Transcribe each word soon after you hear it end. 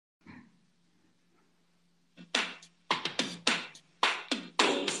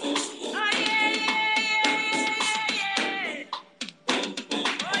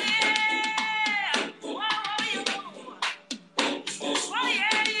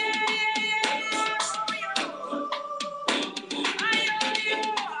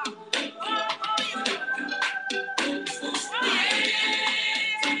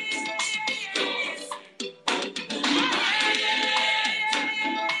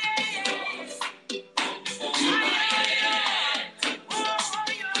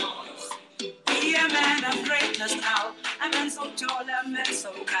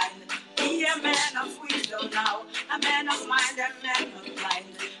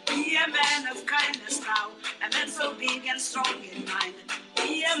a man of kindness now, a man so big and strong in mind.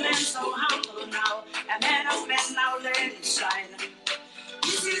 Be a man so humble now, a man of men now, let it shine.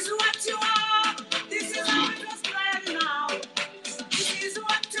 This is what you are, this is how it was planned now. This is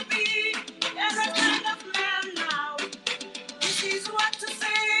what to be, as a kind of man now. This is what to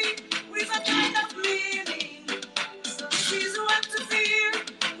say, with a kind of meaning. This is what to feel,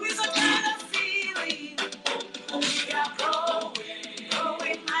 with a kind of feeling. We are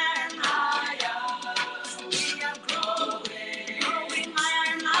growing higher and higher. We are growing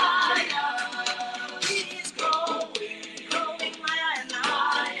higher and higher. He is growing higher and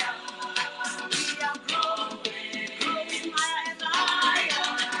higher. We are growing higher and higher.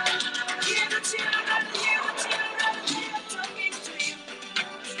 Hear the children, they are talking to you.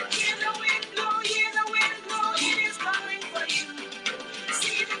 Hear the wind blow, it is coming for you.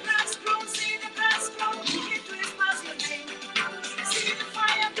 See the grass grow, it whispers your name. See the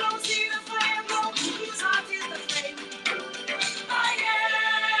fire glow, his heart is the flame.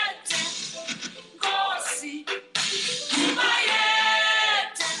 Mayete, Nkosi,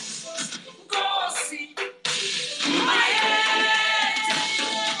 Mayete, Nkosi, Mayete,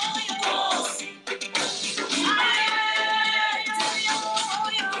 Nkosi, Mayete,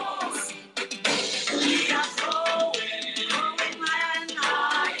 Nkosi. We are growing higher and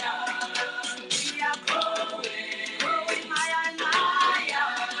higher. We are growing higher and higher.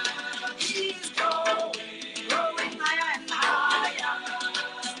 He is growing higher and higher.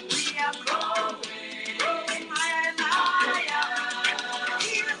 We are growing higher and higher.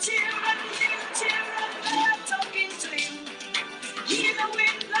 Hear the children, they are talking to him. Hear the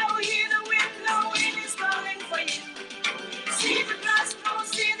wind blow, it is calling for you. See the grass grow,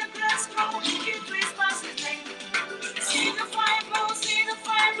 it whispers his name. See the fire glow,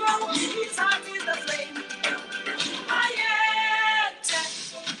 his heart is the flame. Mayete,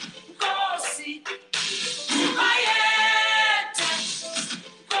 Nkosi, Mayete,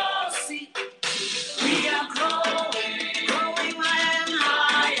 Nkosi. We are growing higher and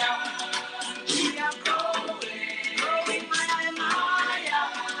higher. We are growing higher and higher.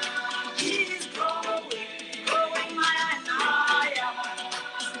 He is growing higher and higher.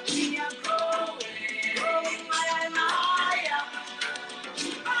 We are growing higher and higher.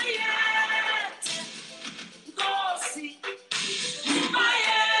 Mayete, Nkosi,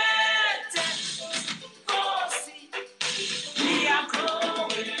 Mayete, Nkosi. We are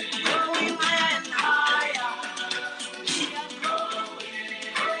growing higher and higher. We are growing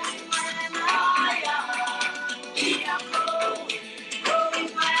higher and higher. We are growing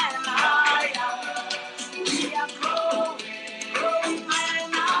higher and higher. We are growing higher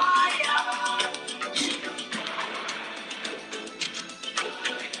and higher.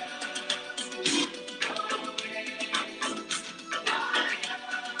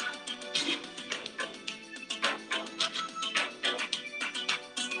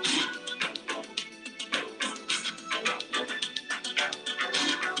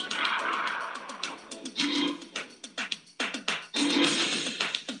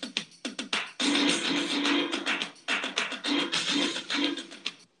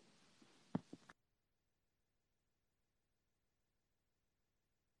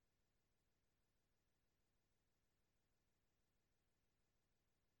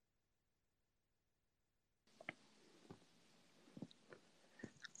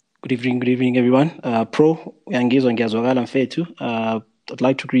 Good evening, everyone. Pro, uyangizwa ngiyazwakala mfethu. I'd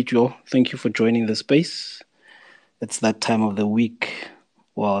like to greet you all. Thank you for joining the space. It's that time of the week.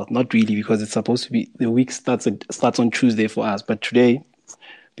 Well, not really, because it's supposed to be the week starts on Tuesday for us. But today,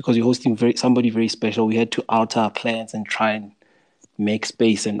 because you're hosting somebody very special, we had to alter our plans and try and make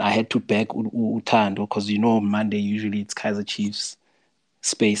space. And I had to beg Utando because on Monday usually it's Kaiser Chiefs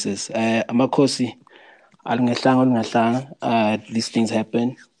spaces. Amakosi, these things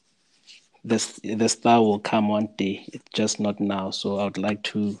happen. The star will come one day. It's just not now. So I would like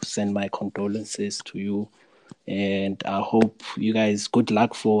to send my condolences to you, and I hope you guys good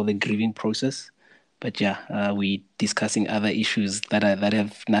luck for the grieving process. But yeah, we discussing other issues that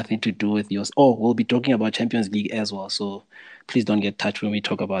have nothing to do with yours. Oh, we'll be talking about Champions League as well. So please don't get touched when we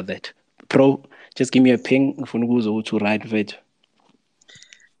talk about that. Pro, just give me a ping to ride vet.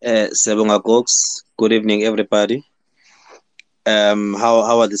 Sebonga Gox. Good evening, everybody.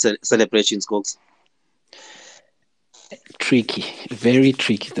 How are the celebrations, Gox? Tricky, very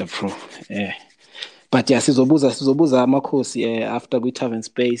tricky, the Pro. But yeah, sizobuza amakhosi after we tavern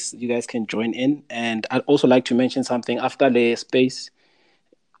space, you guys can join in. And I'd also like to mention something. After the space,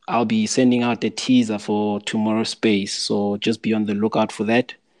 I'll be sending out a teaser for tomorrow's space. So just be on the lookout for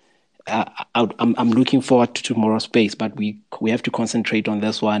that. I'm looking forward to tomorrow's space, but we have to concentrate on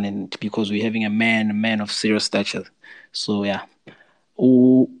this one, and because we're having a man of serious stature. So yeah,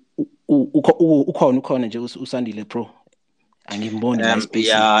 ukhona nje usandile pro, angimboni la space.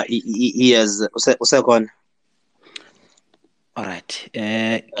 Yeah, he has usekhona. All right.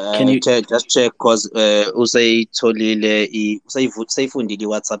 Can you just check because usayifundile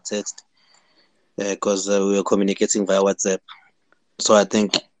WhatsApp text because we were communicating via WhatsApp. So I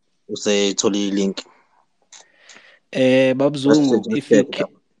think usayitholile link. Babzungu, Just if you check.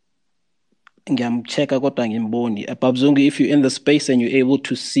 ngiyamchecka kodwa ngimboni. Babzungu, if you're in the space and you're able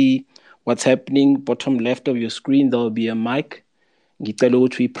to see what's happening bottom left of your screen, there will be a mic. Ngicela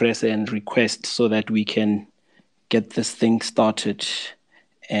ukuthi we press and request so that we can get this thing started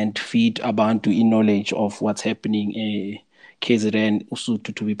and feed abantu in knowledge of what's happening KZN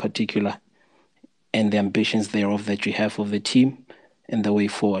Usutu to be particular, and the ambitions thereof that you have of the team and the way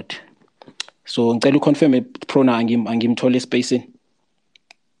forward. So ngicela uconfirm Prona angimthole spacing.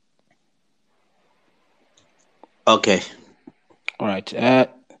 Okay. All right.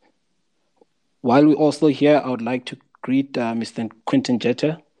 While we're also here, I would like to greet Mr. Quentin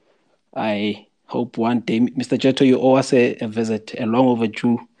Jetta. I hope one day, Mr. Jetta, you owe us a visit, a long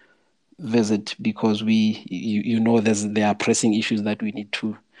overdue visit, because you know there are pressing issues that we need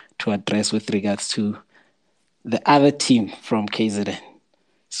to address with regards to the other team from KZN.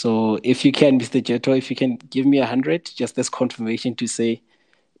 So if you can, Mr. Jetta, if you can give me 100, just as confirmation to say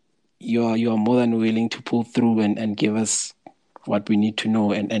you are more than willing to pull through and give us what we need to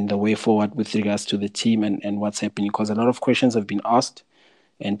know and the way forward with regards to the team and what's happening, because a lot of questions have been asked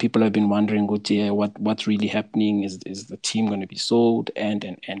and people have been wondering what's really happening. Is the team going to be sold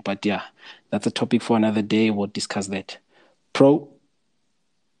and but yeah, that's a topic for another day. We'll discuss that. Pro,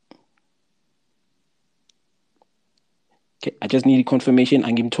 okay, I just need confirmation.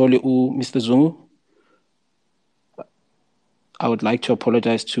 Angimthole Mr. Zungu. I would like to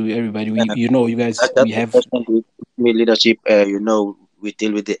apologize to everybody. You guys, we have leadership. We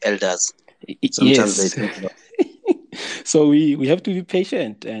deal with the elders. Sometimes yes. So we have to be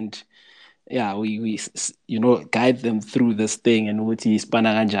patient and yeah, we guide them through this thing and what is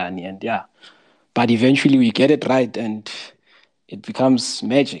panaganjani and yeah, but eventually we get it right and it becomes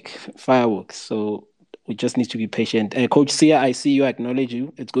magic, fireworks. So we just need to be patient. Coach Sia, I see you, acknowledge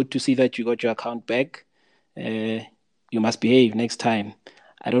you. It's good to see that you got your account back. You must behave next time.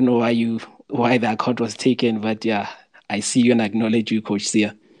 I don't know why the account was taken, but yeah, I see you and acknowledge you, Coach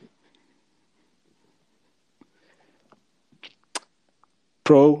Sia.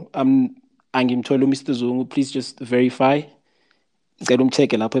 Pro, angimthole Mr. Zungu, please just verify. Ngicela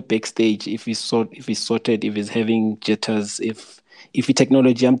umcheck lapha backstage if he's sorted, if he's having jitters, if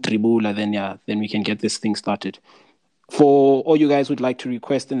technology dribula, then we can get this thing started. For all you guys who'd like to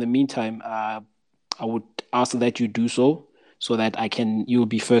request in the meantime, I would ask that you do so that you'll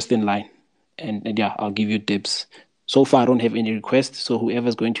be first in line. And yeah, I'll give you dibs. So far, I don't have any requests. So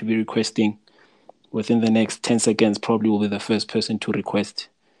whoever's going to be requesting within the next 10 seconds probably will be the first person to request.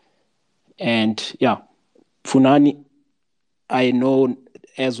 And yeah, Funani, I know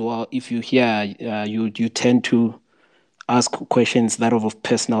as well, if you hear, you tend to ask questions that are of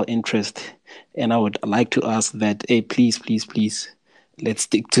personal interest. And I would like to ask that, hey, please, let's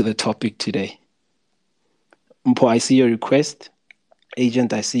stick to the topic today. Mpo, I see your request.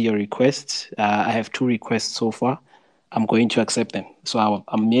 Agent, I see your request. I have 2 requests so far. I'm going to accept them. So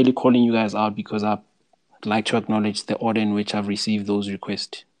I'm merely calling you guys out because I'd like to acknowledge the order in which I've received those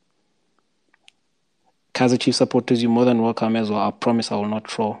requests. Kaizer Chief supporters, you're more than welcome as well. I promise I will not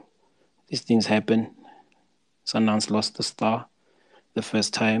troll. These things happen. Sundowns lost the star the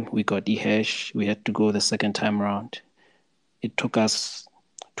first time. We got E-Hash. We had to go the second time around. It took us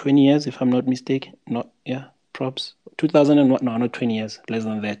 20 years, if I'm not mistaken. Props. 2001. No, not 20 years. Less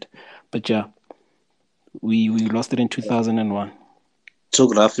than that. But yeah, we lost it in 2001.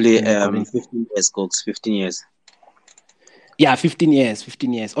 Took roughly 15 years, Cox. 15 years. Yeah, 15 years.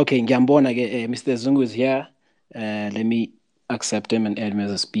 Okay, Ngiyambona, Mr. Zungu is here. Let me accept him and add him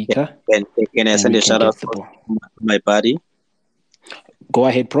as a speaker. Can I send a shout out to my buddy? Go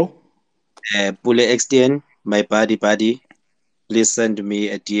ahead, Pro. Pule XTN, my buddy. Please send me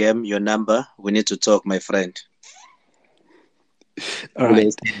a DM, your number. We need to talk, my friend. All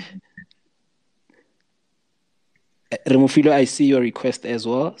right. Remufilo, I see your request as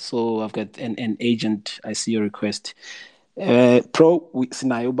well. So I've got an agent. I see your request. Pro,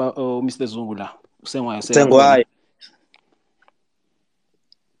 sinayo ba Mr. Zungula?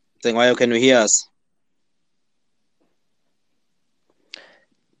 Sengwayo, can you hear us?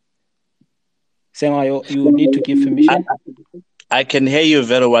 Sengwayo, you need to give permission. I can hear you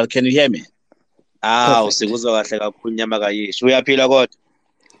very well. Can you hear me? Perfect. Sikuzwa kahle kakhulu Nyama kaYisho. Uyaphila kodwa?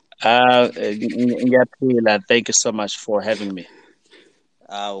 Ngiyaphila. Thank you so much for having me.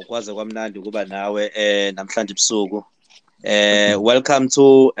 Ukwaze kwamnandi ukuba nawe namhlanje ebusuku. Welcome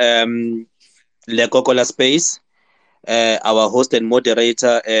to Lekokola Space. Our host and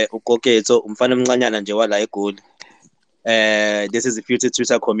moderator uKoketso umfana omncanyana nje wala eGoli. This is the Future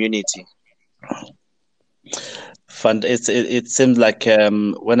Twitter community. Fun. It seems like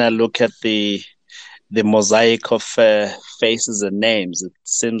when I look at the mosaic of faces and names, it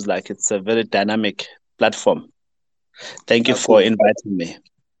seems like it's a very dynamic platform. Thank you for inviting me.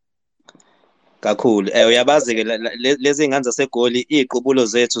 Kakhulu. Uyabazi ke lezi ngane zaseGoli iziqubulo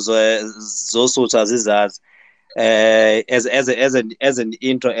zethu zosuthu azizazi. As an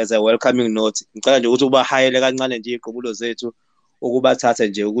intro, as a welcoming note, ngicela nje ukuthi ubahayele kancane nje iziqubulo zethu ukubathatha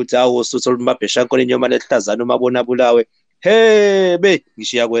nje ukuthi awusuthu olumabhesha nkolo inyoma lehlazana uma bona bulawe. Be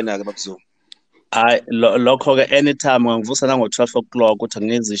ngishiya kwena ke babuzulu. Lokho ke anytime ngivusa nango 12 o'clock ukuthi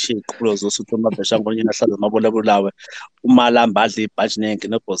ngizishiya iziqubulo zosuthu olumabhesha nkolo inyoma lehlazana uma bona bulawe umalamba adla ibhaji nengi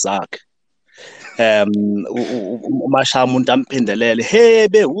nebho zakhe. Umashaya umuntu amphindelele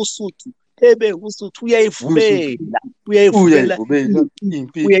be usuthu uyayivubela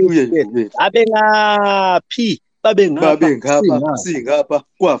abengaphi babengapha singapha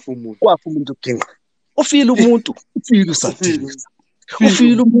kwafa umuntu uginqa ufile umuntu ufile usadikisa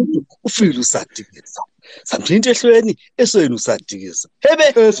ufile umuntu ufile usadikisa samthinta ehlweni esweni usadikisa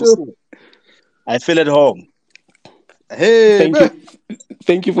I feel at home.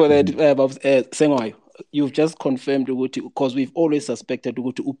 Thank you for that, Sengwayo. You've just confirmed because we've always suspected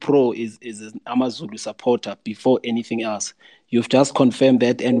Upro is an Amazulu supporter before anything else. You've just confirmed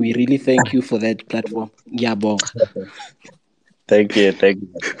that, and we really thank you for that platform. Thank you.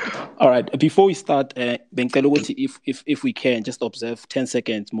 All right. Before we start, if we can just observe 10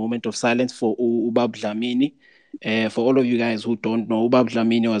 seconds moment of silence for Ubab Dlamini. For all of you guys who don't know, Ubab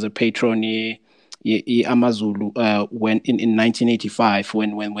Dlamini was a patron Amazulu when in 1985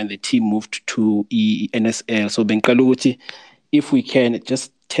 when the team moved to NSL. So Benkaluguti, if we can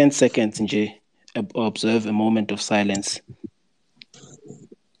just 10 seconds nje observe a moment of silence.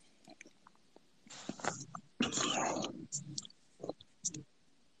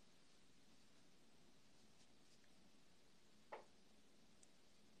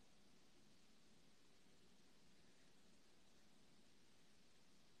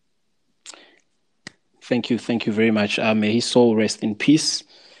 Thank you very much. May his soul rest in peace.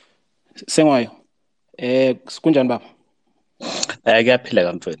 Sengwayo, sikunjani baba?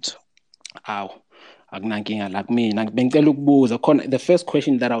 Kuyaphila mfethu. Akunankinga like mina. Bengicela ukubuza khona the first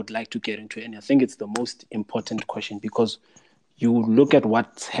question that I would like to get into, and I think it's the most important question because you look at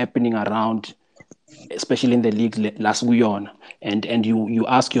what's happening around, especially in the league last week and you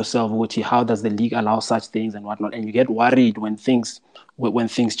ask yourself, how does the league allow such things and whatnot, and you get worried when things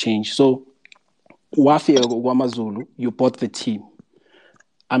change. So Wafia Wamazulu, you bought the team.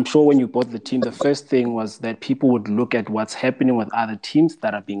 I'm sure when you bought the team, the first thing was that people would look at what's happening with other teams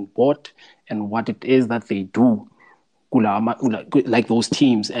that are being bought and what it is that they do, like those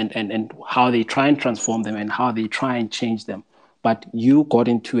teams, and how they try and transform them and how they try and change them. But you got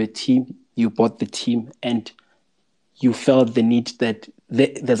into a team, you bought the team, and you felt the need that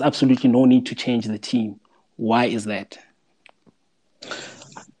there's absolutely no need to change the team. Why is that?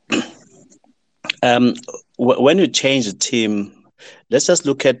 When you change a team, let's just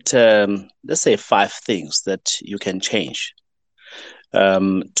look at, let's say 5 things that you can change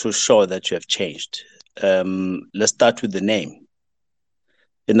to show that you have changed. Let's start with the name.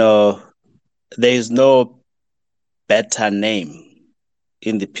 There is no better name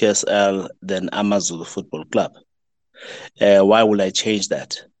in the PSL than Amazulu Football Club. Why would I change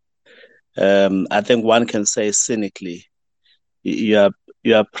that? I think one can say cynically, you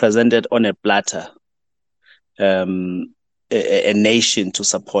are presented on a platter, a nation to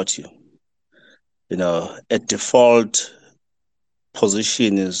support you. A default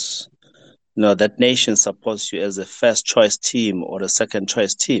position is, that nation supports you as a first choice team or a second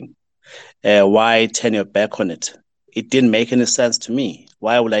choice team. Why turn your back on it? It didn't make any sense to me.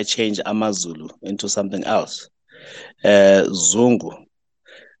 Why would I change Amazulu into something else? Zungu,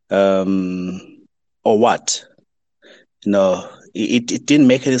 or what? It didn't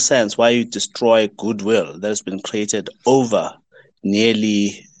make any sense why you destroy goodwill that has been created over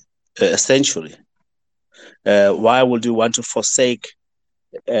nearly a century. Why would you want to forsake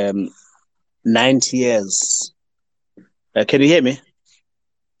 90 years? Can you hear me?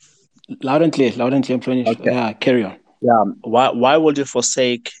 Loud and clear. I'm finished. Okay. Yeah, carry on. Yeah. Why would you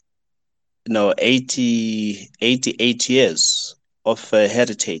forsake 88 years of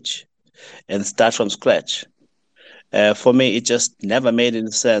heritage and start from scratch. For me, it just never made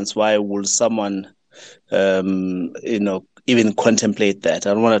any sense. Why would someone, even contemplate that?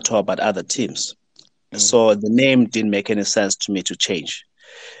 I don't want to talk about other teams. So the name didn't make any sense to me to change.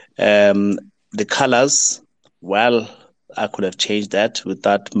 The colors, well, I could have changed that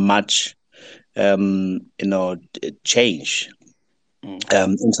without much, change in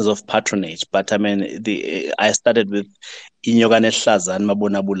terms of patronage. But I mean, I started with Inyokane Hlazani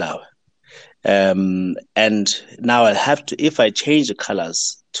Mabona Bulawe. And now I'll have to, if I change the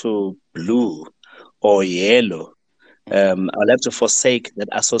colors to blue or yellow, I'll have to forsake that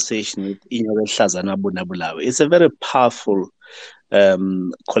association with Inyokane Hlazani Mabona Bulawe. It's a very powerful,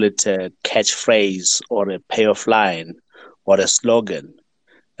 call it a catchphrase or a payoff line or a slogan,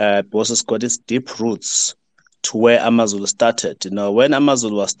 because it's got its deep roots to where AmaZulu started. When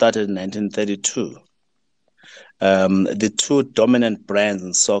AmaZulu was started in 1932, the two dominant brands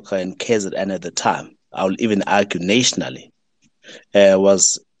in soccer in KZN at the time, I will even argue nationally,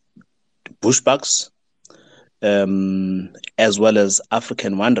 was Bushbucks, as well as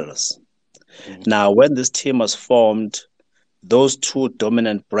African Wanderers. Now, when this team was formed, those two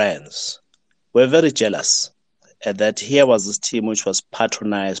dominant brands were very jealous that here was this team which was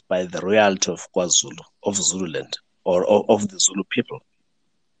patronized by the royalty of KwaZulu, of Zululand, or of the Zulu people.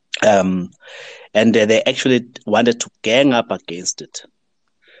 And they actually wanted to gang up against it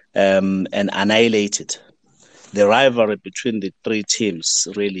and annihilate it. The rivalry between the three teams,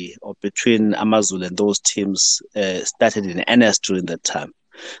 really, or between AmaZulu and those teams, started in earnest during that time.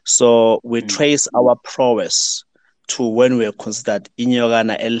 So we trace our prowess to when we are considered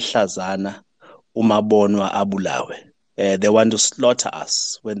Inyokane Hlazani Umabonwa Abulawe. They want to slaughter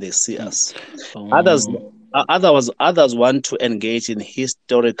us when they see us. Others want to engage in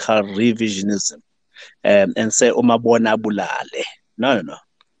historical revisionism and say Umabona Abulale. No.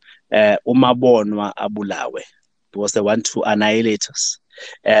 Umabonwa Abulawe, because they want to annihilate us.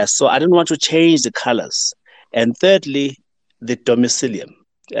 So I don't want to change the colors. And thirdly, the domicilium.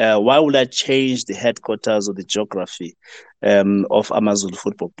 Why would I change the headquarters or the geography of AmaZulu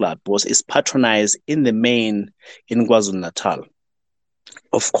Football Club? Because it's patronized in the main in KwaZulu-Natal.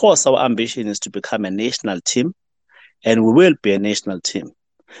 Of course, our ambition is to become a national team, and we will be a national team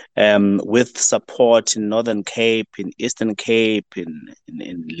with support in Northern Cape, in Eastern Cape, in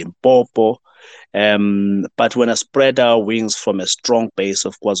Limpopo. But when I spread our wings from a strong base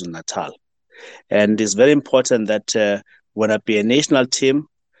of KwaZulu-Natal. And it's very important that when I be a national team,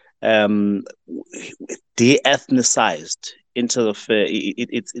 de-ethnicized in terms of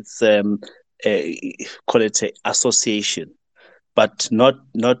it's call it a association, but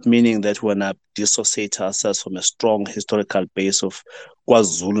not meaning that we're going to dissociate ourselves from a strong historical base of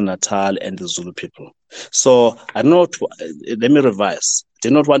KwaZulu-Natal and the Zulu people. So let me revise. I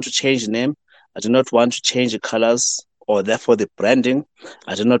do not want to change the name. I do not want to change the colors or therefore the branding.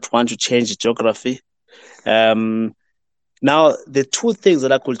 I do not want to change the geography. Now, the two things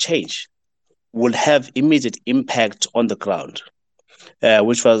that I could change will have immediate impact on the ground,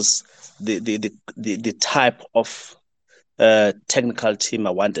 which was the type of technical team I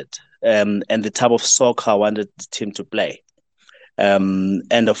wanted, and the type of soccer I wanted the team to play,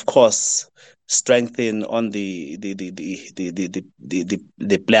 and of course, strengthen on the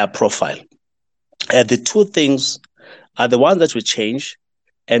player profile. The two things are the ones that we changed,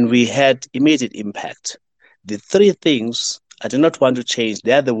 and we had immediate impact. The three things I do not want to change.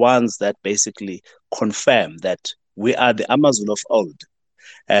 They are the ones that basically confirm that we are the AmaZulu of old,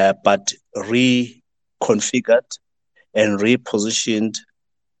 but reconfigured and repositioned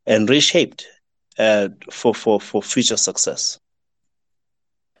and reshaped for future success.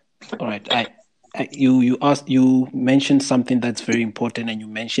 All right. You mentioned something that's very important, and you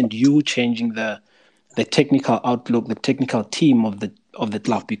mentioned you changing the technical outlook, the technical team of the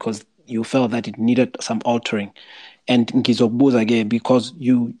club, because you felt that it needed some altering. And Ngizokubuza again, because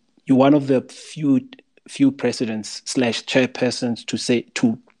you're one of the few presidents / chairpersons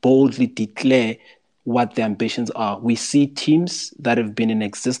to boldly declare what the ambitions are. We see teams that have been in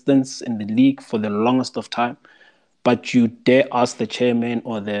existence in the league for the longest of time, but you dare ask the chairman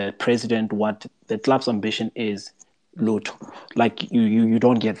or the president what the club's ambition is, Lutho. Like you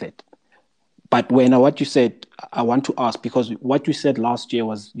don't get that. But what you said, I want to ask, because what you said last year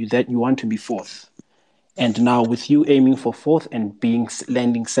was that you want to be fourth. And now with you aiming for fourth and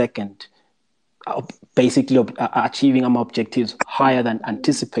landing second, basically achieving objectives higher than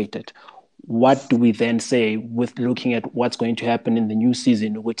anticipated, what do we then say with looking at what's going to happen in the new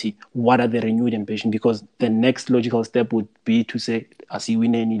season? What are the renewed ambition? Because the next logical step would be to say, as you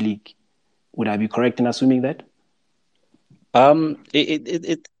win any league. Would I be correct in assuming that? You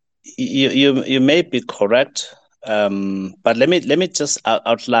may be correct, but let me just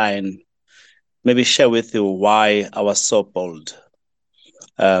outline, maybe share with you why I was so bold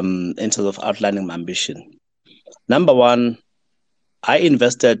in terms of outlining my ambition. Number one, I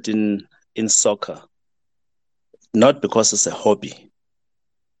invested in soccer not because it's a hobby,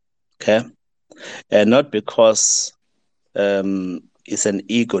 okay, and not because it's an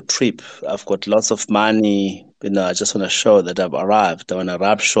ego trip. I've got lots of money. I just want to show that I've arrived. I want to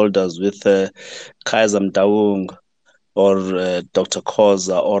rub shoulders with Kaiser Mdaung or Dr.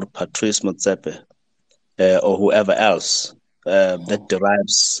 Koza or Patrice Motsepe or whoever else that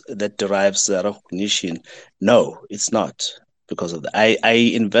derives recognition. No, it's not because of that. I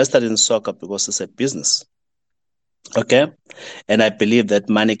invested in soccer because it's a business. Okay. And I believe that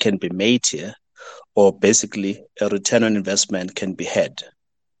money can be made here, or basically a return on investment can be had.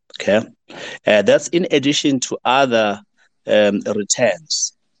 Okay. That's in addition to other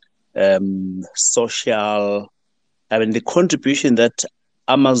returns, social. I mean, the contribution that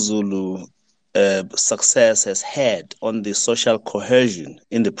Amazulu success has had on the social cohesion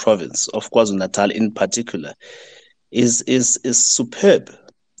in the province of KwaZulu-Natal in particular is superb.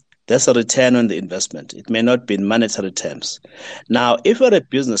 That's a return on the investment. It may not be in monetary terms. Now, if you're a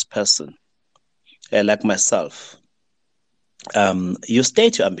business person like myself, you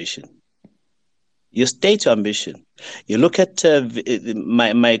state your ambition. You state your ambition. You look at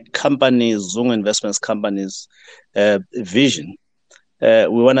my company, Zungu Investments Company's vision. We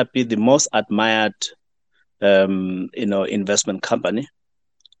want to be the most admired, investment company.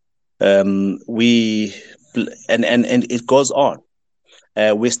 And it goes on.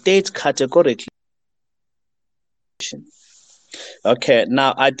 We state categorically. Okay,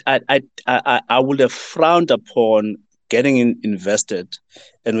 now I would have frowned upon getting invested,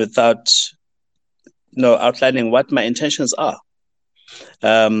 and without outlining what my intentions are,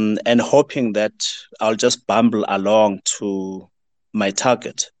 and hoping that I'll just bumble along to my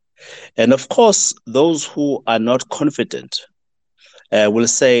target. And of course, those who are not confident will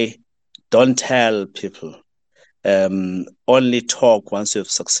say, don't tell people, only talk once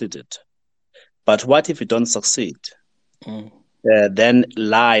you've succeeded. But what if you don't succeed? Then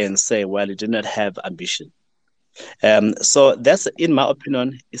lie and say, well, you did not have ambition. So that's, in my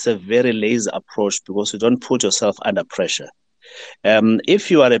opinion, is a very lazy approach because you don't put yourself under pressure.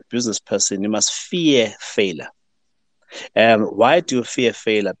 If you are a business person, you must fear failure. Why do you fear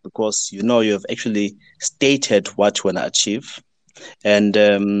failure? Because you've actually stated what you want to achieve, and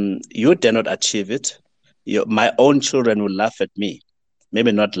you dare not achieve it. My own children will laugh at me.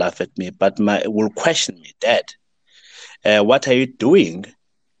 Maybe not laugh at me, but will question me, Dad. What are you doing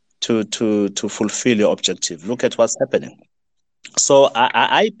to fulfill your objective? Look at what's happening. So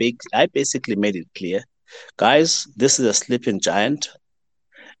I basically made it clear, guys, this is a sleeping giant.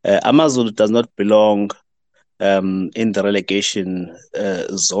 Amazulu does not belong in the relegation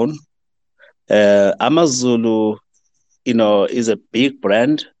zone. Amazulu, is a big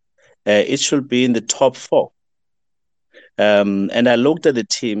brand. It should be in the top 4. And I looked at the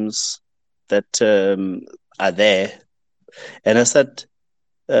teams that are there, and I said,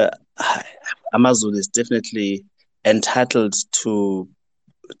 Amazulu is definitely entitled to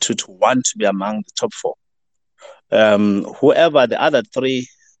want to be among the top 4. Whoever the other 3,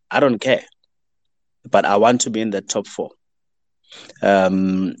 I don't care, but I want to be in the top 4.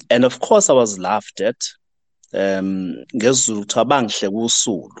 And of course, I was laughed at. When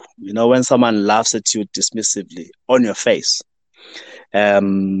someone laughs at you dismissively on your face,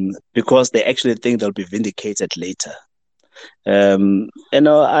 because they actually think they'll be vindicated later.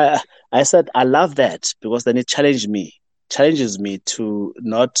 I said, I love that because then it challenges me to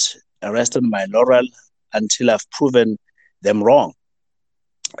not rest on my laurel until I've proven them wrong.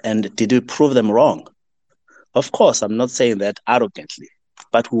 And did we prove them wrong? Of course, I'm not saying that arrogantly,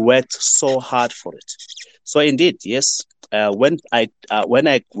 but we worked so hard for it. So indeed, yes, when I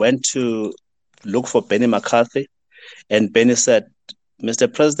went to look for Benny McCarthy, and Benny said,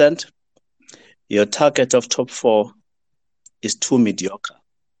 Mr. President, your target of top 4 is too mediocre.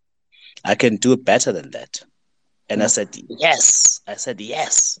 I can do better than that. And I said, yes.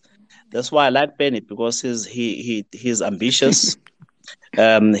 That's why I like Benny, because he's ambitious.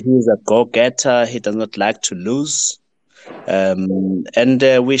 He's a go-getter. He does not like to lose. And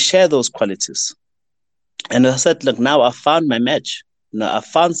we share those qualities. And I said, look, now I found my match. Now I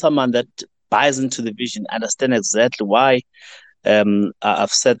found someone that buys into the vision, understand exactly why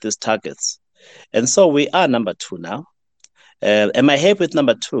I've set these targets. And so we are number 2 now. Am I happy with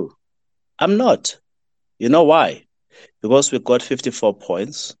number 2? I'm not. You know why? Because we got 54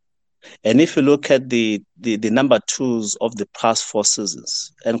 points. And if you look at the number twos of the past 4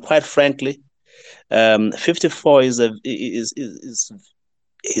 seasons, and quite frankly, 54 is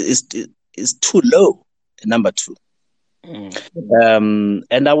too low, number two.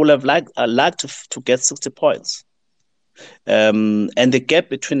 And I would have liked to get 60 points. And the gap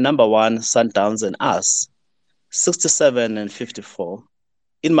between number one, Sundowns, and us, 67 and 54,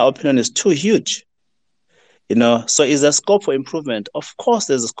 in my opinion, is too huge. So is there scope for improvement? Of course,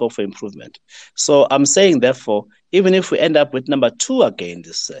 there's a scope for improvement. So I'm saying, therefore, even if we end up with number two again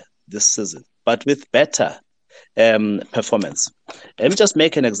this season, but with better performance. Let me just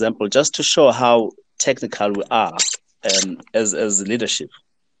make an example, just to show how technical we are as leadership.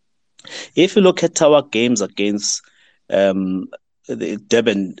 If you look at our games against the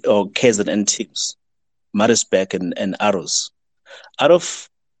Durban or KZN teams, Maritzburg and Arrows, out of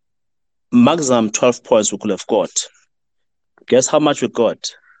maximum 12 points we could have got, guess how much we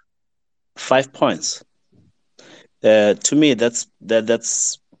got? 5 points. To me, that's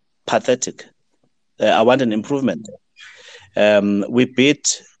pathetic. I want an improvement. We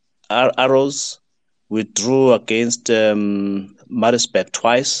beat Arrows. We drew against Maritzburg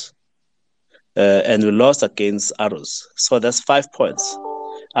twice. And we lost against Arrows. So that's 5 points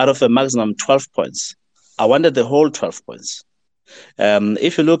out of a maximum 12 points. I wanted the whole 12 points.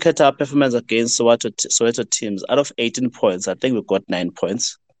 If you look at our performance against Soweto teams, out of 18 points, I think we got 9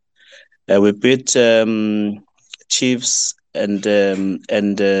 points. We beat Chiefs and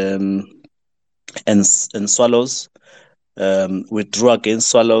Swallows. We drew against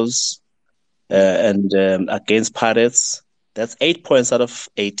Swallows and against Pirates. That's 8 points out of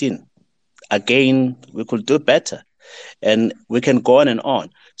 18. Again, we could do better, and we can go on and on.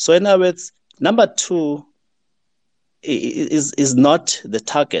 So in other words, number two is not the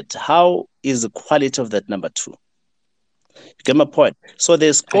target. How is the quality of that number two? You get my point? So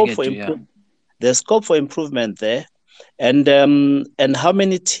there's scope for improvement. There's scope for improvement there, and how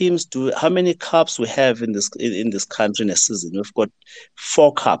many cups we have in this country in a season? We've got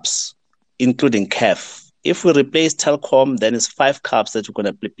 4 cups, including CAF. If we replace Telkom, then it's 5 cups that we're going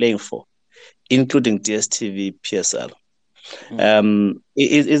to be playing for, including DSTV, PSL.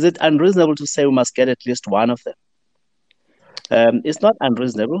 Is it unreasonable to say we must get at least one of them? It's not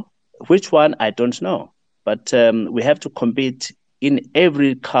unreasonable. Which one, I don't know. But we have to compete in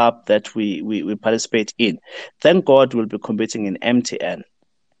every cup that we participate in. Thank God we'll be competing in MTN.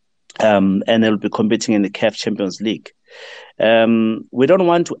 And they'll be competing in the CAF Champions League. We don't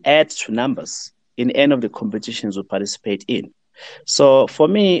want to add to numbers in any of the competitions we participate in. So for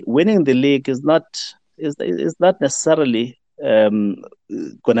me, winning the league is not necessarily going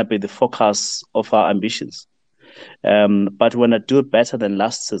to be the focus of our ambitions. But we want to do better than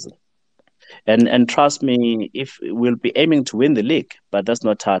last season. And trust me, if we'll be aiming to win the league, but that's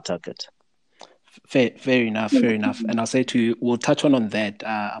not our target. Fair enough. And I'll say to you, we'll touch on that.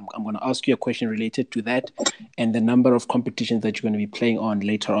 I'm going to ask you a question related to that and the number of competitions that you're going to be playing on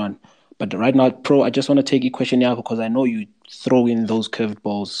later on. But right now, Pro, I just want to take your question now because I know you throw in those curved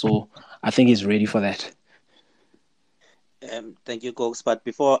balls. So I think he's ready for that. Thank you, Cox. But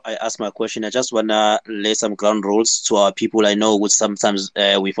before I ask my question, I just want to lay some ground rules to our people. I know which sometimes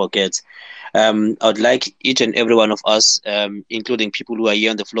we forget. I would like each and every one of us, including people who are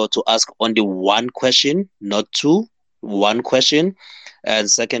here on the floor, to ask only one question, not two. One question. And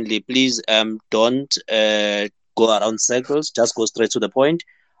secondly, please don't go around circles. Just go straight to the point.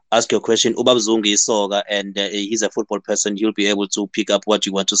 Ask your question. Ubab Zungi is Soga, and he's a football person. He'll be able to pick up what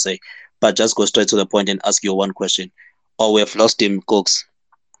you want to say. But just go straight to the point and ask your one question. Or we have lost him, Cooks.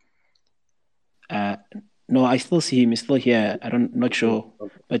 No, I still see him. He's still here. Not sure,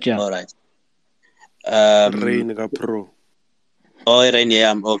 but yeah. All right. Rain Pro. Oh, Rain,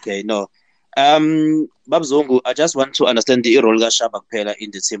 yeah. Okay, no. Babzungu, I just want to understand the role of Shabak Pela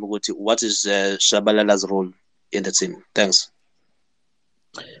in the team. What is Shabalala's role in the team? Thanks.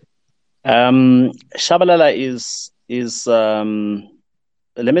 Shabalala is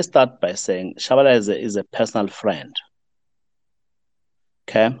let me start by saying Shabalala is a personal friend.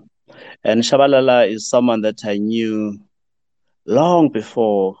 Okay, and Shabalala is someone that I knew long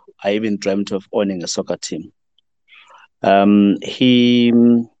before I even dreamt of owning a soccer team. He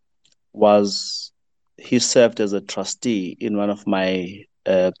served as a trustee in one of my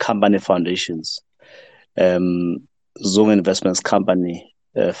company foundations, Zoom Investments Company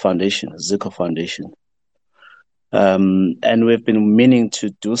Foundation, Zico Foundation. And we've been meaning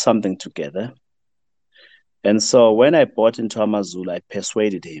to do something together. And so when I bought into Amazulu, I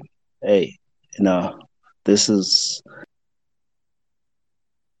persuaded him, hey, this is...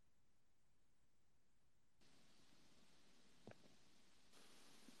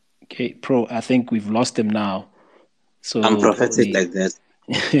 Okay, Pro, I think we've lost him now. So I'm prophetic like that.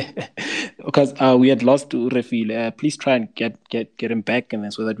 Because we had lost to Refil. Please try and get him back, and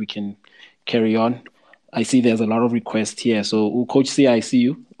then so that we can carry on. I see there's a lot of requests here. So Coach C, I see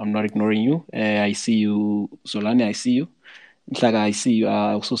you. I'm not ignoring you. I see you, Solani. I see you. Nhlaga, I see you.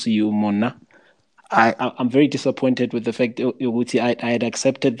 I also see you, Mona. I'm very disappointed with the fact that I had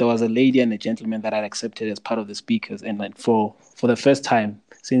accepted. There was a lady and a gentleman that I had accepted as part of the speakers, and like for the first time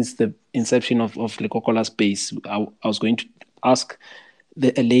since the inception of Lekokola Space, I was going to ask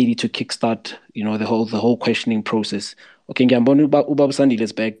a lady to kickstart, the whole questioning process. Okay, Ngiyambona Ubaba Sandile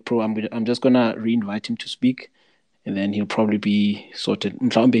is back, Pro. I'm just gonna re-invite him to speak, and then he'll probably be sorted.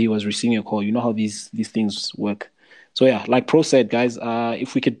 Mhlawumbe he was receiving a call. You know how these things work. So yeah, like Pro said, guys,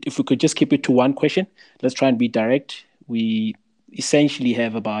 if we could just keep it to one question, let's try and be direct. We essentially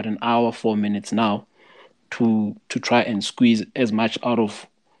have about an hour, 4 minutes now to try and squeeze as much out of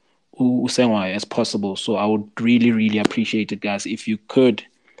Usengwayo as possible. So I would really, really appreciate it, guys, if you could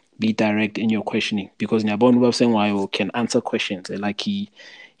be direct in your questioning, because Nyabon Usengwayo can answer questions like he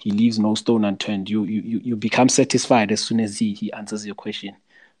leaves no stone unturned. You become satisfied as soon as he answers your question.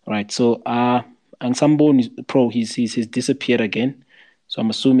 All right. So and Sambon Pro, he's disappeared again. So I'm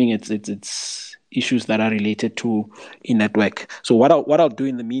assuming it's issues that are related to network. So what I'll do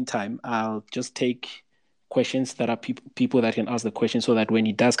in the meantime, I'll just take questions that are people that can ask the question, so that when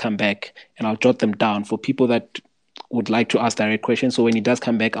he does come back, and I'll jot them down for people that would like to ask direct questions. So when he does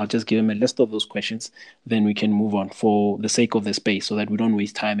come back, I'll just give him a list of those questions. Then we can move on for the sake of the space, so that we don't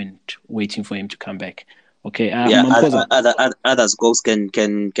waste time and waiting for him to come back. Okay. Yeah. Others goals can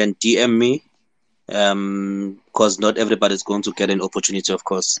DM me. Because not everybody's going to get an opportunity, of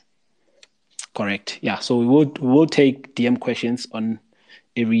course. Correct. Yeah. So we will take DM questions on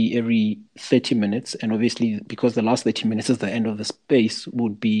every 30 minutes, and obviously because the last 30 minutes is the end of the space,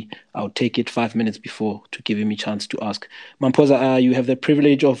 I'll take it 5 minutes before to give him a chance to ask. Mamposa, you have the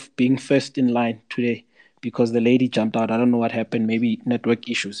privilege of being first in line today, because the lady jumped out. I don't know what happened. Maybe network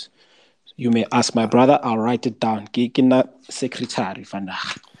issues. You may ask my brother. I'll write it down. Secretary.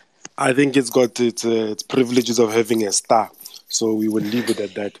 I think it's got its privileges of having a star, so we will leave it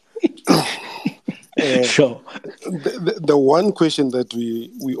at that. Sure. The one question that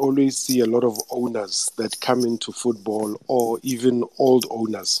we always see a lot of owners that come into football, or even old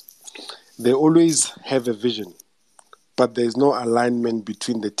owners, they always have a vision, but there's no alignment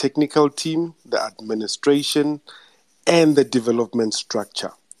between the technical team, the administration, and the development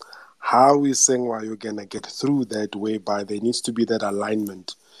structure. How is Sengwayo going to get through that, whereby there needs to be that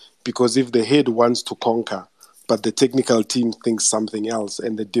alignment? Because if the head wants to conquer, but the technical team thinks something else,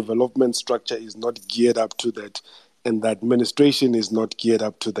 and the development structure is not geared up to that, and the administration is not geared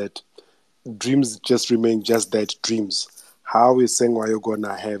up to that, dreams just remain just that, dreams. How is Sengwayo going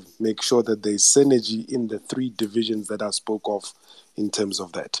to make sure that there's synergy in the three divisions that I spoke of in terms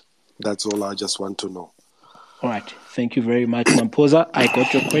of that? That's all I just want to know. All right. Thank you very much, Mamposa. I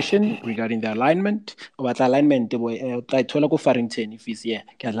got your question regarding the alignment. About alignment, I told you Farrington if he's here.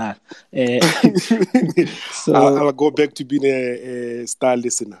 So I'll go back to being a star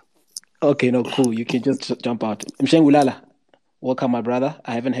listener. Okay, no, cool. You can just jump out. Mshengulala, welcome, my brother.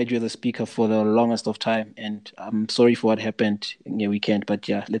 I haven't had you as a speaker for the longest of time, and I'm sorry for what happened in your weekend, but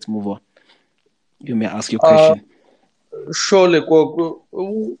yeah, let's move on. You may ask your question. Surely,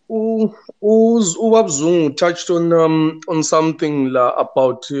 Ubabzungu touched on something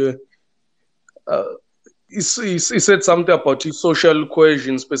about. He said something about his social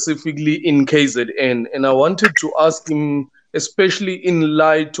cohesion, specifically in KZN, and I wanted to ask him, especially in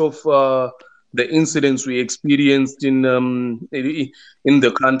light of the incidents we experienced in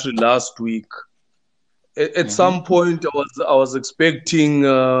the country last week. At some point, I was expecting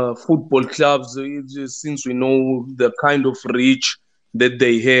football clubs, since we know the kind of reach that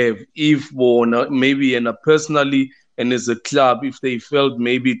they have, if maybe personally and as a club, if they felt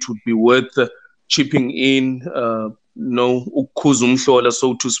maybe it would be worth chipping in, so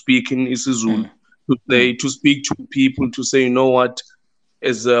to speak, in isiZulu, to speak to people, to say, you know what,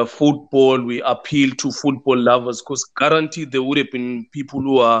 as a football, we appeal to football lovers, because guaranteed there would have been people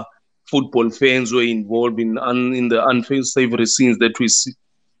who are football fans were involved in the unsavory scenes that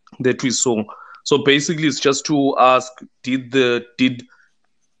we saw. So basically, it's just to ask: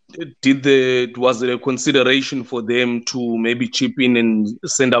 was there a consideration for them to maybe chip in and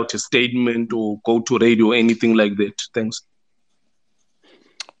send out a statement or go to radio or anything like that? Thanks.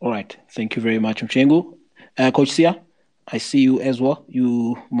 All right, thank you very much, Mchengu. Coach Sia, I see you as well.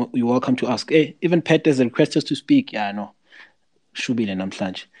 You're welcome to ask. Hey, even Pet has requested us to speak. Yeah, I know. Shubile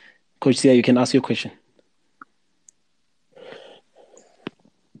namhlanje. Coach Sia, you can ask your question.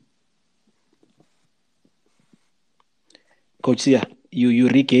 Coach Sia, you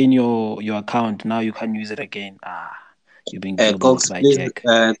regain your account. Now you can't use it again. You've been killed by Jack.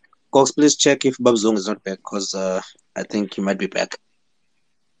 Cox, please check if Babzong is not back, because I think he might be back.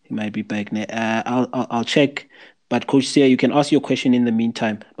 He might be back. I'll check. But Coach Sia, you can ask your question in the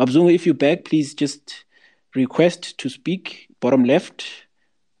meantime. Babzong, if you're back, please just request to speak. Bottom left,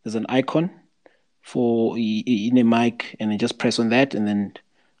 there's an icon for in a mic, and then just press on that, and then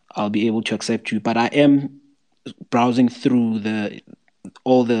I'll be able to accept you. But I am browsing through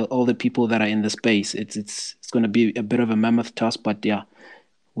all the people that are in the space. It's going to be a bit of a mammoth task, but yeah,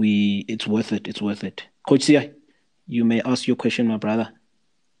 it's worth it. It's worth it. Coach Sia, you may ask your question, my brother.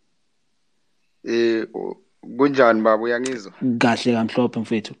 Kunjani baba, uyangizwa? Kahle kamhlophe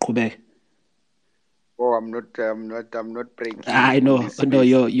mfethu, qhubeka. Oh, I'm not breaking. I know. No,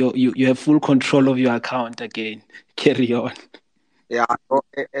 you have full control of your account again. Carry on. Yeah,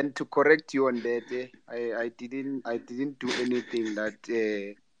 and to correct you on that, I didn't do anything that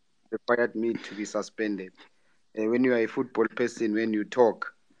required me to be suspended. When you are a football person, when you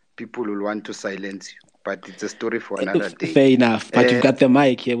talk, people will want to silence you. But it's a story for another day. Fair enough. But you've got the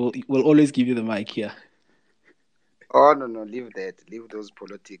mic here. We'll always give you the mic here. Oh no, leave that. Leave those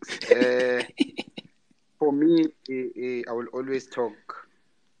politics. For me, I will always talk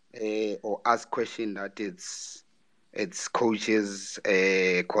or ask question that it's coaches'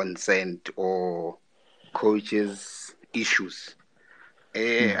 consent or coaches' issues.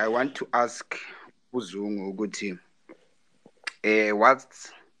 I want to ask Uzungu Guti,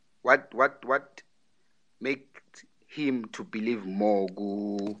 what make him to believe more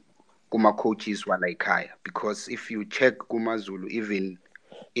kuma coaches walayikhaya? Because if you check KumaZulu, even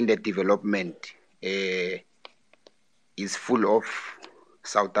in the development, is full of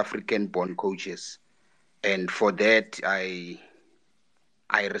South African born coaches, and for that I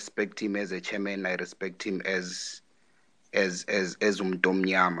respect him as a chairman. I respect him as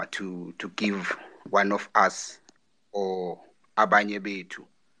umntomnyama to give one of us or abanye bethu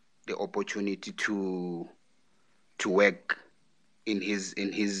the opportunity to work in his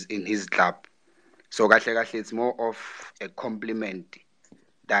club. So kahle it's more of a compliment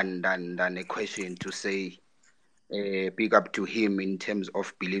than a question to say big up to him in terms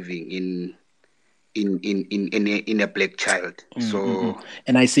of believing in a black child. So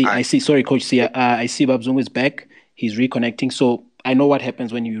and I see. Sorry, Coach Sia. I see Babzungu is back. He's reconnecting. So I know what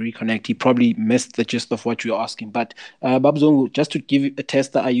happens when you reconnect. He probably missed the gist of what you're asking. But Babzungu, just to give you a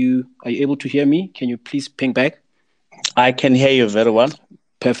tester, are you able to hear me? Can you please ping back? I can hear you very well.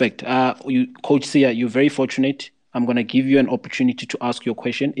 Perfect. Coach Sia, you're very fortunate. I'm going to give you an opportunity to ask your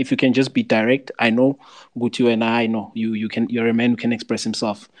question. If you can just be direct. I know Guti and I know you're a man who can express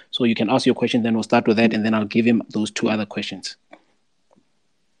himself. So you can ask your question, then we'll start with that, and then I'll give him those two other questions.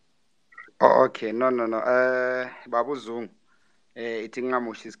 Oh, okay. No. Babu Zung. Ithi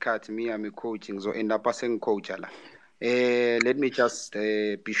ngingamushi isikhathi me coaching so end up coach la. Let me just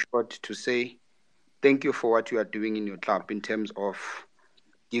be short to say thank you for what you are doing in your club in terms of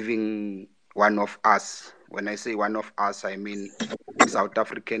giving one of us. When I say one of us, I mean South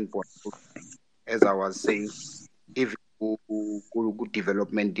African born. As I was saying, if good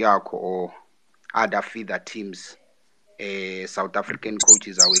development yakho or other feeder teams, South African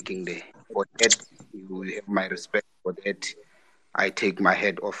coaches are working there. For that, you have my respect. For that, I take my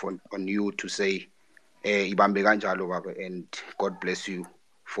head off on you to say, ibambe kanjalo baba, and God bless you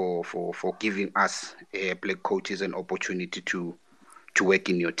for giving us black coaches an opportunity to work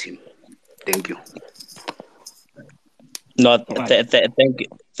in your team. Thank you. Thank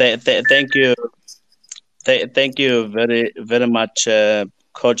you. Thank you very, very much,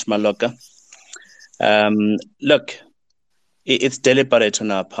 Coach Maloka. Look, it's deliberate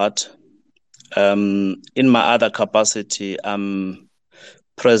on our part. In my other capacity, I'm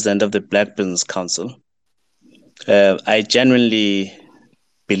president of the Black Business Council. I genuinely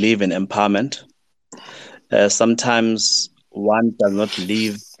believe in empowerment. Sometimes one does not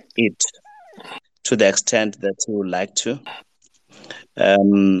leave it to the extent that he would like to.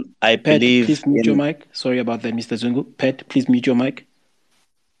 I Pat, believe. Please mute your mic. Sorry about that, Mr. Zungu. Pat, please mute your mic.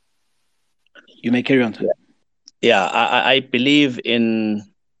 You may carry on. Yeah, I believe in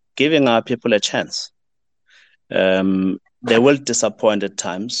giving our people a chance. They will disappoint at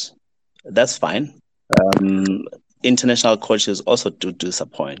times. That's fine. International coaches also do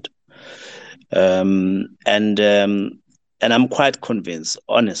disappoint. And I'm quite convinced,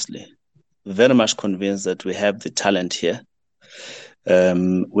 honestly, very much convinced that we have the talent here.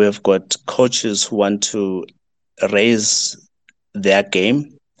 We've got coaches who want to raise their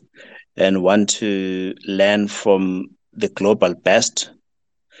game and want to learn from the global best,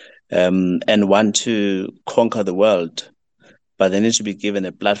 and want to conquer the world but they need to be given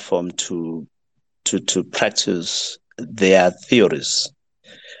a platform to practice their theories.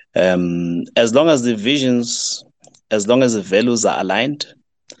 As long as the visions, as long as the values are aligned,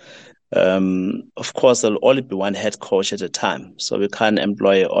 of course, there'll only be one head coach at a time, so we can't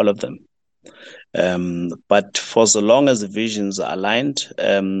employ all of them. But for so long as the visions are aligned,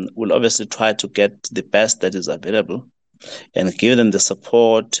 we'll obviously try to get the best that is available and give them the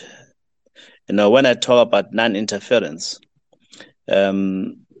support. When I talk about non-interference,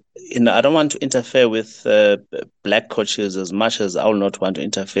 I don't want to interfere with black coaches as much as I will not want to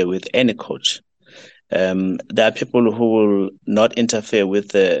interfere with any coach. There are people who will not interfere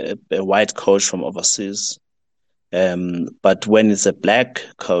with a white coach from overseas. But when it's a black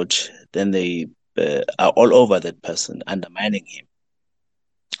coach, then they are all over that person, undermining him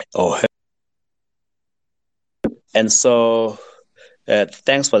or her. And so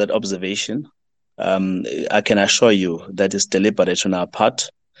thanks for that observation. I can assure you that it's deliberate on our part.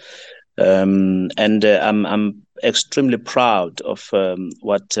 And I'm extremely proud of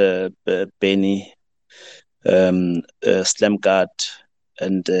what Benny, Slamgard,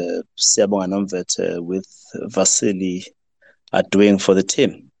 and Siyabonga Nomvet with Vasily are doing for the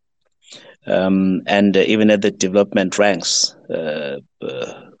team. And even at the development ranks,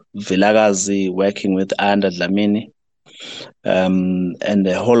 Vilagazi working with Anda Dlamini, and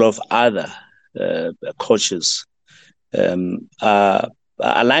a whole of other coaches are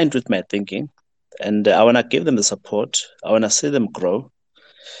aligned with my thinking, and I want to give them the support. I want to see them grow.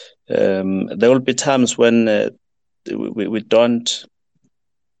 There will be times when we don't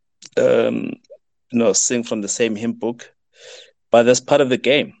sing from the same hymn book, but that's part of the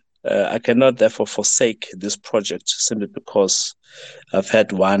game. I cannot therefore forsake this project simply because I've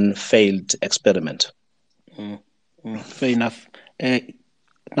had one failed experiment. Fair enough.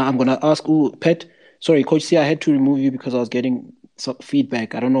 Now I'm going to ask Pet. Sorry, Coach C, I had to remove you because I was getting some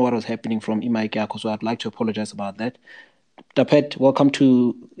feedback. I don't know what was happening from Imai Gyako, so I'd like to apologize about that. Pet, welcome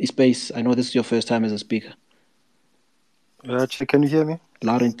to Space. I know this is your first time as a speaker. Can you hear me?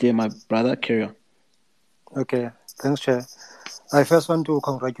 Loud and clear, my brother. Carry on. Okay, thanks, Chair. I first want to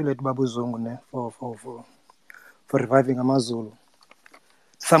congratulate Babu Zungu for reviving Amazulu.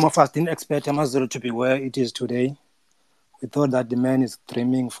 Some of us didn't expect Amazulu to be where it is today. We thought that the man is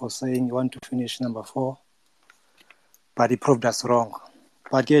dreaming for saying he wants to finish number 4, but he proved us wrong.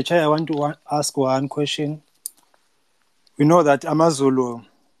 But Chair, I want to ask one question. We know that Amazulu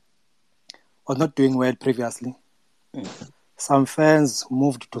was not doing well previously. Some fans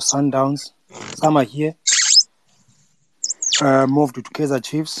moved to Sundowns. Some are here. Moved to Kaizer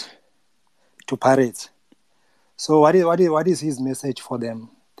Chiefs, to Pirates. So what is his message for them?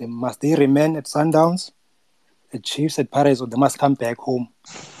 Must they remain at Sundowns, at Chiefs, at Pirates, or they must come back home?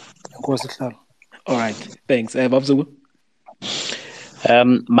 All right, thanks. Babzungu?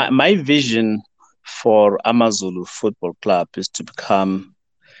 My vision for Amazulu Football Club is to become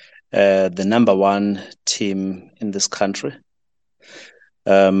the number 1 team in this country.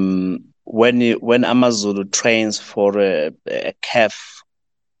 When Amazulu trains for a CAF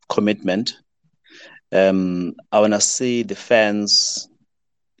commitment, I want to see the fans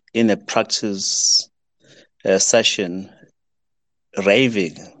in a practice session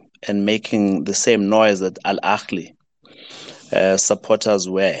raving and making the same noise that Al Ahly supporters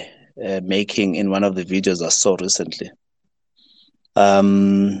were making in one of the videos I saw recently.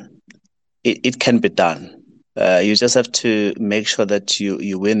 It can be done. You just have to make sure that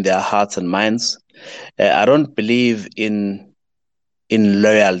you win their hearts and minds. I don't believe in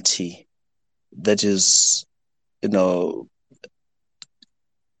loyalty that is, based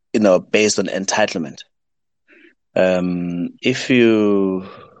on entitlement. If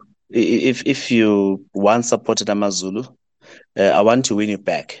you once supported Amazulu, I want to win you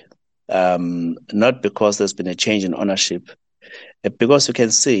back. Not because there's been a change in ownership, because you can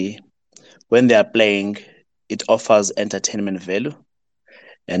see when they are playing, it offers entertainment value.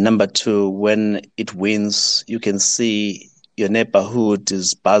 And number 2, when it wins, you can see your neighborhood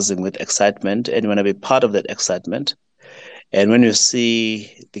is buzzing with excitement and you want to be part of that excitement. And when you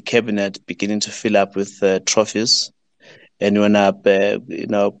see the cabinet beginning to fill up with trophies and you want to,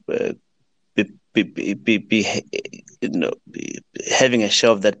 be having a share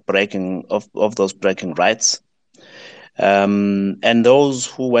of that of those breaking rights. And those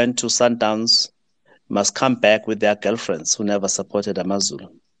who went to Sundowns must come back with their girlfriends who never supported Amazulu.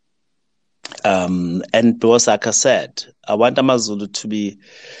 And because, like I said, I want Amazulu to be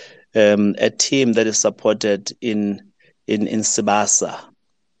a team that is supported in Sibasa,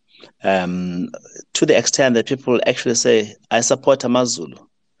 to the extent that people actually say, I support Amazulu.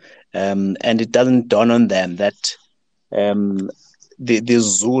 And it doesn't dawn on them that the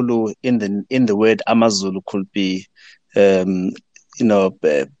Zulu in the word Amazulu could be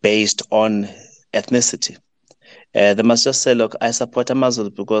based on ethnicity. They must just say, look, I support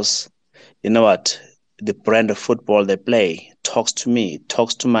Amazulu because you know what, the brand of football they play talks to me, it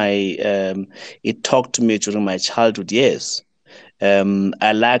talked to me during my childhood years.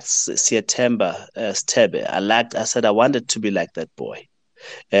 I liked Siatemba Stebe. I said I wanted to be like that boy.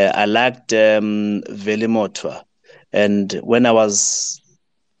 I liked Velimotwa. And when I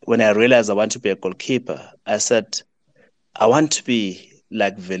realized I want to be a goalkeeper, I said, I want to be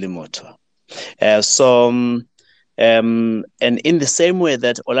like Velimotwa. And in the same way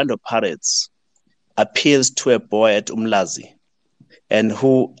that Orlando Pirates appeals to a boy at Umlazi, and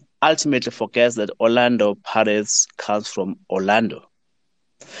who ultimately forgets that Orlando Pirates comes from Orlando.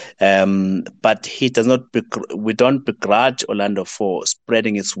 But he does not. We don't begrudge Orlando for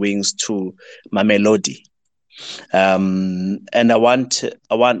spreading its wings to Mamelodi. And I want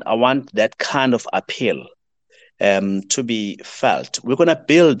that kind of appeal to be felt. We're going to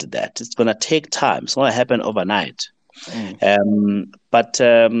build that. It's going to take time. It's not going to happen overnight. But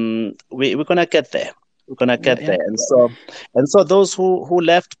we're going to get there. We're going to get there. And so those who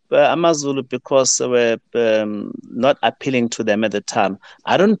left Amazulu because they were not appealing to them at the time,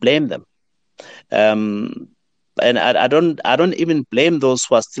 I don't blame them. And I don't even blame those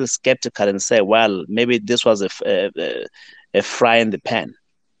who are still skeptical and say, well, maybe this was a fry in the pan.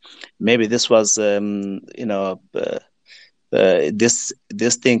 Maybe this was, this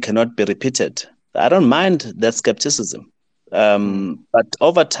thing cannot be repeated. I don't mind that skepticism. But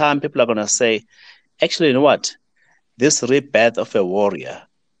over time, people are going to say, actually, you know what? This rebirth of a warrior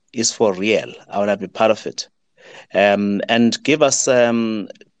is for real. I want to be part of it. And give us 12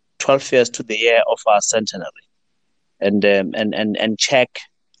 years to the year of our centenary. And check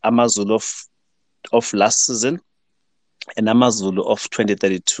Amazulu of last season and Amazulu of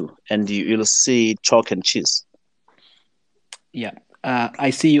 2032. And you'll see chalk and cheese. Yeah. I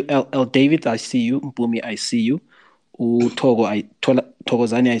see you, L. David. I see you. Mpumi, I see you.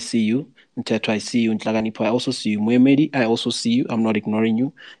 Thokozani, I see you. Ntetho, I see you. Nhlakanipho, I also see you. Mwemedi, I also see you. I'm not ignoring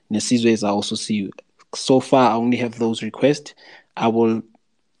you. Nesizwez, I also see you. So far, I only have those requests. I'll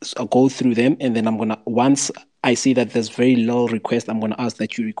go through them, and then once I see that there's very low request, I'm going to ask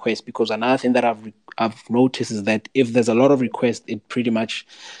that you request, because another thing that I've noticed is that if there's a lot of requests, it pretty much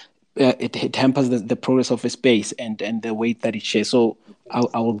it hampers the progress of a space and the weight that it shares. So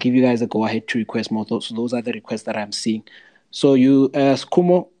I will give you guys a go ahead to request more. So those are the requests that I'm seeing. So you,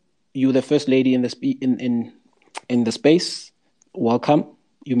 Skumo, you the first lady in the in the space. Welcome.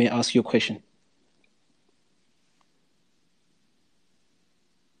 You may ask your question.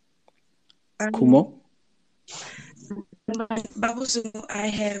 Kumo. Babuzu, I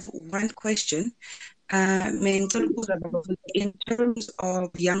have one question. In terms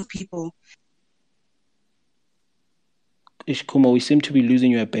of young people. Ishkumo, we seem to be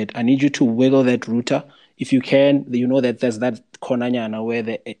losing you a bit. I need you to wiggle that router. If you can, you know that there's that corner where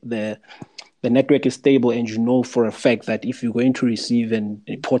the network is stable, and you know for a fact that if you're going to receive an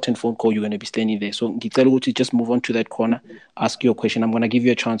important phone call, you're going to be standing there. So just move on to that corner, ask your question. I'm going to give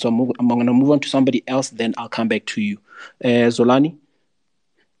you a chance. So I'm going to move on to somebody else, then I'll come back to you. Zolani?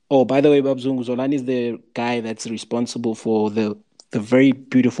 Oh, by the way, Babzungu, Zolani is the guy that's responsible for the very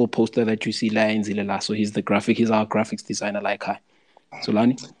beautiful poster that you see La in Zilela. So he's our graphics designer like her.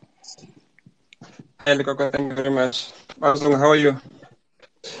 Zolani? Hi, Likoko, thank you very much. Babzungu, how are you?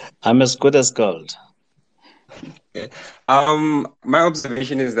 I'm as good as gold. Okay. My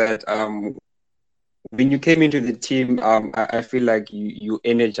observation is that when you came into the team, I feel like you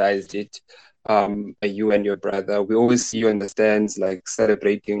energized it. You and your brother. We always see you in the stands, like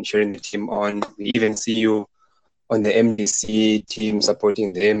celebrating, cheering the team on. We even see you on the MDC team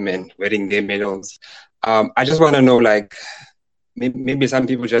supporting them and wearing their medals. I just want to know, like, maybe some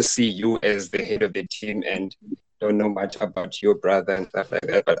people just see you as the head of the team and don't know much about your brother and stuff like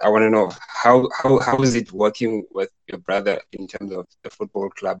that. But I want to know how is it working with your brother in terms of the football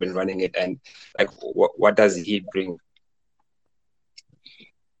club and running it, and like what does he bring?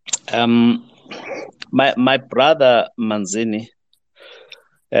 My brother Manzini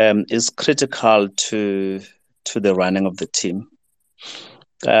is critical to the running of the team.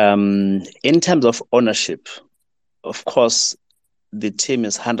 In terms of ownership, of course, the team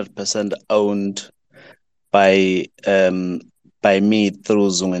is 100% owned by me through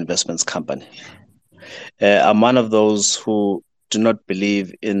Zungu Investments Company. I'm one of those who do not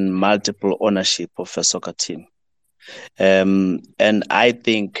believe in multiple ownership of a soccer team. And I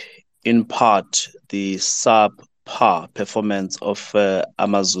think, in part, the subpar performance of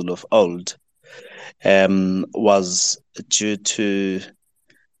Amazulu of old was due to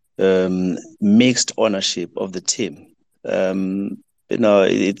mixed ownership of the team.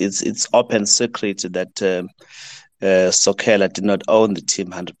 It's open secret that Sokela did not own the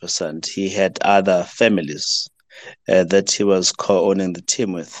team 100%. He had other families that he was co-owning the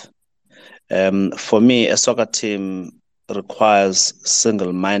team with. For me, a soccer team requires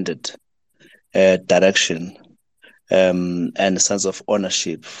single-minded direction and a sense of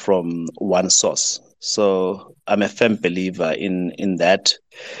ownership from one source. So I'm a firm believer in that.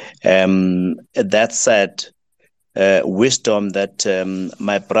 That said, wisdom that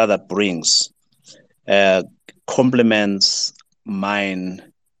my brother brings complements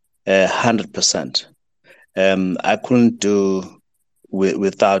mine 100%. I couldn't do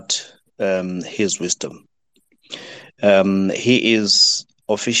without his wisdom. He is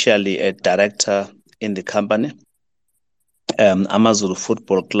officially a director in the company, Amazulu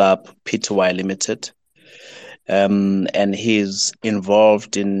Football Club Pty Limited, and he's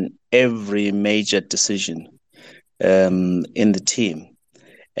involved in every major decision in the team.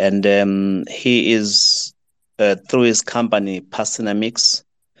 And he is, through his company, Pastinamix,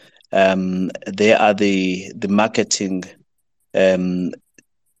 they are the marketing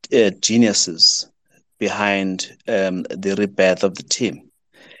geniuses behind the rebirth of the team.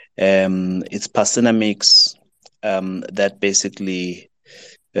 It's Pastinamix that basically,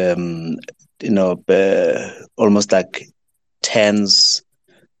 almost like turns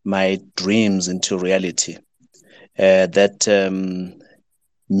my dreams into reality. That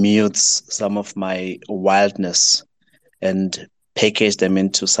mutes some of my wildness and package them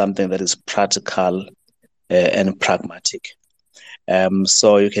into something that is practical and pragmatic.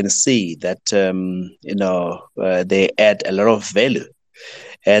 So you can see that they add a lot of value.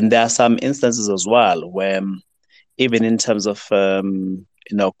 And there are some instances as well where, even in terms of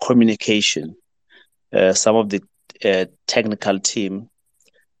communication, some of the technical team,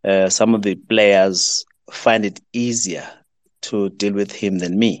 some of the players find it easier to deal with him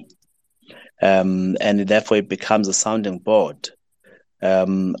than me, and therefore it becomes a sounding board.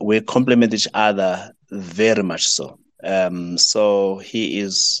 We complement each other very much so. So he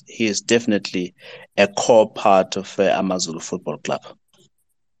is definitely a core part of Amazulu Football Club.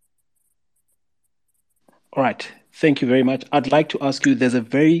 All right. Thank you very much. I'd like to ask you, there's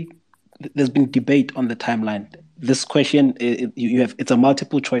been debate on the timeline. This question, it's a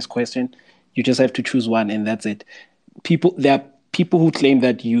multiple choice question. You just have to choose one and that's it. There are people who claim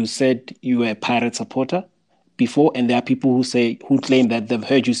that you said you were a Pirate supporter before, and there are people who claim that they've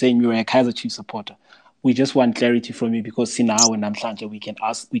heard you saying you were a Kaizer Chiefs supporter. We just want clarity from you, because Sinao and Namhlanje,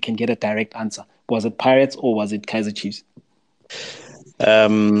 we can get a direct answer. Was it Pirates or was it Kaizer Chiefs?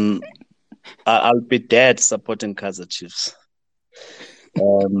 I'll be dead supporting Kaizer Chiefs.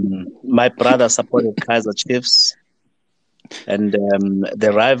 My brother supported Kaizer Chiefs, and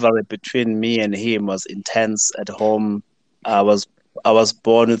the rivalry between me and him was intense at home. I was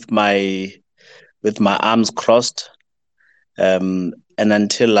born with my arms crossed, and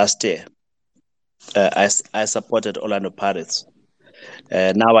until last year, I supported Orlando Pirates.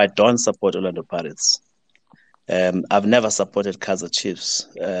 Now I don't support Orlando Pirates. I've never supported Kaizer Chiefs.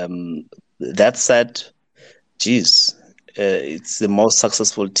 That said, it's the most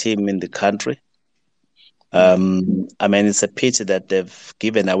successful team in the country. It's a pity that they've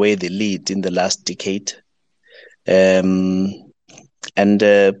given away the lead in the last decade. And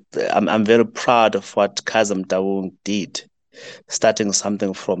I'm very proud of what Kaizer Motaung did, starting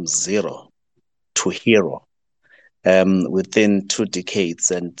something from zero to hero within 2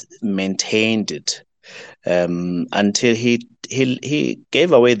 decades, and maintained it until he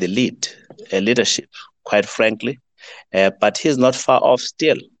gave away the leadership, quite frankly. But he's not far off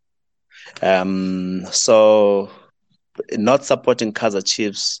still. So not supporting Kaizer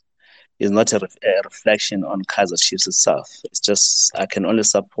Chiefs is not a reflection on Kaizer Chiefs itself. It's just I could only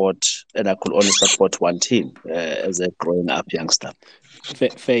support one team as a growing up youngster.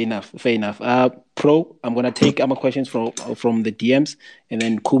 Fair enough. Pro, I'm going to take questions from the DMs, and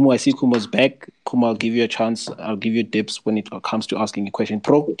then Kumo, I see Kumo's back. Kumo, I'll give you a chance. I'll give you dips when it comes to asking a question.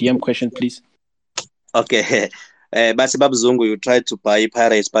 Pro, DM question, please. Okay. Basi Babu Zungu, you tried to buy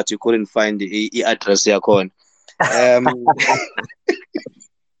Pirates, but you couldn't find the address yakon.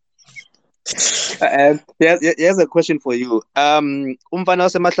 Here's a question for you. Umfana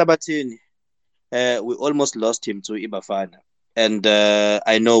wasemahlabathini, we almost lost him to Ibafana. And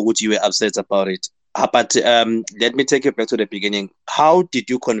I know what you were upset about it. But let me take you back to the beginning. How did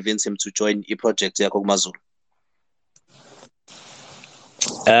you convince him to join e-project Yakok Mazulu?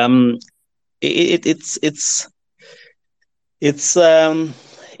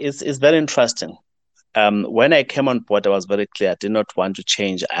 it's very interesting. When I came on board, I was very clear. I did not want to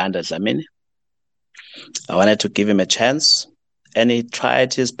change Ayanda Dlamini. I wanted to give him a chance, and he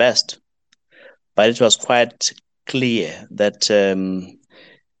tried his best. But it was quite clear that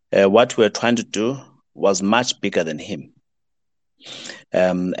what we were trying to do was much bigger than him.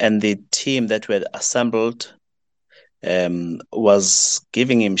 And the team that we had assembled was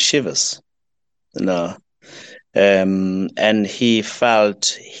giving him shivers, and he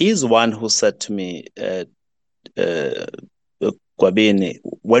felt, he's one who said to me, Kwabini,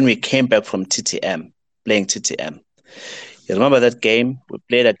 when we came back from TTM, playing TTM, you remember that game? We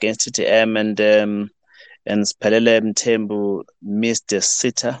played against TTM, and Spalele Mthembu missed a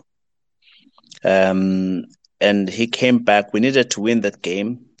sitter. And he came back. We needed to win that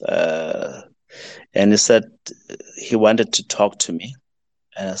game. And he said he wanted to talk to me.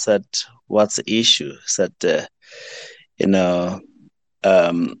 And I said, what's the issue? He said,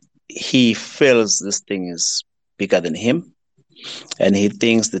 he feels this thing is bigger than him. And he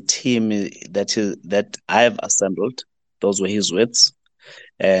thinks the team that I've assembled, those were his words,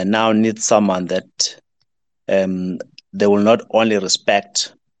 now needs someone that they will not only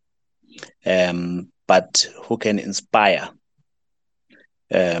respect, but who can inspire,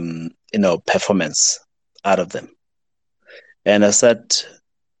 performance out of them. And I said,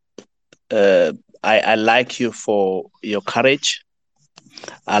 I like you for your courage.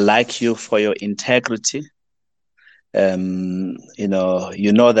 I like you for your integrity. You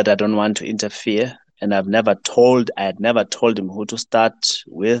know that I don't want to interfere, and I had never told him who to start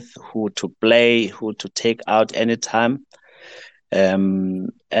with, who to play, who to take out anytime.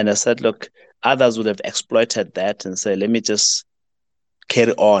 And I said, look, others would have exploited that and say, let me just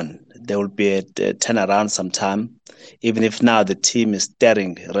carry on. There will be a turnaround sometime, even if now the team is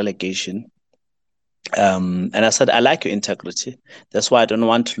staring relegation. And I said, I like your integrity. That's why I don't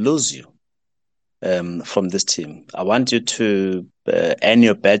want to lose you from this team. I want you to earn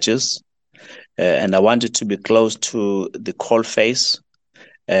your badges, and I want you to be close to the coal face.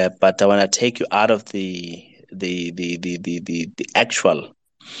 But I want to take you out of the actual,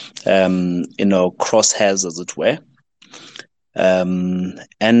 crosshairs, as it were.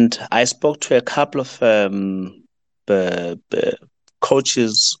 And I spoke to a couple of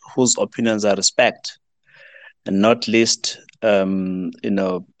coaches whose opinions I respect, and not least,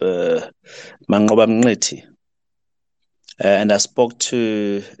 Mangoba Mngqithi. And I spoke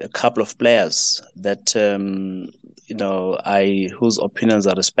to a couple of players that, whose opinions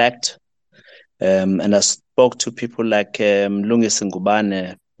I respect. And I spoke to people like Mlungisi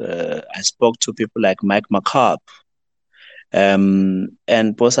Ngubane. I spoke to people like Mike McCarp.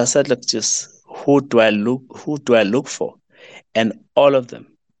 And boss, I said, look, just who do I look for? And all of them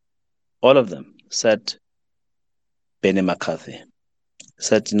said Benny McCarthy.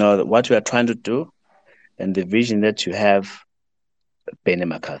 Said, what we are trying to do and the vision that you have, Benny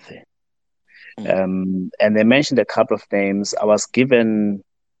McCarthy. And they mentioned a couple of names. I was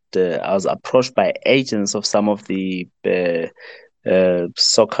approached by agents of some of the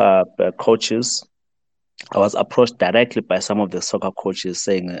soccer coaches. I was approached directly by some of the soccer coaches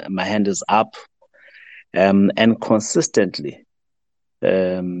saying, my hand is up. And consistently,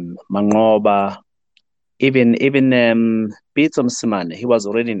 Mangoba, even Pitso Mosimane, he was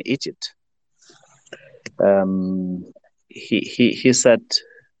already in Egypt. He said,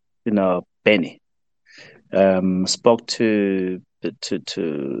 Benny, spoke to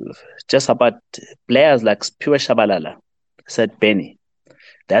just about players like Sphiwe Shabalala. Said, Benny,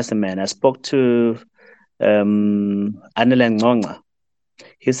 that's the man. I spoke to Anele Ngconga.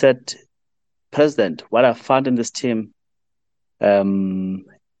 He said, President, what I found in this team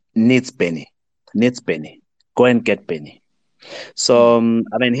needs Benny. Go and get Benny. So,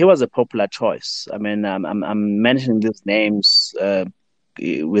 he was a popular choice. I'm mentioning these names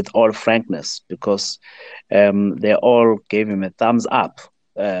with all frankness because they all gave him a thumbs up,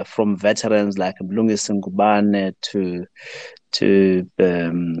 from veterans like Mlungisi Ngubane to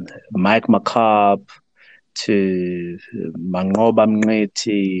Mike McCarp, to Mangoba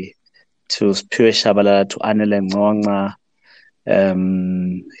Mngqithi, to Sphiwe Shabalala, to Anele Ngconga.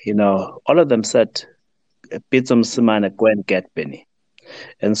 All of them said, Pitso Mosimane, go and get Benny.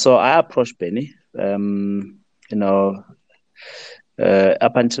 And so I approached Benny. Up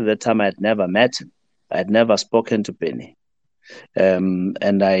until the time I had never met him. I had never spoken to Benny.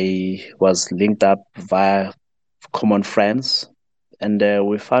 And I was linked up via common friends. And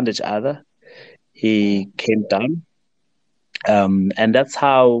we found each other. He came down. And that's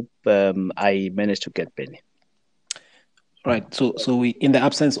how I managed to get Benny. Right. So we, in the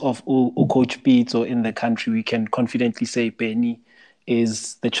absence of Coach Pitso in the country, we can confidently say Benny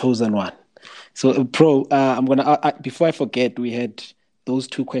is the chosen one. So, Pro, I'm gonna before I forget, we had those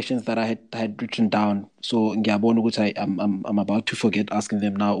two questions that I had written down. So, ngiyabona ukuthi I'm about to forget asking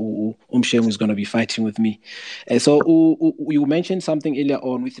them now. Umshengu is gonna be fighting with me. So, you mentioned something earlier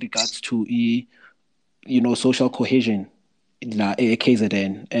on with regards to social cohesion la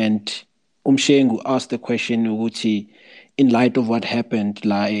KZN, and Umshengu asked the question ukuthi, in light of what happened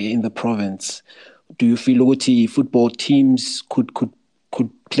la in the province, do you feel ukuthi football teams could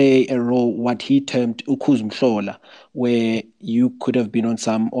play a role, what he termed ukuzumhlola, where you could have been on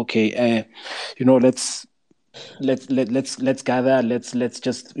some let's gather, let's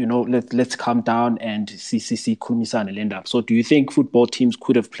just let's calm down and see kumisana land up. So do you think football teams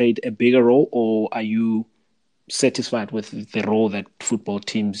could have played a bigger role, or are you satisfied with the role that football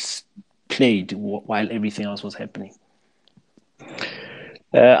teams played while everything else was happening?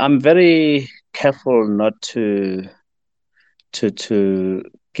 I'm very careful not to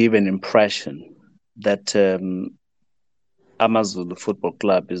give an impression that AmaZulu Football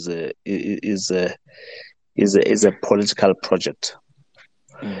Club is a political project.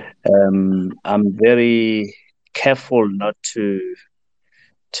 I'm very careful not to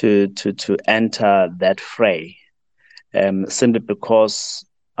enter that fray, simply because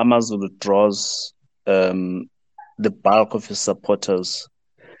AmaZulu draws the bulk of his supporters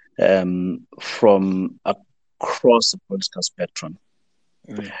from across the political spectrum.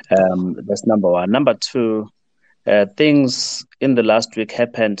 That's number one. Number two, things in the last week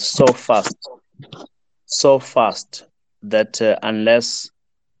happened so fast that unless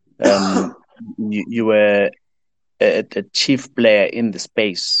you were a chief player in the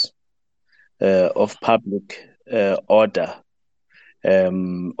space of public order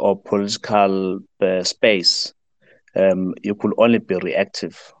or political space, you could only be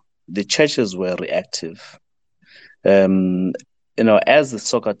reactive. The churches were reactive. As the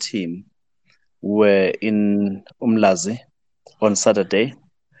soccer team, were in Umlazi on Saturday.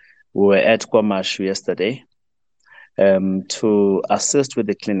 We were at KwaMashu yesterday to assist with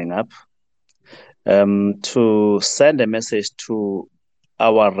the cleaning up, to send a message to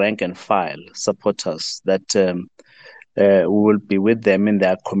our rank and file supporters that we will be with them in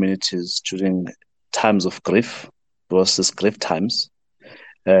their communities during times of grief, versus grief times.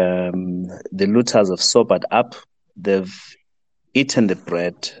 The looters have sobered up. They've eaten the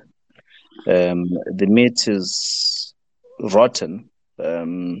bread. The meat is rotten,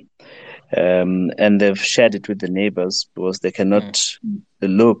 and they've shared it with the neighbors because they cannot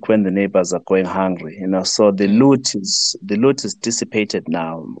look when the neighbors are going hungry. So the loot is dissipated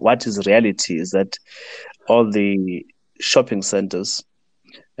now. What is reality is that all the shopping centers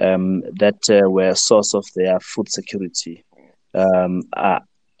that were a source of their food security are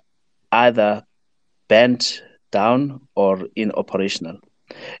either burned down or inoperational.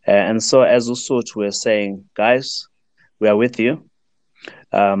 And so, as Usut were saying, guys, we are with you,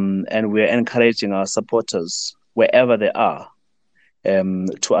 and we are encouraging our supporters wherever they are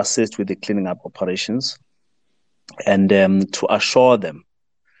to assist with the cleaning up operations, and to assure them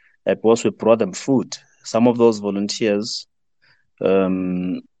that once we brought them food, some of those volunteers,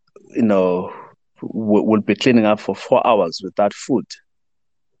 will be cleaning up for 4 hours without food,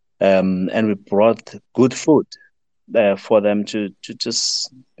 and we brought good food for them to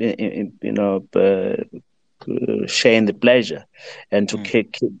just share in the pleasure and to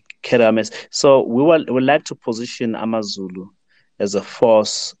carry our mess. So we would like to position AmaZulu as a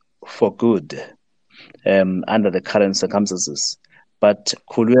force for good under the current circumstances. But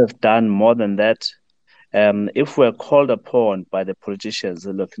could we have done more than that? If we're called upon by the politicians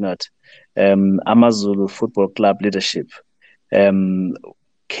looking at AmaZulu Football Club leadership,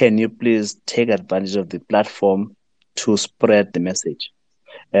 can you please take advantage of the platform to spread the message?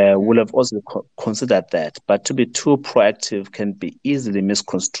 We'll have also considered that, but to be too proactive can be easily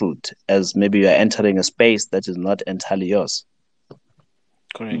misconstrued as maybe you're entering a space that is not entirely yours.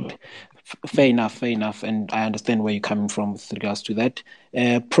 Correct. Fair enough. And I understand where you're coming from with regards to that.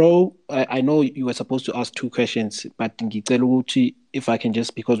 Pro, I know you were supposed to ask two questions, but if I can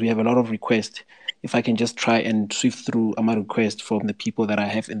just, because we have a lot of requests, if I can just try and swift through my request from the people that I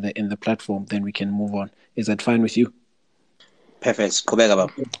have in the platform, then we can move on. Is that fine with you? Perfect.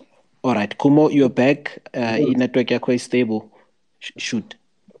 All right. Kumo, you're back. Network yako is stable. Shoot.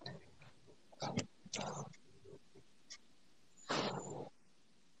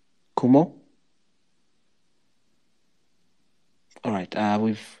 Kumo? All right.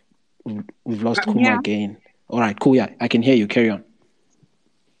 We've lost Kumo again. All right. Cool. Yeah, I can hear you. Carry on.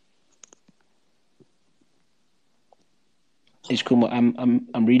 Kumo,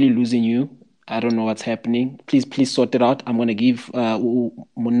 I'm really losing you. I don't know what's happening. Please sort it out. I'm going to give Monnawa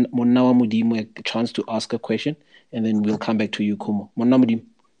Mudimu a chance to ask a question, and then we'll come back to you, Kumo. Monnawa Mudimu.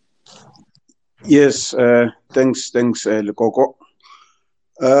 Yes, thanks, Lekoko.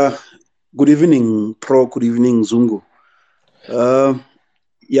 Good evening, Pro. Good evening, Zungu.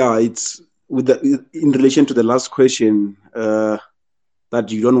 Yeah, it's in relation to the last question that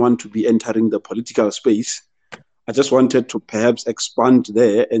you don't want to be entering the political space. I just wanted to perhaps expand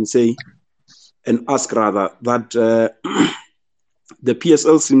there and ask rather that the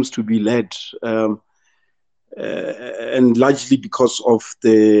PSL seems to be led, and largely because of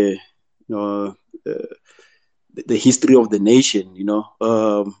the history of the nation,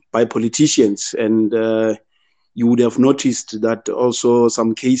 by politicians. And you would have noticed that also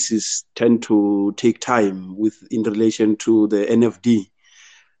some cases tend to take time in relation to the NFD.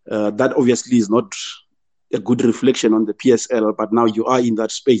 That obviously is not a good reflection on the PSL, but now you are in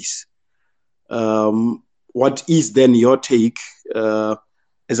that space. What is then your take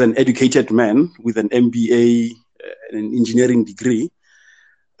as an educated man with an MBA, an engineering degree?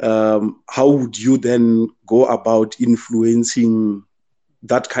 How would you then go about influencing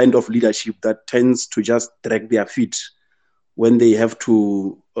that kind of leadership that tends to just drag their feet when they have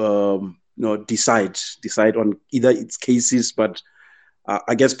to decide on either its cases, but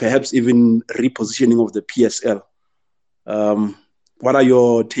I guess perhaps even repositioning of the PSL? What are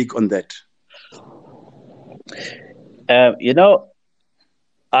your take on that?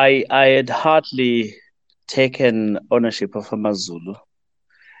 I had hardly taken ownership of Amazulu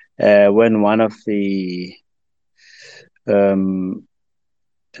when one of the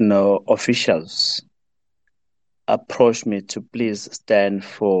officials approached me to please stand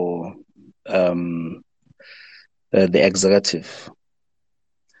for the executive.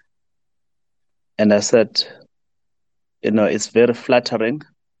 And I said, it's very flattering,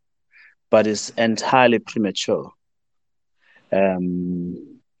 but it's entirely premature. And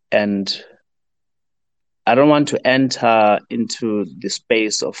I don't want to enter into the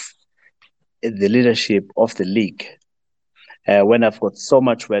space of the leadership of the league when I've got so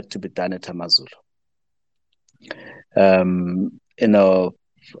much work to be done at Amazulu. I'll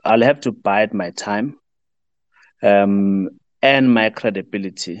have to bide my time and my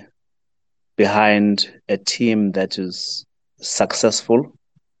credibility behind a team that is successful,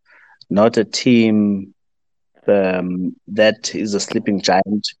 not a team that is a sleeping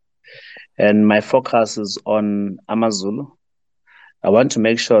giant. And my focus is on Amazulu. I want to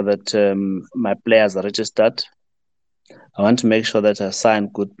make sure that my players are registered. I want to make sure that I sign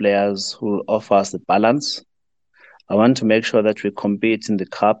good players who will offer us the balance. I want to make sure that we compete in the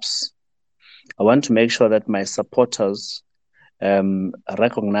cups. I want to make sure that my supporters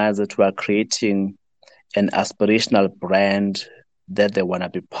recognize that we are creating an aspirational brand that they want to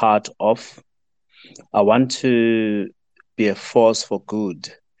be part of. I want to be a force for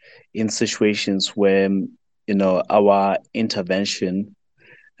good in situations where, our intervention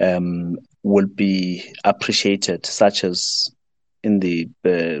will be appreciated, such as in the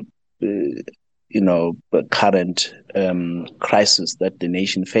current crisis that the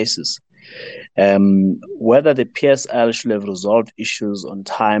nation faces. Whether the PSL should have resolved issues on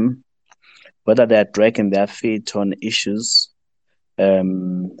time, whether they're dragging their feet on issues,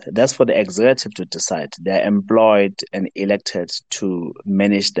 that's for the executive to decide. They're employed and elected to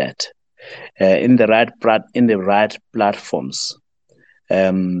manage that in the right platforms.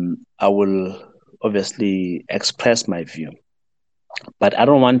 I will obviously express my view, but I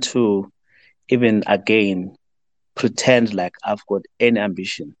don't want to even again pretend like I've got any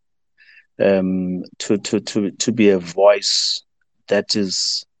ambition to be a voice that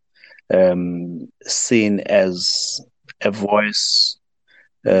is seen as a voice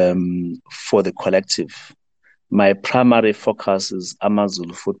for the collective. My primary focus is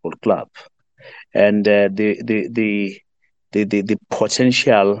Amazulu Football Club, and the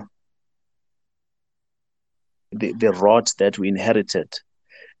potential, the rot that we inherited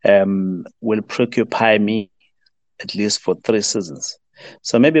will preoccupy me at least for 3 seasons.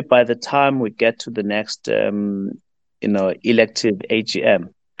 So maybe by the time we get to the next elective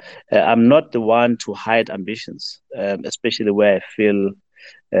AGM, I'm not the one to hide ambitions, especially where I feel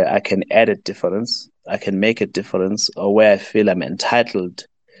I can add a difference, I can make a difference, or where I feel I'm entitled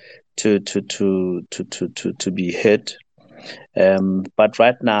to be heard. But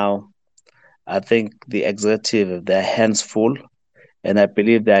right now, I think the executive have their hands full, and I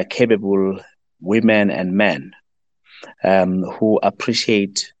believe they are capable women and men who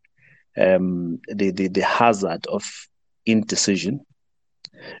appreciate the hazard of indecision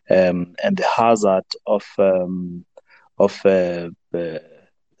and the hazard of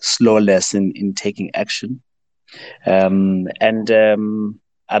slowness in taking action. And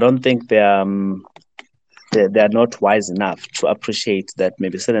I don't think they are not wise enough to appreciate that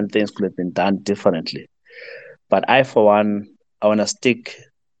maybe certain things could have been done differently. But I, for one, I want to stick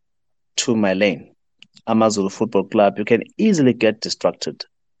to my lane. AmaZulu Football Club, you can easily get distracted.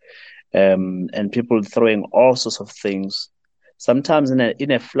 And people throwing all sorts of things, sometimes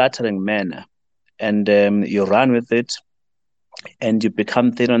in a flattering manner. And you run with it, and you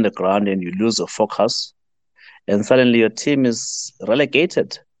become thin on the ground, and you lose your focus. And suddenly your team is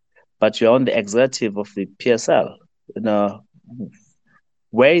relegated, but you're on the executive of the PSL.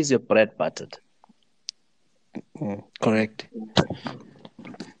 Where is your bread buttered? Correct.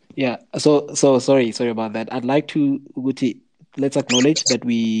 Yeah. So sorry about that. I'd like to, Uguti, let's acknowledge that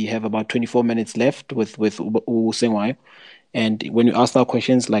we have about 24 minutes left with Usengwayo. And when you ask our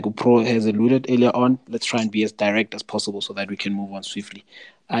questions, like Pro has alluded earlier on, let's try and be as direct as possible so that we can move on swiftly.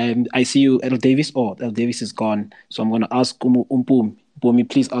 I see you, El Davis. Oh, El Davis is gone. So I'm going to ask Mpumi. Mpumi,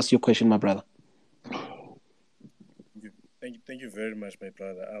 please ask your question, my brother. Thank you very much, my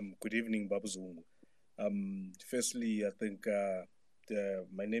brother. Good evening, Babu Zungu. Firstly, I think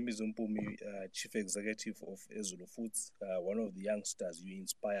my name is Mpumi, Chief Executive of Ezulu Foods, one of the youngsters you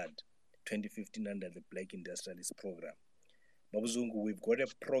inspired 2015 under the Black Industrialist Program. Babu Zungu, we've got a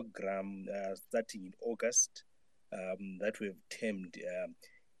program starting in August that we've termed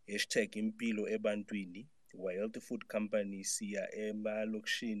 #Impilo Ebantwini. We're a healthy food company here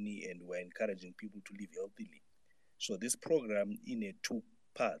emalokishini, and we're encouraging people to live healthily. So this program in two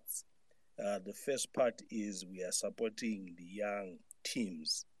parts. The first part is we are supporting the young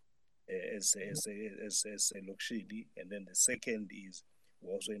teams as a lokishini, and then the second is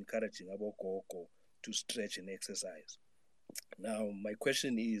we're also encouraging abokoko to stretch and exercise. Now, my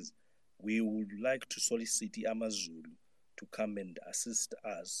question is, we would like to solicit AmaZulu to come and assist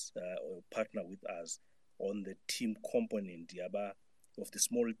us or partner with us on the team component of the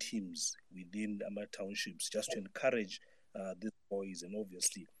small teams within our townships, just to encourage these boys. And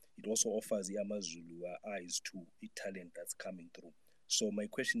obviously, it also offers the AmaZulu eyes to the talent that's coming through. So my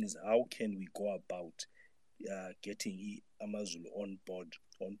question is, how can we go about getting AmaZulu on board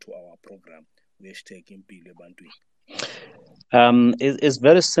onto our program? #Impilo Ebantwini. It's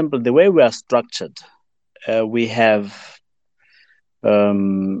very simple. The way we are structured, we have,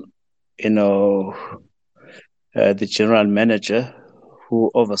 the general manager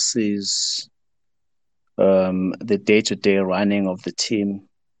who oversees the day-to-day running of the team,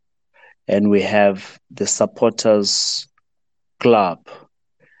 and we have the supporters club,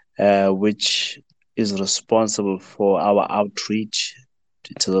 which is responsible for our outreach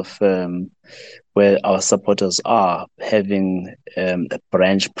to where our supporters are, having a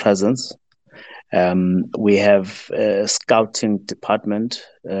branch presence. We have a scouting department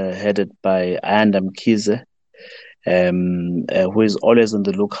headed by Ayanda Mkize, who is always on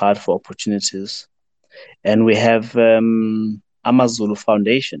the lookout for opportunities. And we have AmaZulu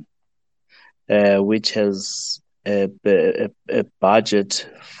Foundation, which has a budget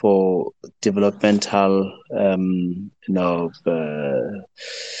for developmental,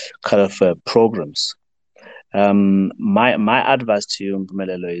 programs. My advice to you,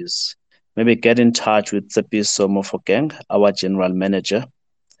 Mpumelelo, is maybe get in touch with Tsepiso Mofokeng, our general manager.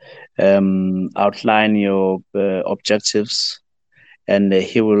 Outline your objectives, and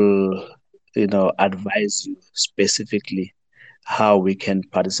he will, advise you specifically how we can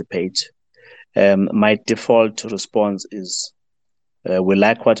participate. My default response is, we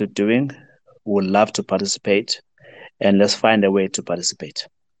like what you're doing, we would love to participate, and let's find a way to participate.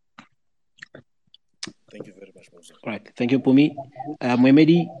 Thank you very much, Moses. All right. Thank you, Mpumi.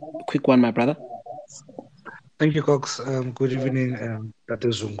 Moemedi, quick one, my brother. Thank you, Cox. Good evening, Dr.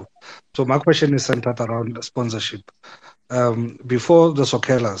 Zungu. So my question is centered around sponsorship. Before the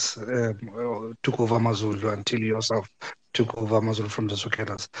Sokelas took over AmaZulu, until you yourself took over AmaZulu from the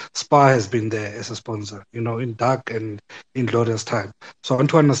Sokelas, SPAR has been there as a sponsor, in dark and in glorious time. So I want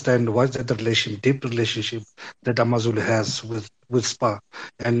to understand what's that deep relationship that AmaZulu has with SPAR.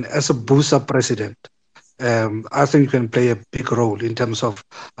 And as a BUSA president, I think you can play a big role in terms of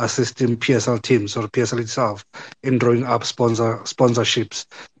assisting PSL teams or PSL itself in drawing up sponsorships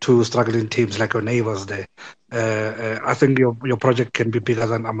to struggling teams like your neighbors there. I think your project can be bigger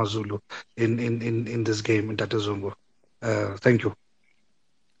than AmaZulu in this game in Tatezungu. Thank you.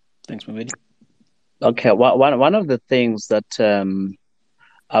 Thanks, Moemedi. Okay, one of the things that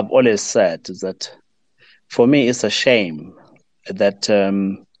I've always said is that for me it's a shame that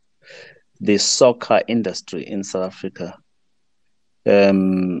the soccer industry in South Africa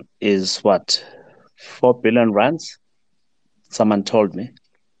is 4 billion rands, someone told me,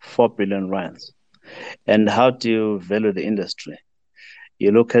 4 billion rands. And how do you value the industry?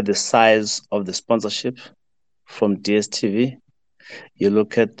 You look at the size of the sponsorship from DSTV. You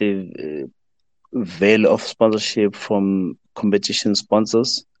look at the value of sponsorship from competition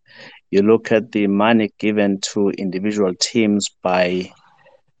sponsors. You look at the money given to individual teams by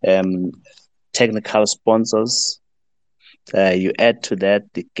technical sponsors. You add to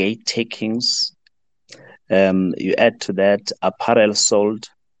that the gate takings. You add to that apparel sold.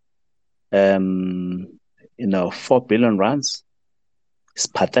 4 billion rands. It's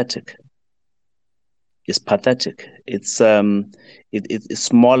pathetic. It's pathetic. It's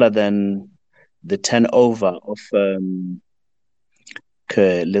smaller than the turnover of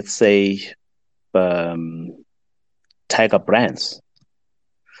let's say Tiger Brands.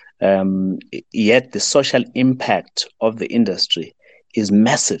 Yet the social impact of the industry is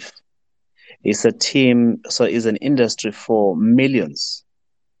massive. It's an industry for millions,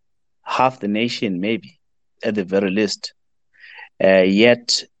 half the nation maybe, at the very least.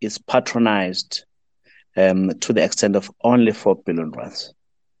 Yet it's patronized to the extent of only 4 billion rands.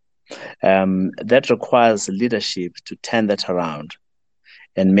 That requires leadership to turn that around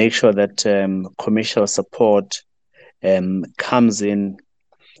and make sure that commercial support comes in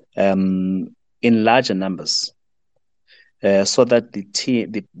larger numbers, so that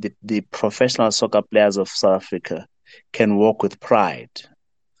the professional soccer players of South Africa can walk with pride,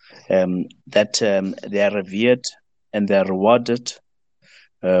 that they are revered and they are rewarded,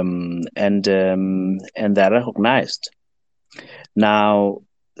 and they are recognized. Now,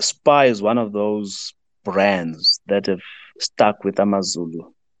 SPAR is one of those brands that have stuck with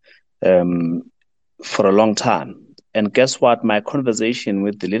AmaZulu for a long time. And guess what? My conversation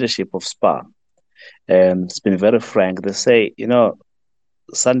with the leadership of SPAR, it's been very frank. They say,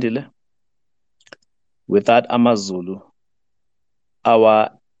 Sandile, without AmaZulu,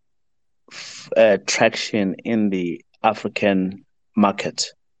 our traction in the African market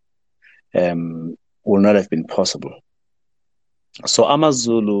will not have been possible. So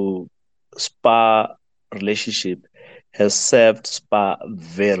AmaZulu SPAR relationship has served SPAR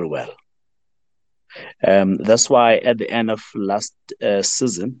very well. That's why at the end of last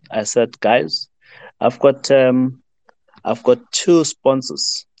season, I said, guys, I've got 2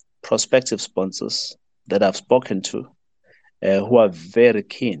 sponsors, prospective sponsors that I've spoken to, who are very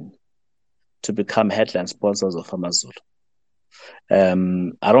keen to become headline sponsors of AmaZulu.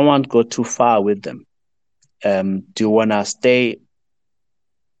 I don't want to go too far with them. Do you want to stay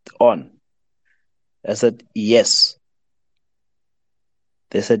on? I said, yes.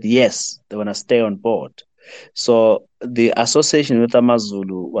 They said, yes, they want to stay on board. So the association with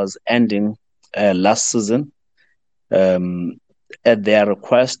AmaZulu was ending last season at their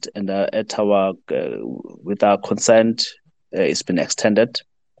request, and with our consent, it's been extended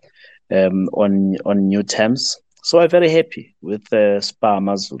on new terms. So I'm very happy with the SPAR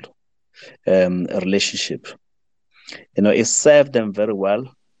AmaZulu relationship. It served them very well.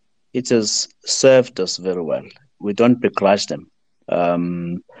 It has served us very well. We don't begrudge them.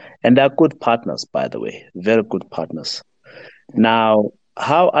 And they're good partners, by the way, very good partners. Now,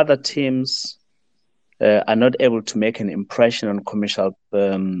 how other teams are not able to make an impression on commercial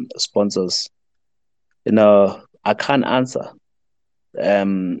sponsors, I can't answer.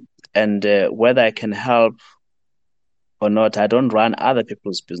 And whether I can help or not, I don't run other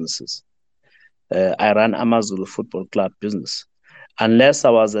people's businesses. I run AmaZulu Football Club business. Unless I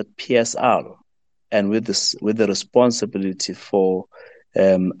was at PSR and with the responsibility for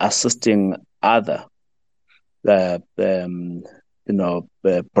assisting other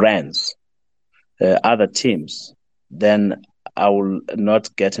brands, other teams, then I will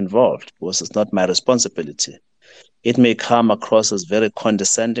not get involved because it's not my responsibility. It may come across as very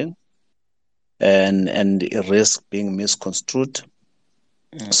condescending and risk being misconstrued.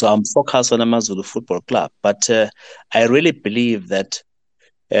 So I'm focused on AmaZulu Football Club, but I really believe that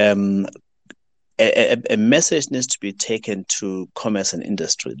a message needs to be taken to commerce and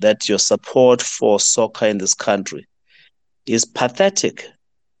industry that your support for soccer in this country is pathetic.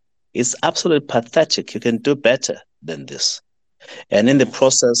 It's absolutely pathetic. You can do better than this. And in the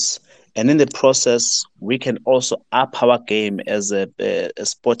process, we can also up our game as a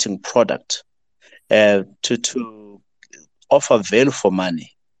sporting product to offer value for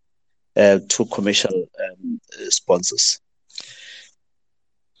money to commercial sponsors.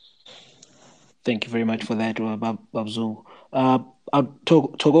 Thank you very much for that, Babzungu.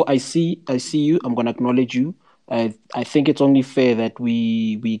 Togo, I see you. I'm going to acknowledge you. I think it's only fair that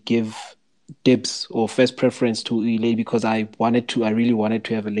we give dibs or first preference to Ile because I really wanted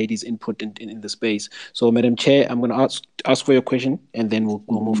to have a lady's input in the space. So, Madam Chair, I'm going to ask for your question, and then we'll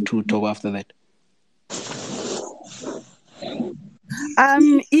move to Togo after that.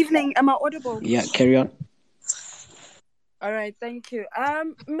 Evening. Am I audible? Yeah, carry on. All right, thank you.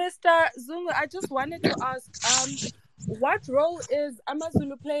 Mr. Zungu, I just wanted to ask, what role is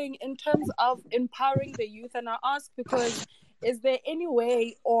Amazulu playing in terms of empowering the youth? And I ask because is there any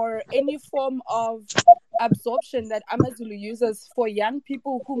way or any form of absorption that Amazulu uses for young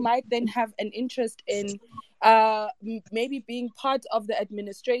people who might then have an interest in maybe being part of the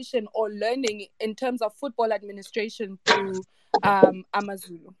administration or learning in terms of football administration through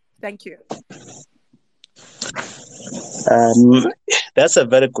Amazulu? Thank you. That's a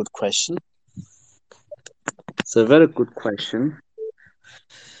very good question. It's a very good question.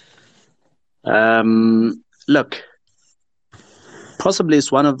 Look, possibly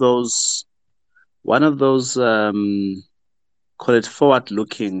it's one of those call it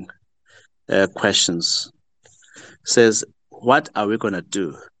forward-looking questions. Says, what are we going to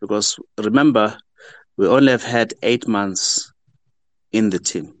do? Because remember, we only have had 8 months in the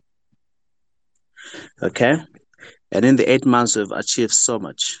team. Okay? And in the 8 months, we've achieved so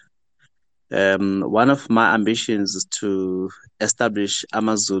much. One of my ambitions is to establish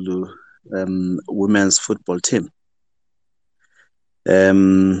Amazulu women's football team.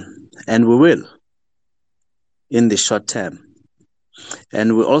 And we will in the short term.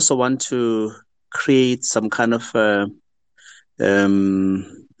 And we also want to create some kind of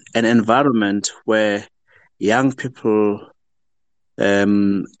an environment where young people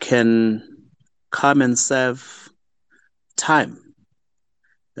can come and serve time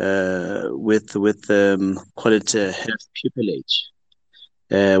with call it health pupillage,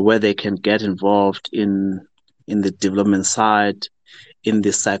 where they can get involved in the development side, in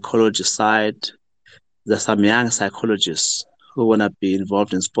the psychology side. There's some young psychologists who want to be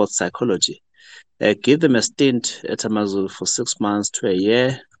involved in sports psychology. Give them a stint at Amazulu for 6 months to a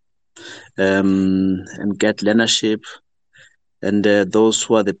year, and get leadership. And those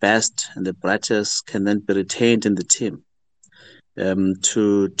who are the best and the brightest can then be retained in the team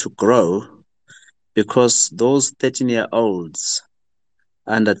to grow, because those 13-year-olds,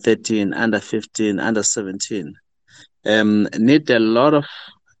 under 13, under 15, under 17, need a lot of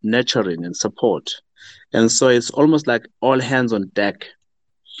nurturing and support. And so it's almost like all hands on deck.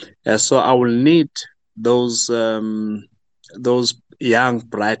 So I will need those young,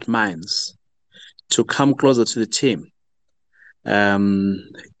 bright minds to come closer to the team.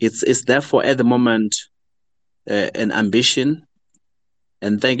 It's therefore at the moment an ambition,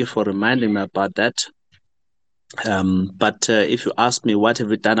 and thank you for reminding me about that. But if you ask me what have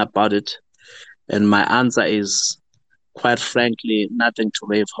we done about it, and my answer is, quite frankly, nothing to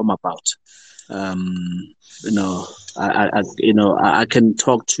rave home about. I can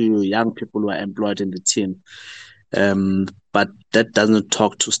talk to young people who are employed in the team, but that doesn't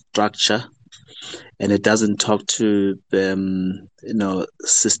talk to structure, and it doesn't talk to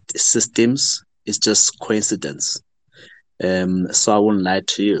systems. It's just coincidence. So I won't lie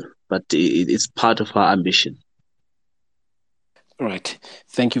to you, but it's part of our ambition. All right.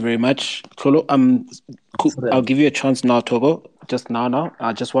 Thank you very much, Tolo. I'll give you a chance now, Togo. Just now.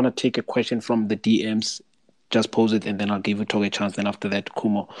 I just want to take a question from the DMs. Just pose it, and then I'll give you Togo a chance. Then after that,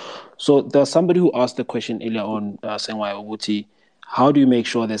 Kumo. So there's somebody who asked the question earlier on, Senwai Oguti, how do you make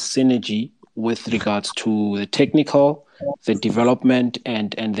sure there's synergy with regards to the technical, the development,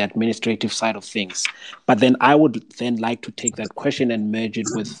 and the administrative side of things? But then I would then like to take that question and merge it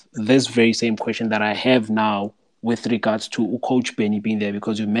with this very same question that I have now with regards to Coach Benny being there,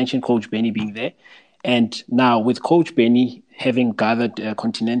 because you mentioned Coach Benny being there. And now with Coach Benny having gathered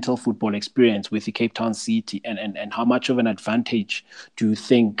continental football experience with the Cape Town City, and how much of an advantage do you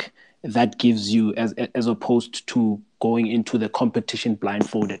think that gives you as opposed to going into the competition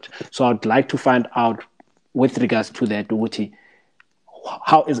blindfolded? So I'd like to find out with regards to that, Uguti,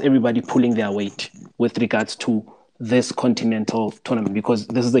 how is everybody pulling their weight with regards to this continental tournament? Because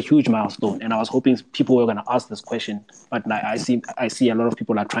this is a huge milestone, and I was hoping people were going to ask this question, but I see a lot of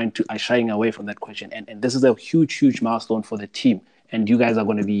people are shying away from that question, and this is a huge milestone for the team, and you guys are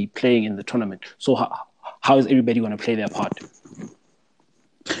going to be playing in the tournament. So how is everybody going to play their part?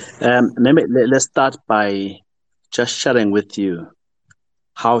 Maybe let's start by just sharing with you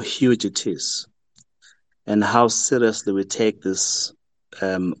how huge it is and how seriously we take this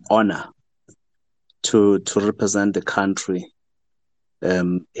honor to represent the country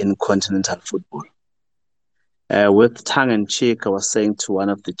in continental football. With tongue in cheek, I was saying to one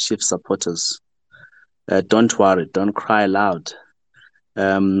of the chief supporters, don't worry, don't cry loud.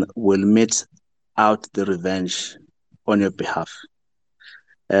 will mete out the revenge on your behalf.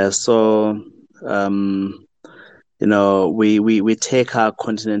 So we take our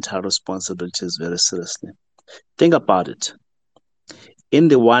continental responsibilities very seriously. Think about it. In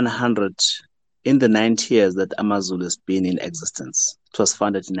the 90 years that Amazulu has been in existence, it was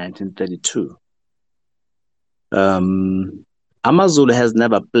founded in 1932. Amazulu has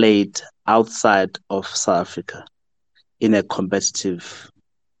never played outside of South Africa in a competitive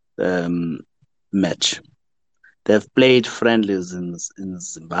match. They've played friendlies in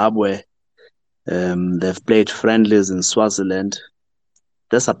Zimbabwe. They've played friendlies in Swaziland.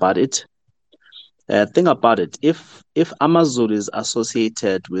 That's about it. Think about it. If Amazulu is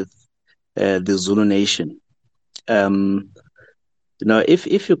associated with the Zulu nation, if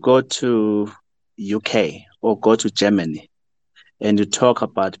you go to UK or go to Germany and you talk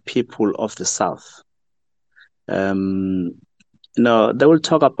about people of the South, they will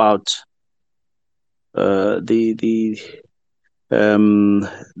talk about the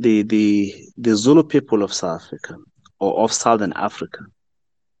Zulu people of South Africa or of Southern Africa.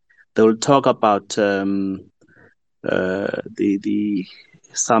 They will talk about some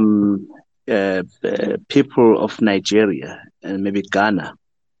people of Nigeria and maybe Ghana.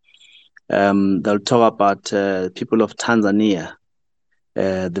 They'll talk about people of Tanzania,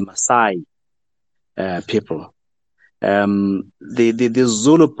 the Maasai people. The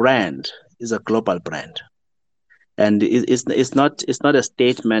Zulu brand is a global brand, and it's not a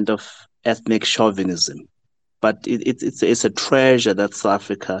statement of ethnic chauvinism, but it's a treasure that South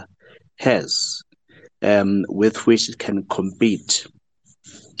Africa has, with which it can compete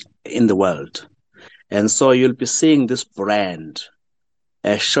in the world. And so you'll be seeing this brand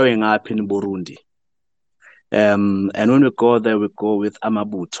showing up in Burundi. And when we go there, we go with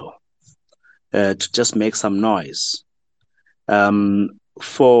Amabuto to just make some noise.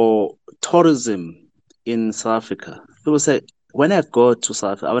 For tourism in South Africa, people say, when I go to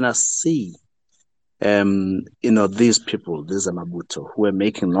South Africa, I want to see these people, these Amabuto, who are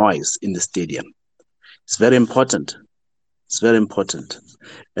making noise in the stadium. It's very important. It's very important.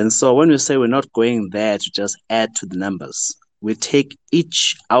 And so when we say we're not going there to just add to the numbers, we take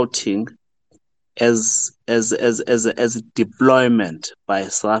each outing as a deployment by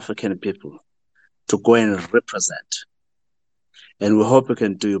South African people to go and represent. And we hope we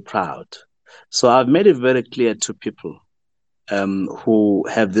can do you proud. So I've made it very clear to people who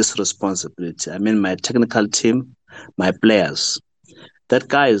have this responsibility. I mean, my technical team, my players, that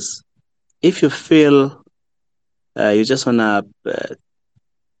guys, if you feel you just want to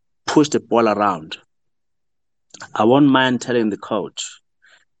push the ball around, I won't mind telling the coach,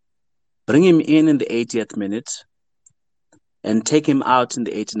 bring him in the 80th minute and take him out in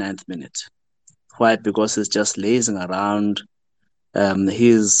the 89th minute. Why? Because he's just lazing around.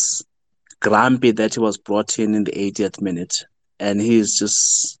 He's grumpy that he was brought in the 80th minute, and he's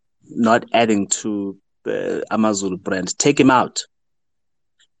just not adding to Amazulu brand. Take him out.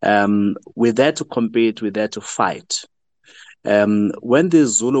 We're there to compete. We're there to fight. When the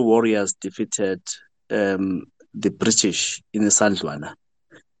Zulu warriors defeated the British in the Sandlwana,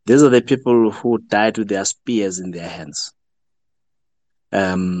 these are the people who died with their spears in their hands.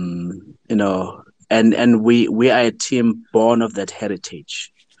 And we are a team born of that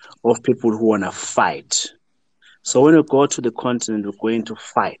heritage of people who want to fight. So when we go to the continent, we're going to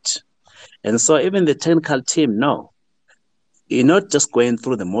fight. And so even the technical team, no, you're not just going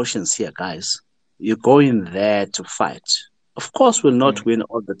through the motions here, guys. You're going there to fight. Of course, we'll not win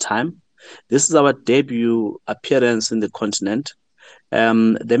all the time. This is our debut appearance in the continent.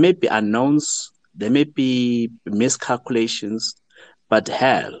 There may be unknowns, there may be miscalculations, but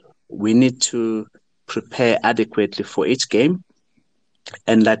hell, we need to prepare adequately for each game.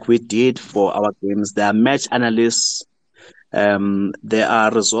 And like we did for our games, there are match analysts, there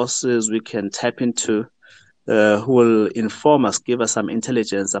are resources we can tap into who will inform us, give us some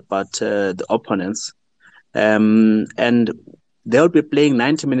intelligence about the opponents. And they'll be playing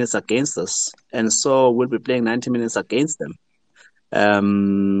 90 minutes against us. And so we'll be playing 90 minutes against them.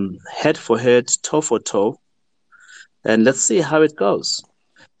 Head for head, toe for toe. And let's see how it goes.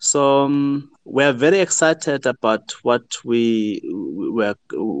 So we're very excited about what we've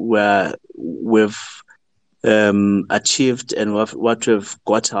achieved and what we've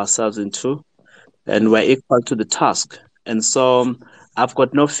got ourselves into. And we're equal to the task. And so I've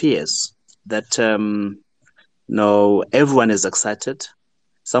got no fears that everyone is excited.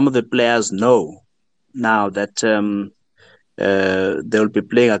 Some of the players know now that they'll be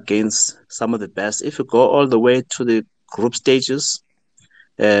playing against some of the best. If you go all the way to the group stages,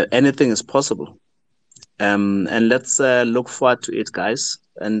 anything is possible. And let's look forward to it, guys.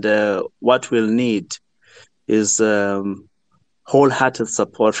 And what we'll need is wholehearted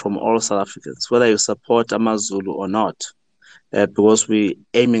support from all South Africans, whether you support AmaZulu or not, because we're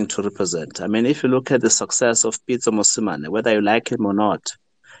aiming to represent. I mean, if you look at the success of Pitso Mosimane, whether you like him or not,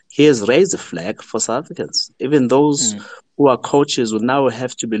 he has raised a flag for South Africans. Even those who are coaches will now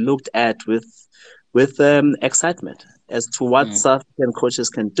have to be looked at with excitement as to what South African coaches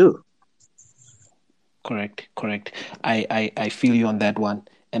can do. Correct. I feel you on that one.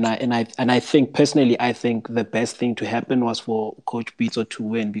 And I think personally, I think the best thing to happen was for Coach Pitso to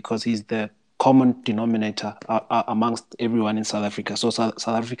win, because he's the common denominator amongst everyone in South Africa. So South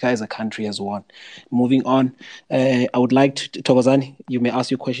Africa as a country has won. Moving on, I would like to Thokozani, you may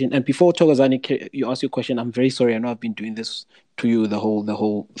ask your question. And before Thokozani, you ask your question, I'm very sorry. I know I've been doing this to you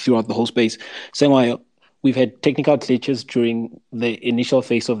throughout the whole space. Sengwayo, we've had technical glitches during the initial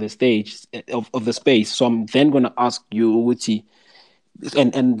phase of the stage of the space. So I'm then going to ask you, Uguti,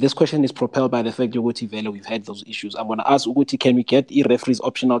 and this question is propelled by the fact, Uguti Vele, we've had those issues. I'm going to ask Uguti, can we get referee's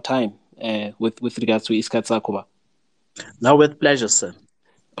optional time with regards to Iskhat Sakuba? Now, with pleasure, sir.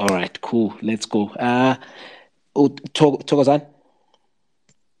 All right, cool. Let's go. Thokozani?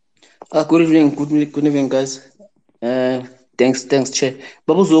 Good evening, guys. Thanks, Chair.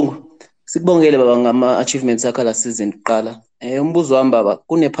 Babu Zungu, sikubongele baba ngama-achievements akho la season kuqala. Umbuzo wami baba,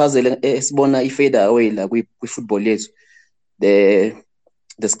 kune-puzzle esibona i-fade away la kwi-football yethu. The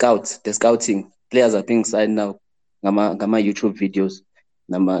scouting players are being signed now ngama YouTube videos.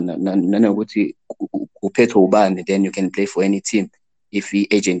 Nanokuthi uphethwe ubani, then you can play for any team if the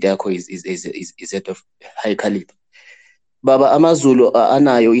agent yakho is at of high caliber. Baba, AmaZulu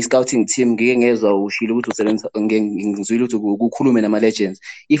anayo i-scouting team. Ngike ngezwa ushilo ukuthi usebenza, ngizwile ukuthi ukukhulume nama-legends.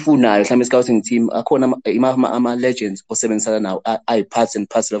 If unayo mhlawumbe i-scouting team, akhona ama-legends osebenzisana nawo ayi-parts and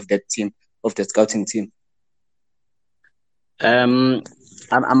parcel of that team, of the scouting team?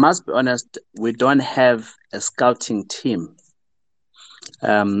 I must be honest, we don't have a scouting team.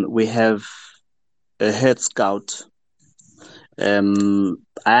 We have a head scout, Ayanda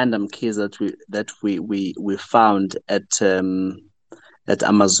Mkhize, that we found at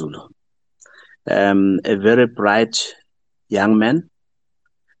AmaZulu. A very bright young man.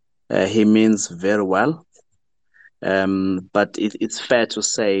 He means very well. But it's fair to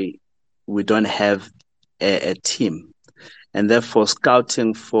say we don't have a team. And therefore,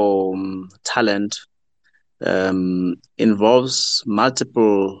 scouting for talent involves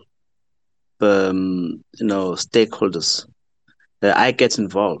multiple, stakeholders. I get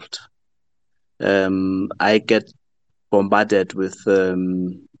involved. I get bombarded with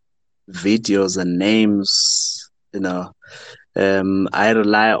videos and names. I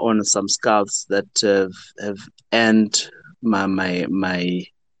rely on some scouts that have earned my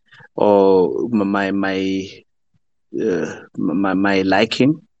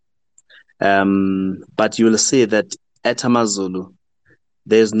liking. But you will see that at AmaZulu,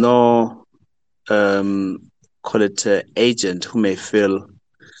 there's no call it agent who may feel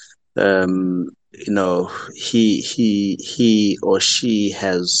he or she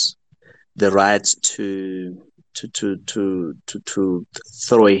has the right to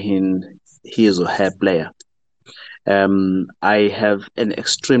throw in his or her player. I have an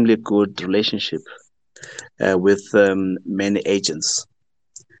extremely good relationship with many agents,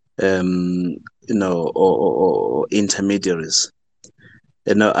 or intermediaries,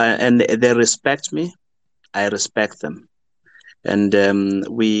 and they respect me. I respect them, and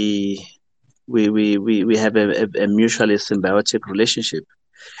we have a mutually symbiotic relationship.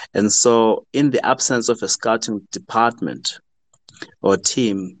 And so, in the absence of a scouting department or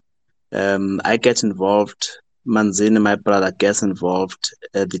team, I get involved. Manzini, my brother, gets involved.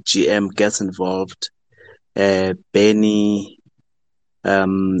 The GM gets involved. Benny,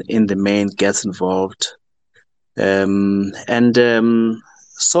 in the main, gets involved. And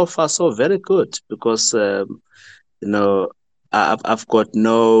so far, so very good, because I've got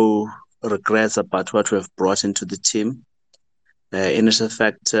no regrets about what we've brought into the team. In actual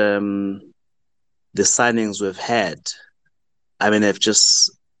fact, the signings we've had, have just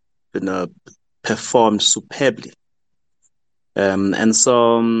performed superbly. And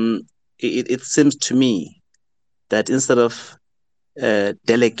so it seems to me that instead of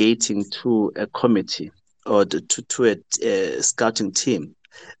delegating to a committee or to a scouting team,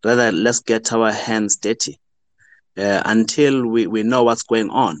 rather let's get our hands dirty until we know what's going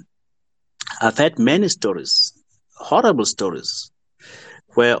on. I've had many stories, horrible stories,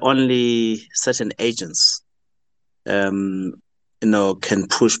 where only certain agents can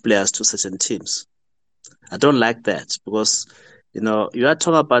push players to certain teams. I don't like that, because you are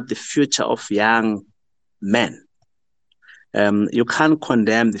talking about the future of young men. You can't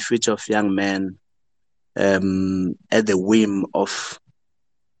condemn the future of young men at the whim of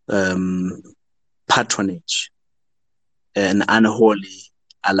patronage, an unholy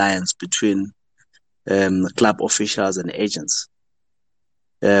alliance between club officials and agents,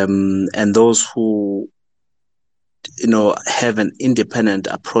 and those who have an independent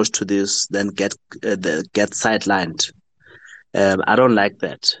approach to this then get sidelined. I don't like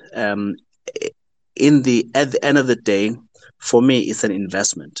that. At the end of the day, for me, it's an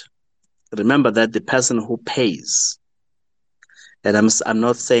investment. Remember that the person who pays, and I'm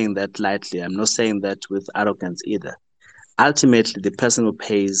not saying that lightly, I'm not saying that with arrogance either. Ultimately, the person who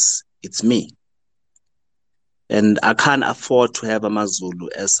pays, it's me. And I can't afford to have AmaZulu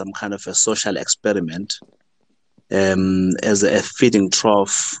as some kind of a social experiment, as a feeding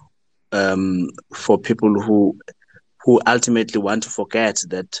trough for people who ultimately want to forget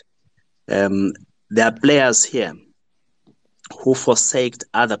that there are players here who forsaked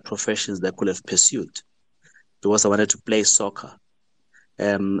other professions they could have pursued because I wanted to play soccer.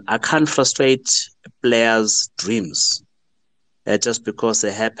 I can't frustrate players' dreams just because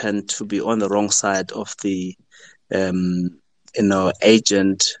they happen to be on the wrong side of the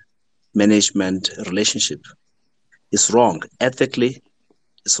agent management relationship. It's wrong. Ethically,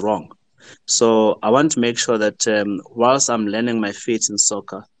 it's wrong. So I want to make sure that whilst I'm learning my feet in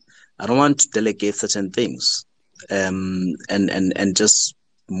soccer, I don't want to delegate certain things and just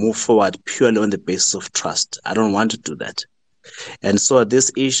move forward purely on the basis of trust. I don't want to do that. And so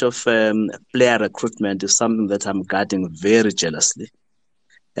this issue of player recruitment is something that I'm guarding very jealously,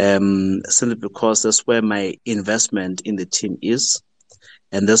 simply because that's where my investment in the team is.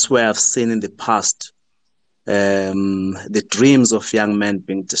 And that's where I've seen in the past the dreams of young men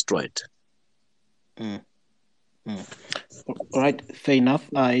being destroyed. All right, fair enough.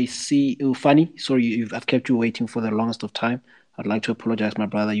 I see Ufani. Sorry, I've kept you waiting for the longest of time. I'd like to apologize, my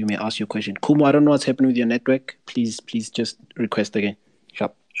brother. You may ask your question. Kumo, I don't know what's happening with your network. Please just request again.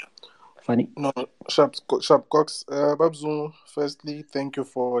 Sharp. Funny. No, Sharp Cox. Babzungu, firstly, thank you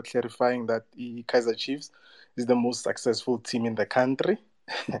for clarifying that the Kaizer Chiefs is the most successful team in the country.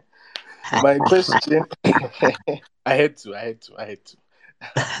 My question, I had to.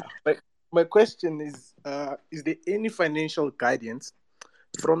 My question is there any financial guidance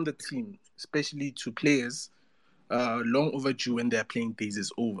from the team, especially to players, long overdue when their playing days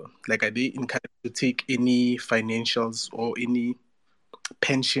is over? Like, are they encouraged to take any financials or any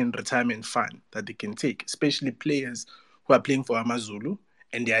pension retirement fund that they can take, especially players who are playing for AmaZulu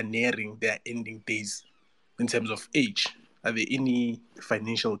and they are nearing their ending days in terms of age? Are there any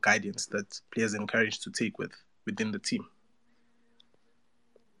financial guidance that players are encouraged to take within the team?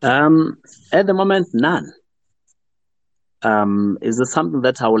 At the moment, none. Is there something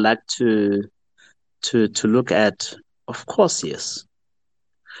that I would like to look at? Of course, yes.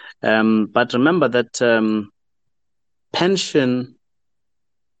 But remember that pension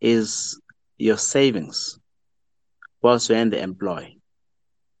is your savings whilst you're in the employ.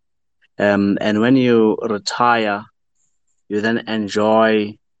 And when you retire, you then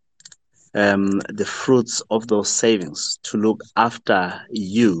enjoy the fruits of those savings to look after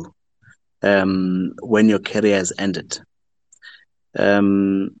you when your career has ended.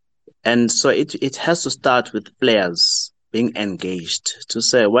 And so it has to start with players being engaged to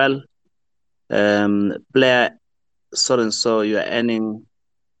say, well, player so-and-so, you are earning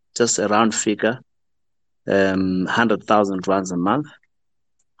just a round figure, 100,000 rands a month.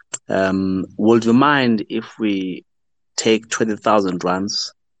 Would you mind if we take 20,000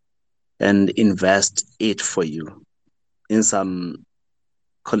 rands and invest it for you in some,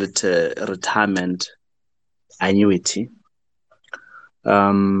 call it a retirement annuity?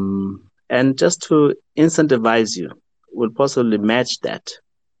 And just to incentivize you, we'll possibly match that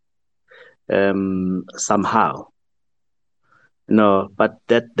somehow. No, but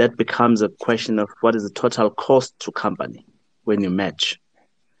that becomes a question of what is the total cost to company when you match.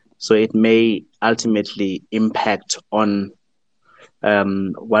 So it may ultimately impact on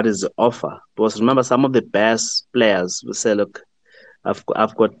what is the offer. Because remember, some of the best players will say, look,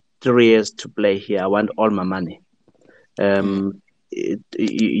 I've got 3 years to play here. I want all my money. You're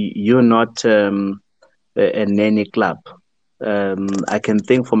not a nanny club. I can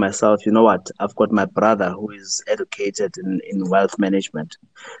think for myself, you know what, I've got my brother who is educated in wealth management.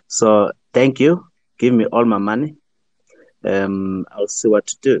 So thank you. Give me all my money. I'll see what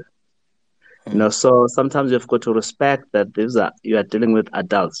to do. So sometimes you've got to respect that you are dealing with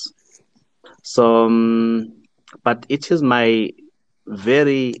adults. So, but it is my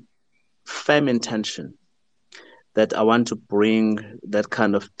very firm intention that I want to bring that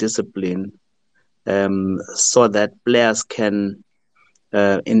kind of discipline so that players can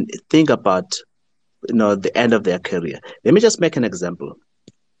think about the end of their career. Let me just make an example.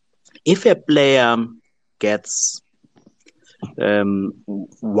 If a player gets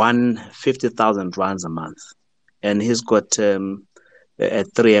 150,000 rands a month, and he's got a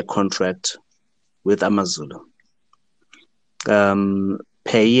 3-year contract with AmaZulu,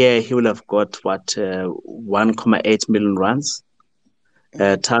 per year he will have got 1.8 million rands.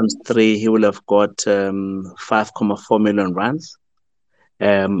 Times 3, he will have got 5.4 million rands.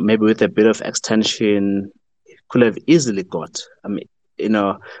 Maybe with a bit of extension, could have easily got.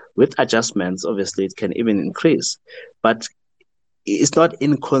 With adjustments, obviously it can even increase. But it's not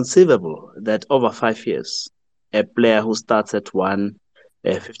inconceivable that over 5 years, a player who starts at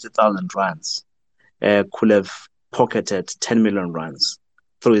 50,000 rands could have pocketed 10 million rands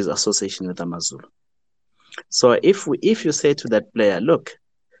through his association with AmaZulu. So if you say to that player, look,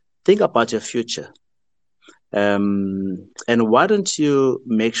 think about your future, and why don't you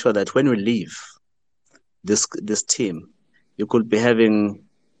make sure that when you leave this team, you could be having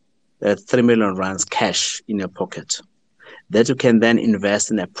 3 million rands cash in your pocket that you can then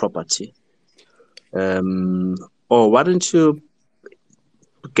invest in a property, or why don't you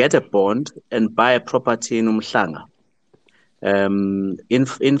get a bond and buy a property in Umhlanga?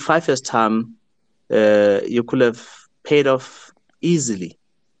 In 5 years' time, you could have paid off easily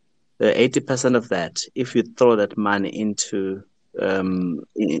 80% of that if you throw that money into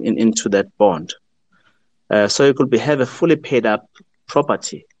that bond. So you could have a fully paid up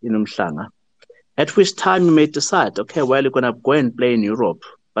property in Umhlanga, at which time you may decide, okay, well, you're going to go and play in Europe,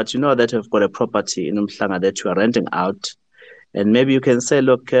 but you know that you've got a property in Umhlanga that you are renting out. And maybe you can say,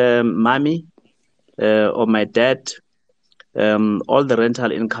 look, mommy or my dad, all the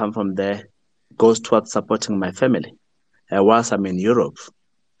rental income from there goes towards supporting my family whilst I'm in Europe.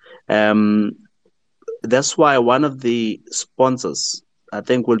 That's why one of the sponsors, I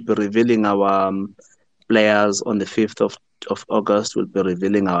think, will be revealing our players on the 5th of August. We'll be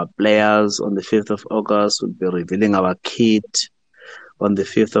revealing our players on the 5th of August. We'll be revealing our kit on the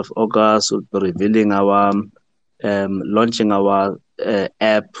 5th of August. We'll be revealing our launching our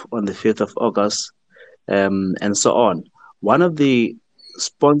app on the 5th of August, and so on. One of the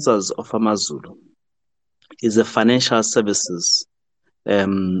sponsors of AmaZulu is a financial services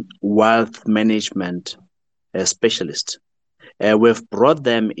wealth management specialist. We've brought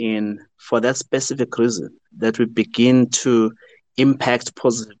them in for that specific reason, that we begin to impact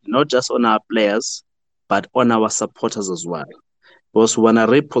positively, not just on our players, but on our supporters as well. Because we want to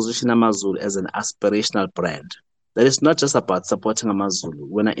reposition AmaZulu as an aspirational brand. That is not just about supporting AmaZulu.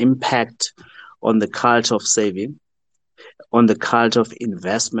 We want to impact on the culture of saving, on the culture of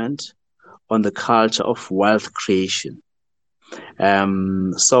investment, on the culture of wealth creation.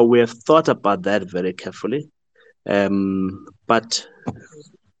 So we have thought about that very carefully. But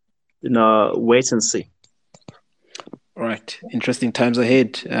wait and see. All right, interesting times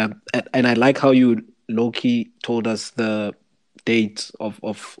ahead. And I like how you low-key told us the dates of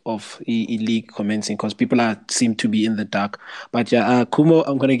league commencing, because people seem to be in the dark. But yeah, Kumo,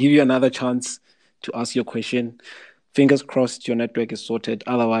 I'm going to give you another chance to ask your question. Fingers crossed your network is sorted.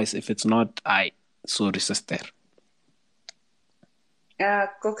 Otherwise, if it's not, sorry, sister.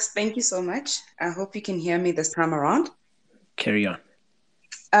 Cox, thank you so much. I hope you can hear me this time around. Carry on.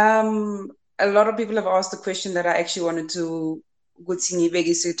 A lot of people have asked the question that I actually wanted to go to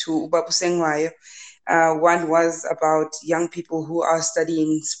Ubabu Sengwayo. One was about young people who are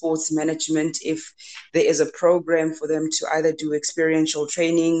studying sports management, if there is a program for them to either do experiential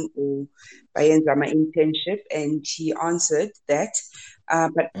training or Bayenzama internship, and he answered that.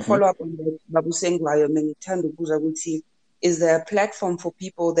 But follow up on that, Babu Sengwayo, is there a platform for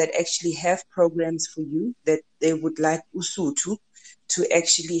people that actually have programs for you that they would like Usutu to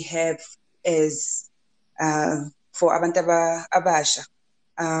actually have as for Abantaba Abasha?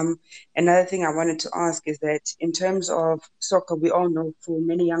 Another thing I wanted to ask is that in terms of soccer, we all know for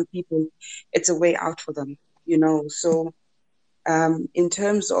many young people, it's a way out for them, So in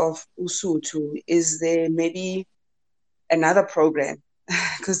terms of Usutu, is there maybe another program?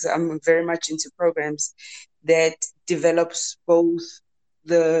 Because I'm very much into programs that develops both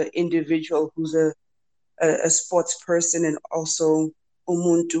the individual who's a sports person and also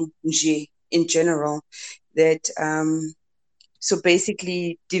umuntu nje in general, that so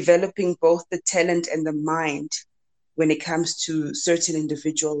basically developing both the talent and the mind when it comes to certain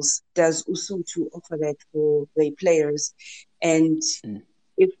individuals. Does Usutu offer that for their players? And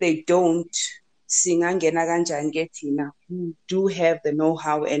if they don't, singangena kanjani kethina who do have the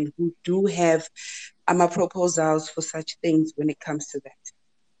know-how and who do have proposals for such things when it comes to that?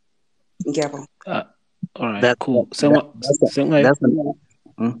 Ngiyabonga. All right, That, cool.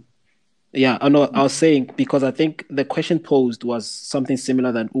 Yeah, I know. I was saying because I think the question posed was something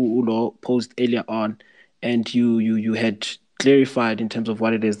similar than Ulo posed earlier on, and you had clarified in terms of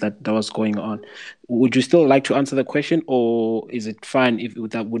what it is that was going on. Would you still like to answer the question, or is it fine if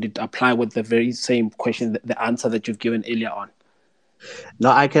that would it apply with the very same question, the answer that you've given earlier on?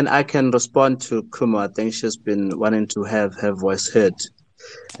 No, I can respond to Kumo. I think she's been wanting to have her voice heard,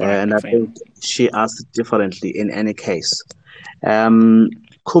 and I think she asked differently in any case.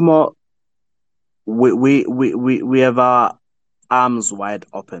 Kumo, we have our arms wide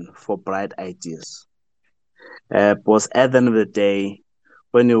open for bright ideas. Because at the end of the day,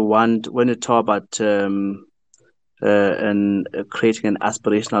 when you talk about creating an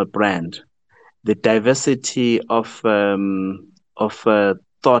aspirational brand, the diversity of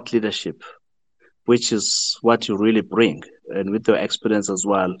thought leadership, which is what you really bring, and with your experience as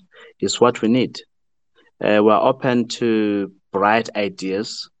well, is what we need. We're open to bright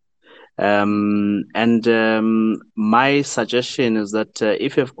ideas. My suggestion is that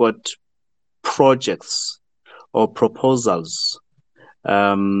if you've got projects or proposals,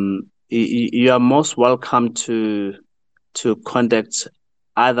 you are most welcome to contact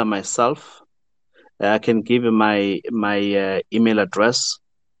either myself. I can give you my email address.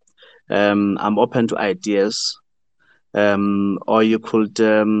 I'm open to ideas. Or you could,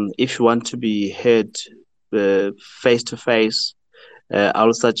 if you want to be heard face to face, I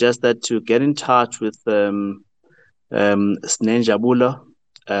would suggest that to get in touch with Snenjabula,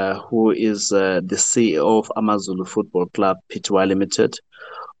 who is the CEO of AmaZulu Football Club Pty Limited,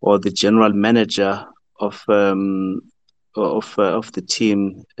 or the general manager of the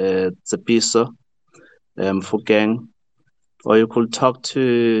team, Tsepiso Fukeng. Or you could talk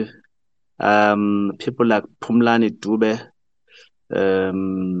to people like Pumlani Dube,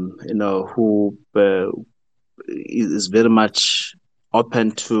 who is very much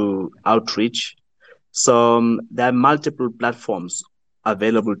open to outreach. So there are multiple platforms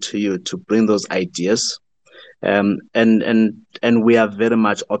available to you to bring those ideas, and we are very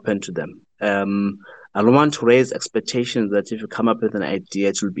much open to them. I don't want to raise expectations that if you come up with an idea,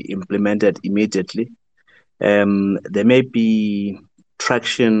 it will be implemented immediately. There may be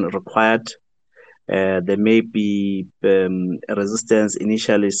traction required. There may be resistance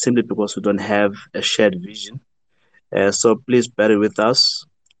initially simply because we don't have a shared vision. So please bear with us.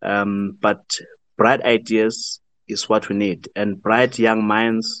 But bright ideas is what we need, and bright young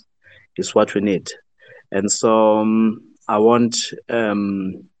minds is what we need. And so I won't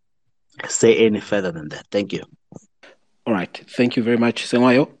say any further than that. Thank you. All right. Thank you very much,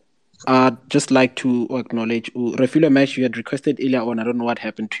 Senwayo. I'd just like to acknowledge Refilo Mesh, you had requested earlier on. I don't know what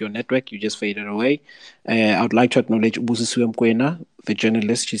happened to your network. You just faded away. I would like to acknowledge Ubusisiwe Mkwena, the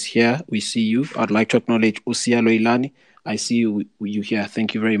journalist. She's here. We see you. I'd like to acknowledge Usia Loilani. I see you here.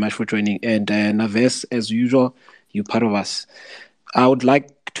 Thank you very much for joining. And Naves, as usual, you're part of us. I would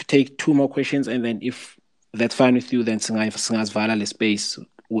like to take two more questions, and then if that's fine with you, then Singas Vala space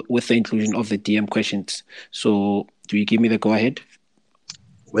with the inclusion of the DM questions. So do you give me the go-ahead?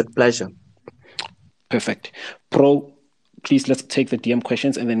 With pleasure. Perfect. Pro, please let's take the DM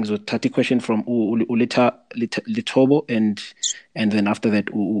questions, and then there's a 30 question from Ulita Litobo, and then after that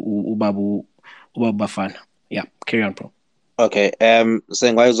Ubabu Bafana. Yeah, carry on, Pro. Okay. I've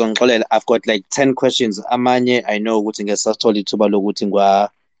got like 10 questions. Amanye I know ukuthi ngesasithola ithuba lokuthi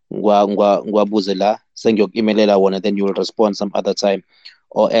ngwabuze la sengiyoku-emailela wona, then you will respond some other time,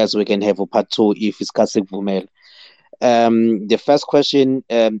 or else we can have a part 2 if isikhathi sikuvumela. The first question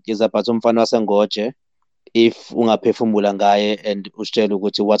is about umfana wasengoje, if ungaphefumula ngaye and usitshela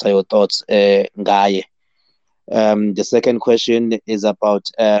ukuthi what are your thoughts ngaye. The second question is about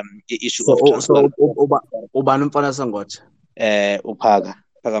the issue of transfer. Ubani umfana wasengoje?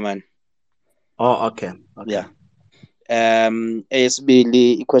 Phakamani. Oh, okay. Yeah.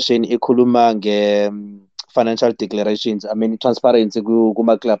 Esibili question ikhuluma financial declarations. I mean transparency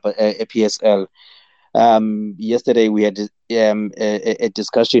kuma club PSL. Yesterday we had a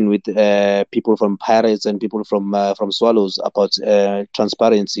discussion with people from Pirates and people from Swallows about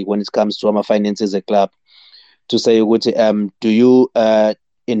transparency when it comes to our finances as a club. To say, do you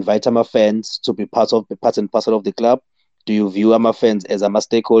invite our fans to be part and parcel of the club? Do you view our fans as our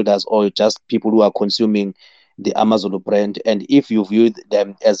stakeholders, or just people who are consuming the AmaZulu brand? And if you view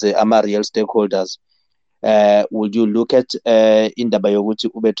them as our real stakeholders, would you look at indaba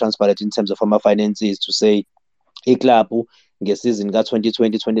yokuthi ube transparent in terms of our finances, to say club ngesizini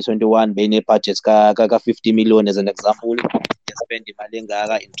ka-2020-2021 bene-budget ka-50 million as an example, spend imali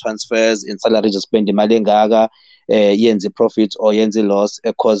engaka in transfers, in salaries, spend imali engaka, yenze profit or yenze loss,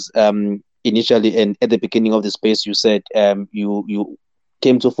 because initially and at the beginning of the space you said you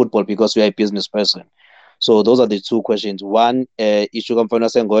came to football because you are a business person. So those are the two questions. One, issue kamfana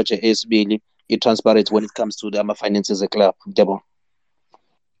sengoche, esibili, transparent when it comes to the finances of the club.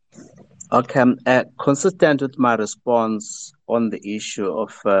 Okay, consistent with my response on the issue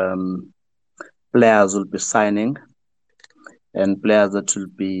of players will be signing and players that will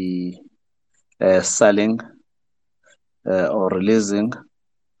be selling or releasing.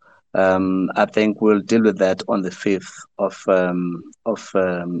 I think we'll deal with that on the 5th of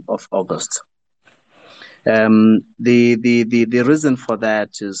August. The reason for that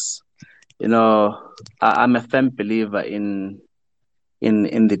is, I'm a firm believer in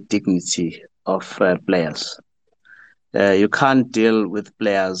the dignity of players. You can't deal with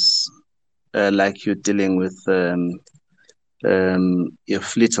players like you're dealing with your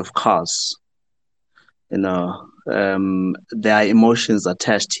fleet of cars. There are emotions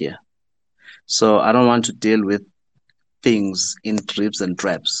attached here. So I don't want to deal with things in dribs and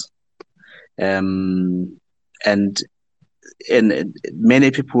drabs. And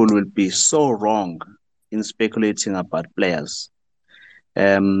many people will be so wrong in speculating about players.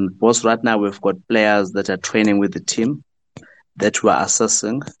 Because right now we've got players that are training with the team, that we're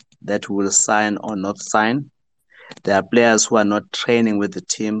assessing, that will sign or not sign. There are players who are not training with the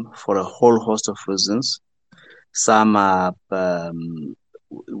team for a whole host of reasons. Some are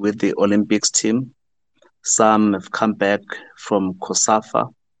with the Olympics team. Some have come back from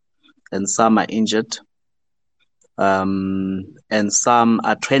COSAFA, and some are injured. And some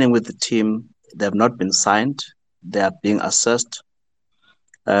are training with the team. They have not been signed. They are being assessed.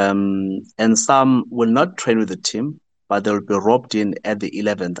 And some will not train with the team, but they will be roped in at the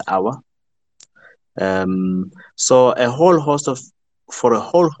 11th hour. So for a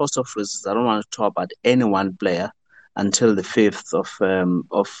whole host of reasons, I don't want to talk about any one player until the 5th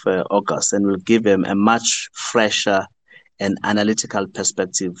of August, and we'll give them a much fresher and analytical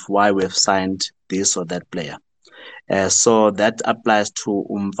perspective why we have signed this or that player. So that applies to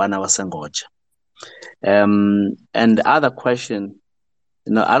Umfana Wasengoja. And the other question,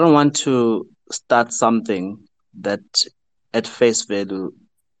 I don't want to start something that at face value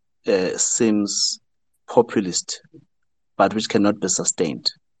seems populist, but which cannot be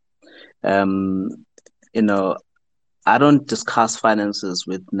sustained. I don't discuss finances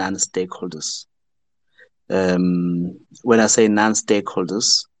with non-stakeholders. When I say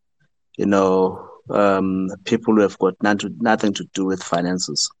non-stakeholders, people who have got nothing to do with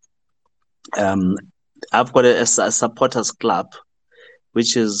finances. I've got a supporters club,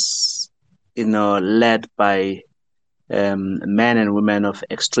 which is, led by men and women of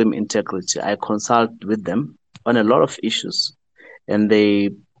extreme integrity. I consult with them on a lot of issues, and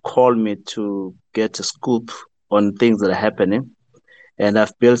they call me to get a scoop on things that are happening, and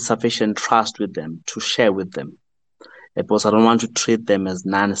I've built sufficient trust with them to share with them, because I don't want to treat them as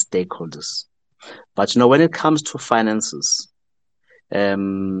non-stakeholders. But when it comes to finances,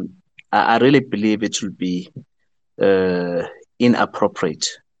 I really believe it will be inappropriate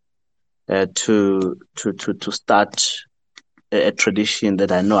to start a tradition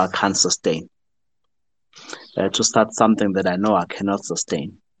that I know I can't sustain, to start something that I know I cannot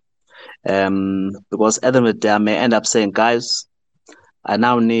sustain. Because at the end of the day, I may end up saying, guys, I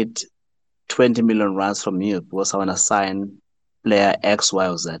now need 20 million rands from you because I want to sign player X, Y,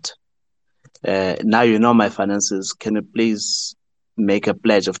 or Z. Now you know my finances. Can you please make a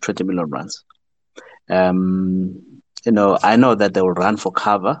pledge of 20 million rands? I know that they will run for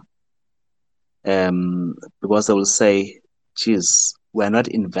cover because they will say, geez, we're not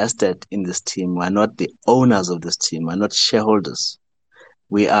invested in this team. We're not the owners of this team. We're not shareholders.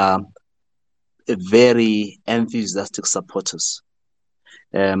 We are very enthusiastic supporters.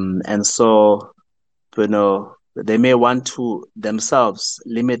 And so, they may want to themselves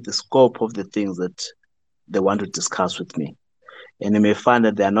limit the scope of the things that they want to discuss with me. And they may find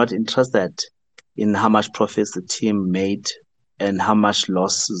that they are not interested in how much profits the team made and how much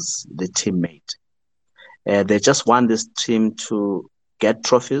losses the team made. They just want this team to get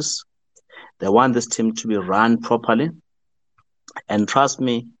trophies. They want this team to be run properly. And trust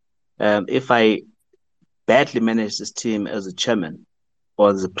me, if I badly manage this team as a chairman or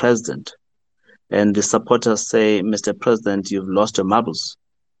as a president, and the supporters say, Mr. President, you've lost your marbles,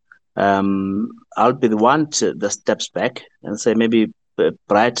 I'll be the one that steps back and say maybe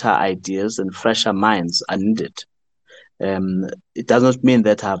brighter ideas and fresher minds are needed. It does not mean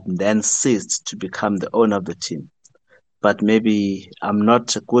that I've then ceased to become the owner of the team, but maybe I'm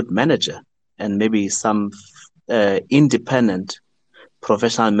not a good manager, and maybe some independent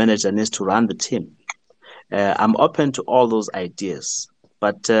professional manager needs to run the team. I'm open to all those ideas,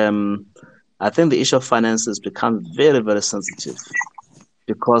 but I think the issue of finances becomes very, very sensitive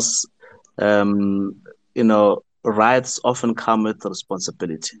because rights often come with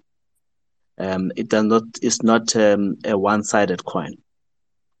responsibility. It's not a one-sided coin.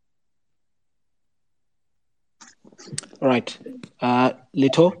 All right.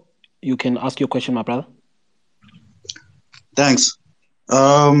 Lito, you can ask your question, my brother. Thanks.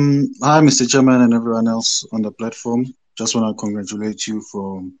 Hi, Mr. Chairman and everyone else on the platform. Just want to congratulate you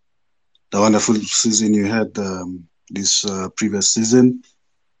for the wonderful season you had this previous season.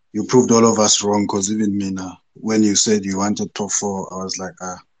 You proved all of us wrong, because even me now, when you said you wanted top 4, I was like,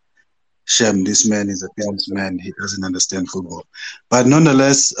 shame, this man is a businessman. He doesn't understand football. But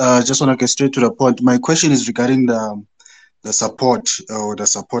nonetheless, just want to get straight to the point. My question is regarding the support or the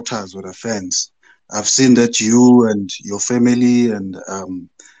supporters or the fans. I've seen that you and your family and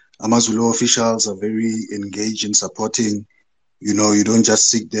AmaZulu officials are very engaged in supporting. You don't just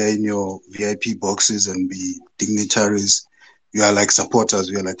sit there in your VIP boxes and be dignitaries. You are like supporters.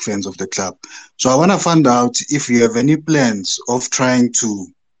 You are like friends of the club. So I want to find out if you have any plans of trying to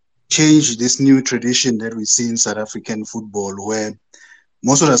change this new tradition that we see in South African football, where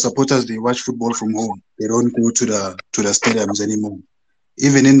most of the supporters, they watch football from home. They don't go to the stadiums anymore.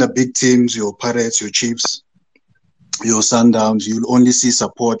 Even in the big teams, your Pirates, your Chiefs, your Sundowns, you'll only see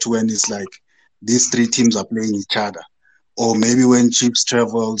support when it's like these 3 teams are playing each other. Or maybe when Chiefs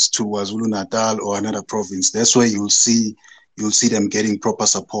travels to KwaZulu-Natal or another province, that's where you'll see them getting proper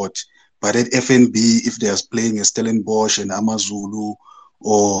support. But at FNB, if they're playing a Stellenbosch and AmaZulu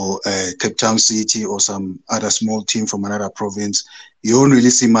or Cape Town City or some other small team from another province, you don't really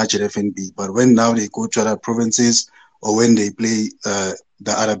see much at FNB. But when now they go to other provinces or when they play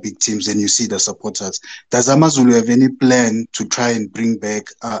the other big teams, then you see the supporters. Does AmaZulu have any plan to try and bring back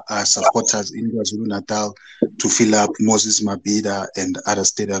our supporters in KwaZulu-Natal to fill up Moses Mabhida and other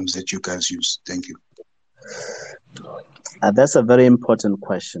stadiums that you guys use? Thank you. That's a very important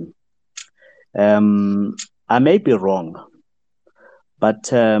question. I may be wrong, but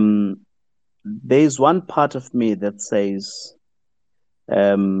there's one part of me that says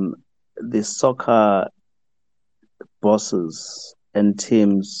the soccer bosses and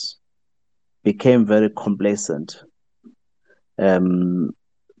teams became very complacent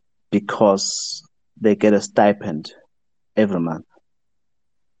because they get a stipend every month.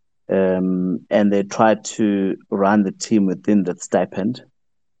 And they try to run the team within that stipend,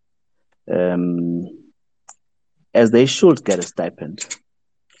 as they should get a stipend.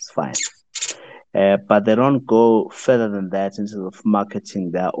 It's fine. But they don't go further than that in terms of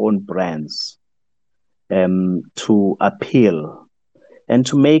marketing their own brands to appeal and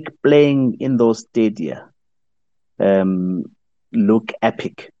to make playing in those stadia look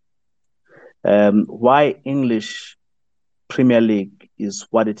epic. Why English Premier League is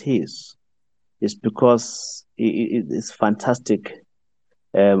what it is because it's fantastic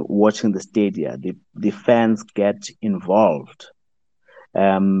watching the stadia. The fans get involved.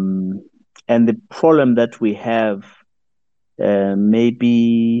 And the problem that we have may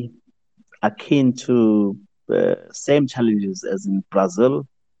be akin to same challenges as in Brazil,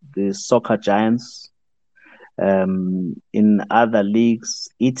 the soccer giants. In other leagues,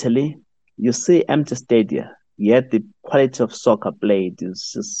 Italy, you see empty stadia, yet the quality of soccer played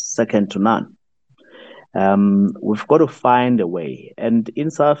is just second to none. We've got to find a way. And in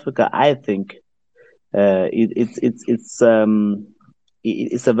South Africa, I think it's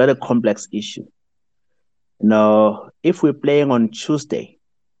a very complex issue. If we're playing on Tuesday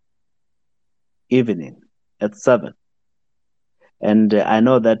evening at 7, and I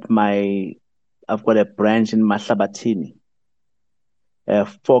know that I've got a branch in Mahlabathini,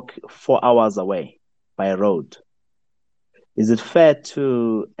 4 hours away by road. Is it fair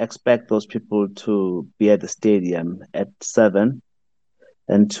to expect those people to be at the stadium at 7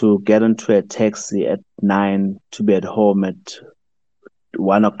 and to get into a taxi at 9 to be at home at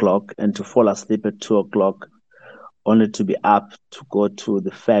 1 o'clock and to fall asleep at 2 o'clock, only to be up to go to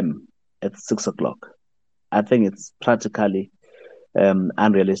the FEM at 6 o'clock? I think it's practically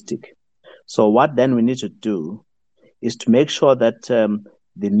unrealistic. So what then we need to do is to make sure that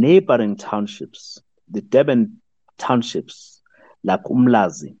the neighboring townships, the Durban townships, like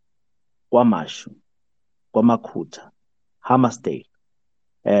Umlazi, KwaMashu, KwaMakhuta, Hammersdale,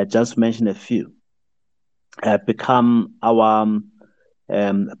 just mention a few, become our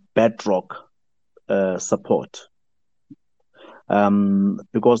bedrock support.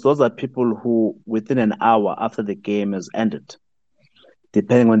 because those are people who, within an hour after the game has ended,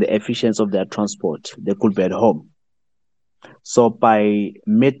 depending on the efficiency of their transport, they could be at home. So by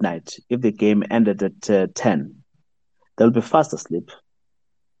midnight, if the game ended at 10, they'll be fast asleep.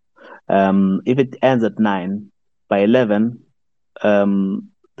 If it ends at 9, by 11,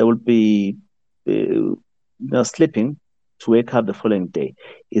 they will be sleeping to wake up the following day.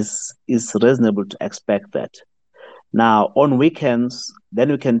 Is reasonable to expect that. Now, on weekends, then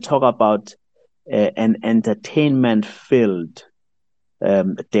we can talk about an entertainment-filled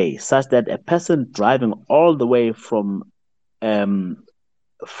day, such that a person driving all the way from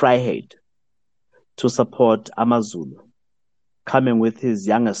Vryheid to support AmaZulu, coming with his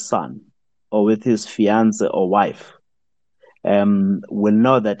youngest son or with his fiance or wife, will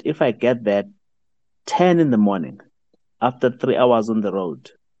know that if I get there 10 in the morning, after 3 hours on the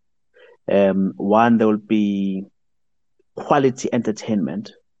road, one, there will be quality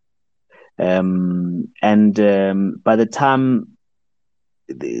entertainment. And by the time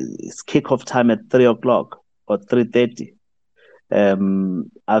it's kickoff time at 3 o'clock or 3:30,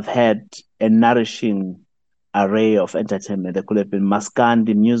 I've had a nourishing array of entertainment. There could have been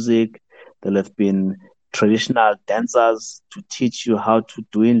maskandi music, there have been traditional dancers to teach you how to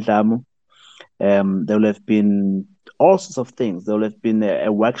do indlamu. There will have been all sorts of things. There will have been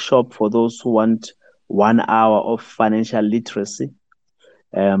a workshop for those who want 1 hour of financial literacy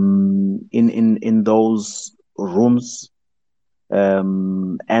in those rooms.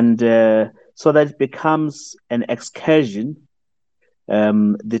 And so that it becomes an excursion.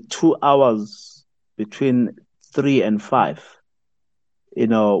 The 2 hours between 3 and 5,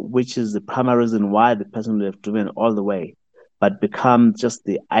 which is the primary reason why the person will have driven all the way, but become just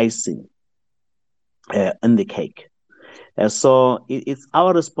the icing in the cake. So it's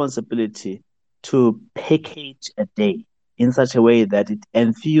our responsibility to package a day in such a way that it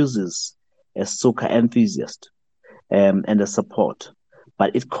enthuses a soccer enthusiast and a support,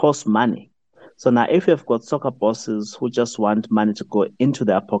 but it costs money. So now if you've got soccer bosses who just want money to go into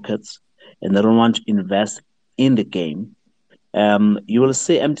their pockets and they don't want to invest in the game, you will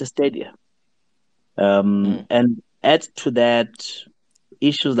see empty stadia. And add to that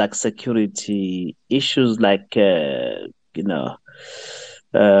issues like security, issues like,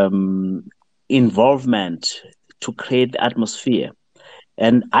 involvement to create the atmosphere.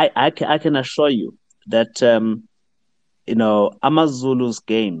 And I can assure you that, AmaZulu's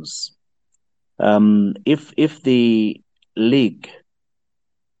games, if the league,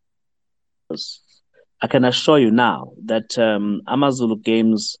 I can assure you now that AmaZulu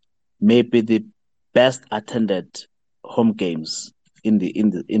games may be the best attended home games in the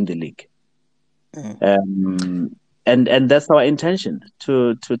league. And that's our intention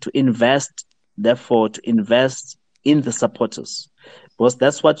to invest, therefore, to invest in the supporters, because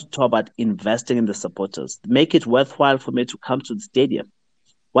that's what you talk about, investing in the supporters. Make it worthwhile for me to come to the stadium.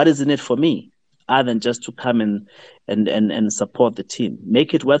 What is in it for me, other than just to come and support the team?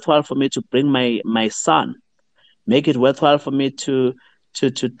 Make it worthwhile for me to bring my son. Make it worthwhile for me to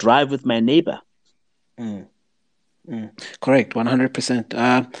drive with my neighbor. Correct, 100%.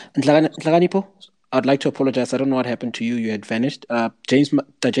 Nhlakanipho, I'd like to apologize. I don't know what happened to you. You had vanished. James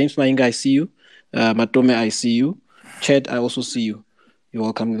Mainga, I see you. Matome, I see you. Chad, I also see you. You're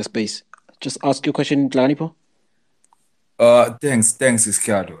welcome to the space. Just ask your question, Nhlakanipho. Thanks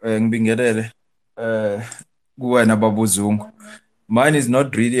Isikhato. Ngibingelele kuwena Baba Zungu. Mine is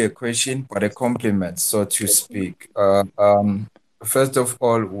not really a question but a compliment, so to speak. First of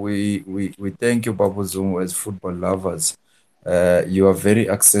all, we thank you, Baba Zungu, as football lovers. You are very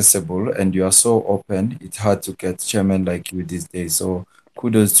accessible and you are so open. It's hard to get chairman like you these days. So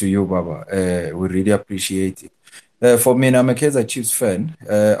kudos to you, Baba. We really appreciate it. For me, I'm a Kaizer Chiefs fan.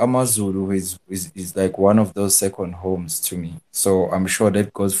 AmaZulu is like one of those second homes to me. So I'm sure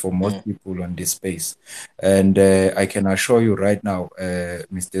that goes for most people on this space. And I can assure you right now,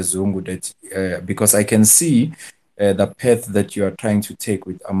 Mr. Zungu, that because I can see the path that you are trying to take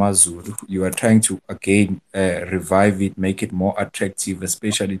with AmaZulu, you are trying to again revive it, make it more attractive,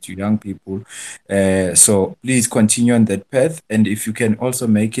 especially to young people. So please continue on that path. And if you can also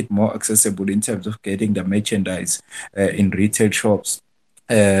make it more accessible in terms of getting the merchandise in retail shops.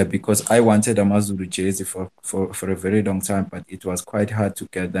 Because I wanted a AmaZulu jersey for a very long time, but it was quite hard to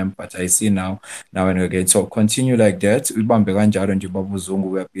get them. But I see now and again. So continue like that. Ubambe kanjalo nje Baba Zungu,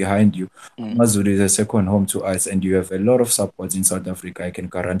 we are behind you. AmaZulu is a second home to us, and you have a lot of support in South Africa. I can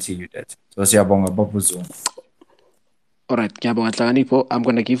guarantee you that. So siyabonga Baba Zungu. All right, ngiyabonga Nhlakanipho. I'm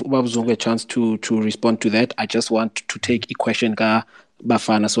going to give Ubaba Zungu a chance to respond to that. I just want to take a question ka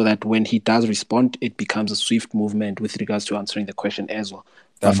Bafana, so that when he does respond, it becomes a swift movement with regards to answering the question as well.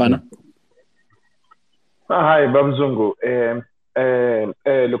 Bafana? Hi, Babzungu.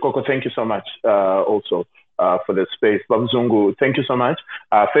 Lokoko, thank you so much also for the space. Babzungu, thank you so much.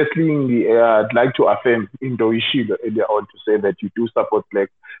 Firstly, I'd like to affirm in Doishilo earlier on to say that you do support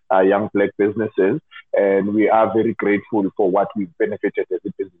young black businesses, and we are very grateful for what we've benefited as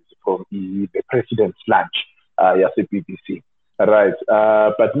a business from the President's Lunch, BBC. Right.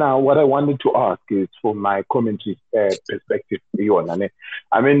 But now what I wanted to ask is from my commentary perspective,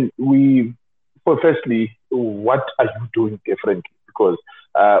 I mean, firstly, what are you doing differently? Because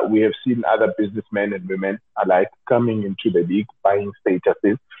we have seen other businessmen and women alike coming into the league, buying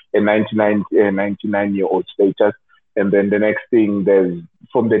statuses, a 99-year-old status. And then the next thing,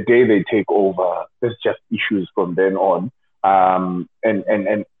 from the day they take over, there's just issues from then on. And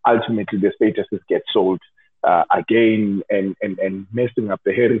ultimately the statuses get sold again and messing up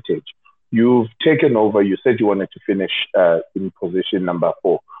the heritage. You've taken over, you said you wanted to finish in position number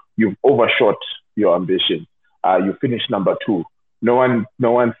 4. You've overshot your ambition. You finished number 2. No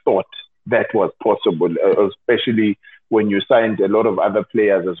one thought that was possible, especially when you signed a lot of other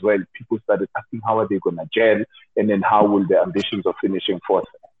players as well. People started asking how are they going to gel, and then how will the ambitions of finishing 4th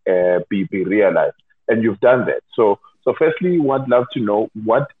be realized? And you've done that. So firstly, I'd love to know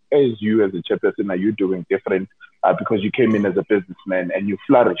what, as you as a chairperson, are you doing different because you came in as a businessman and you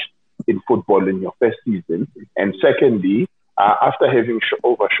flourished in football in your first season? And secondly, after having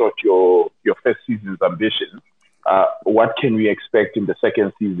overshot your first season's ambition, what can we expect in the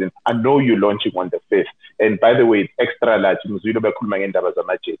second season? I know you're launching on the 5th. And by the way, it's extra large.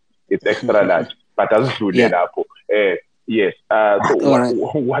 It's extra large. But yes. So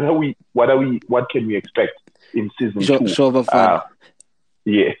what can we expect in season 2?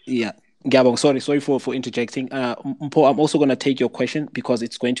 Yes. Yeah. Gabon, sorry for interjecting. Mpo, I'm also going to take your question because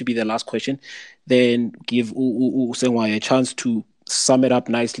it's going to be the last question. Then give Sengwai a chance to sum it up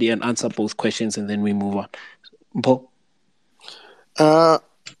nicely and answer both questions, and then we move on. Mpo?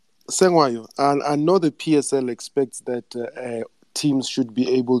 Sengwai, I know the PSL expects that teams should be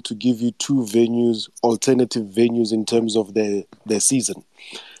able to give you 2 venues, alternative venues in terms of their season.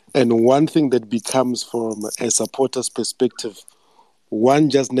 And one thing that becomes from a supporter's perspective, one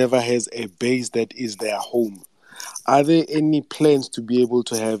just never has a base that is their home. Are there any plans to be able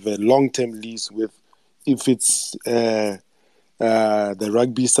to have a long-term lease with, if it's the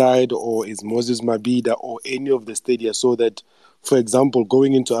rugby side or is Moses Mabhida or any of the stadia, so that, for example,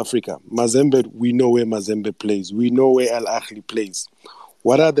 going into Africa, Mazembe, we know where Mazembe plays. We know where Al Ahly plays.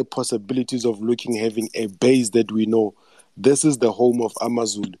 What are the possibilities of having a base that we know this is the home of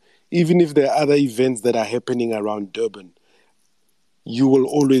Amazulu? Even if there are other events that are happening around Durban, you will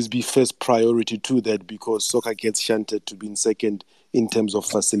always be first priority to that because soccer gets shunted to being second in terms of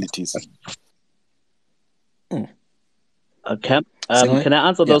facilities. Okay. Can I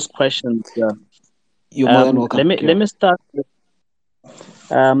answer those questions? You're more than welcome. Let me start with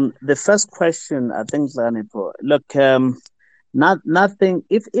the first question. I think, Zanipo, look, nothing.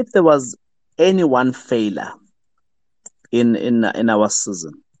 If there was any one failure in our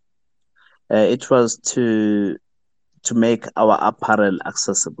season, it was to make our apparel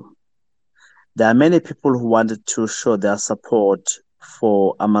accessible. There are many people who wanted to show their support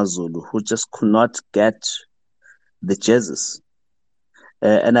for Amazulu who just could not get the jerseys.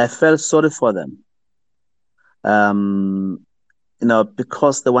 And I felt sorry for them.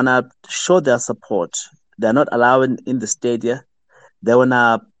 Because they want to show their support. They're not allowing in the stadium. They want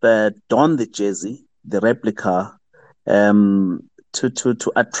to don the jersey, the replica,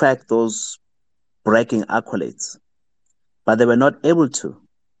 to attract those bragging accolades. But they were not able to,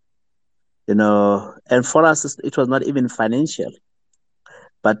 and for us, it was not even financial.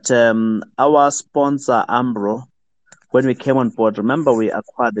 But our sponsor, Ambro, when we came on board, remember we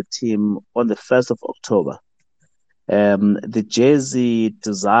acquired the team on the 1st of October. The jersey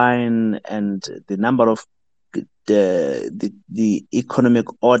design and the number of the economic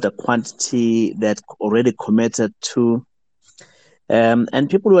order quantity that already committed to, and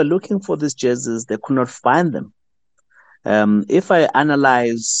people were looking for these jerseys, they could not find them. If I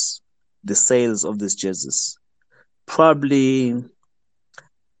analyze the sales of these jerseys, probably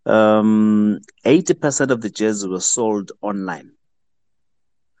 80% of the jerseys were sold online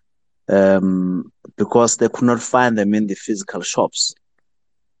because they could not find them in the physical shops.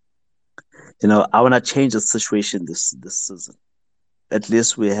 I want to change the situation this season. At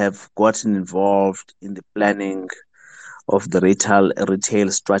least we have gotten involved in the planning of the retail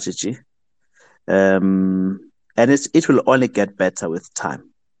strategy. And it will only get better with time.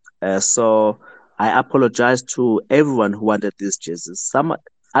 So I apologize to everyone who wanted these jerseys. Some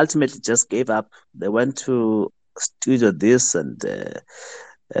ultimately just gave up. They went to studio this and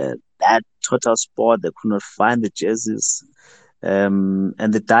that Total Sport. They could not find the jerseys. And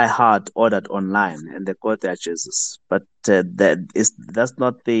the Die Hard ordered online and they got their jerseys. But that's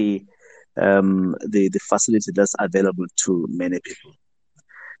not the facility that's available to many people.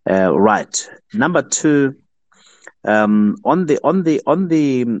 Right. Number two, on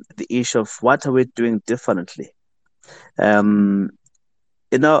the issue of what are we doing differently. I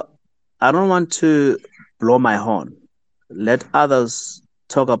don't want to blow my horn. Let others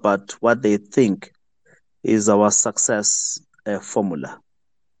talk about what they think is our success formula.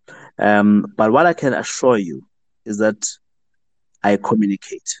 But what I can assure you is that I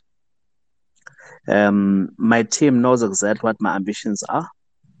communicate. My team knows exactly what my ambitions are.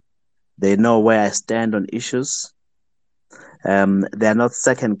 They know where I stand on issues. They're not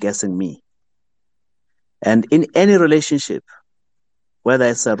second guessing me. And in any relationship, whether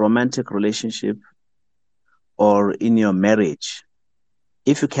it's a romantic relationship or in your marriage,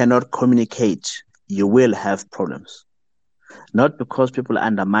 if you cannot communicate, you will have problems. Not because people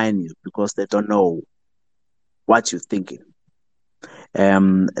undermine you, because they don't know what you're thinking.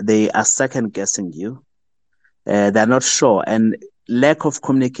 They are second guessing you. They're not sure. And lack of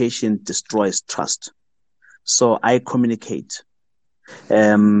communication destroys trust. So I communicate.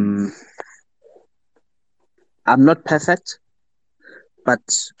 I'm not perfect, but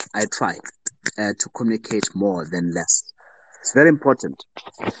I try to communicate more than less. It's very important.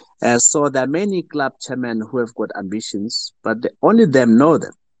 So there are many club chairmen who have got ambitions, but only them know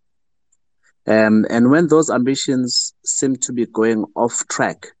them. And when those ambitions seem to be going off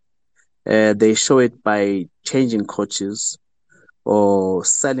track, they show it by changing coaches or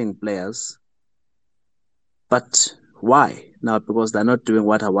selling players. But why? Now, because they're not doing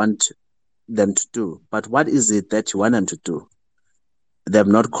what I want them to do. But what is it that you want them to do? They have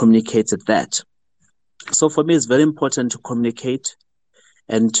not communicated that. So for me, it's very important to communicate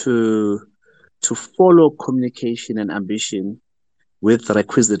and to follow communication and ambition with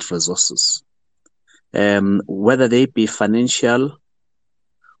requisite resources, whether they be financial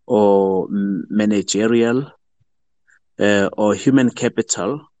or managerial or human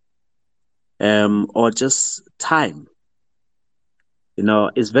capital or just time.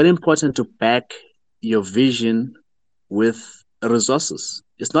 It's very important to back your vision with resources.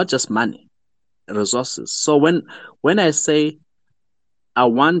 It's not just money, resources. So when I say I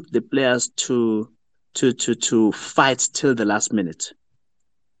want the players to fight till the last minute,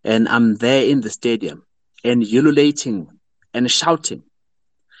 and I'm there in the stadium and ululating and shouting,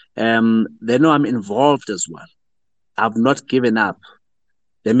 they know I'm involved as well. I've not given up.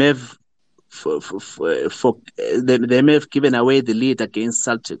 They may have they may have given away the lead against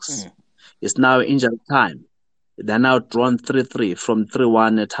Celtics. It's now injury time. They're now drawn 3-3 from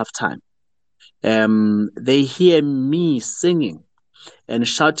 3-1 at halftime. They hear me singing and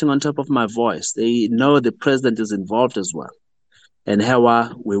shouting on top of my voice. They know the president is involved as well. And here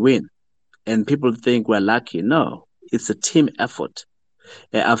we win. And people think we're lucky. No, it's a team effort.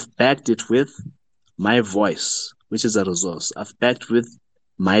 I've backed it with my voice, which is a resource. I've backed with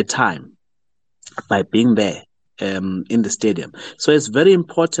my time by being there in the stadium. So it's very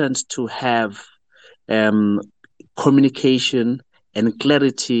important to have communication and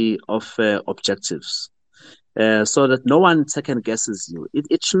clarity of objectives so that no one second guesses you.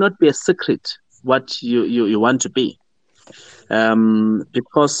 It should not be a secret what you want to be.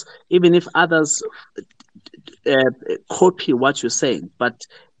 Because even if others copy what you're saying, but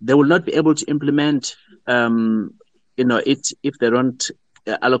they will not be able to implement it if they don't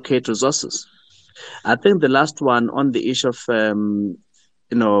allocate resources. I think the last one on the issue of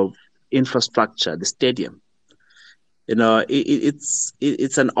infrastructure, the stadium.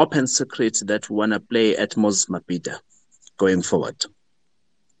 It's an open secret that we want to play at Moses Mabhida going forward.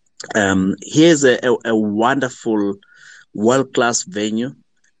 Here's a wonderful world-class venue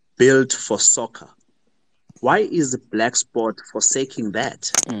built for soccer. Why is the black sport forsaking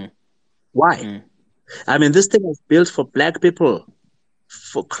that? Why? I mean, this thing was built for black people,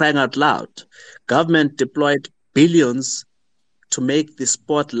 for crying out loud. Government deployed billions to make the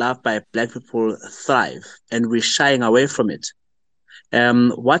sport loved by black people thrive, and we're shying away from it.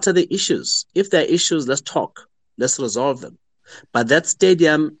 What are the issues? If there are issues, let's talk. Let's resolve them. But that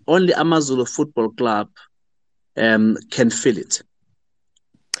stadium, only AmaZulu Football Club can fill it.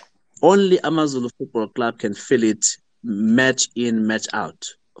 Only AmaZulu Football Club can fill it, match in, match out.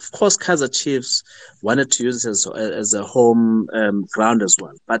 Of course, Kaizer Chiefs wanted to use it as a home ground as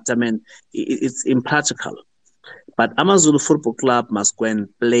well. But, I mean, it's impractical. But Amazulu Football Club must go and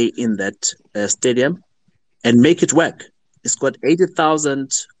play in that stadium and make it work. It's got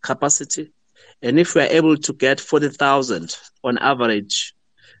 80,000 capacity. And if we're able to get 40,000 on average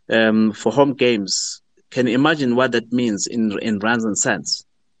for home games, can you imagine what that means in rands and cents?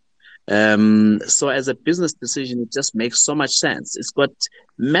 So as a business decision, it just makes so much sense. It's got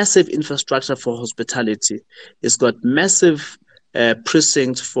massive infrastructure for hospitality. It's got massive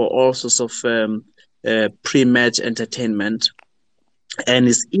precinct for all sorts of pre-match entertainment, and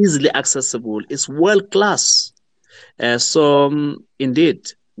it's easily accessible. It's world class. So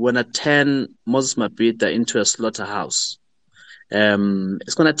indeed, when I turn Moses Mabhida into a slaughterhouse,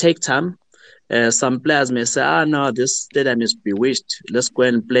 it's going to take time. Some players may say, no, this stadium is bewitched. Let's go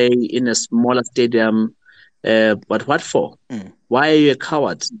and play in a smaller stadium. But what for? Why are you a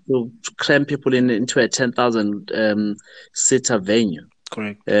coward to cram people into a 10,000 seater venue?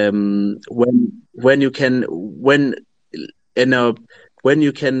 Correct. When you can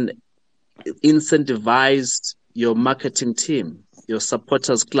incentivize your marketing team, your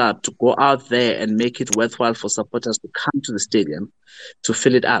supporters club, to go out there and make it worthwhile for supporters to come to the stadium to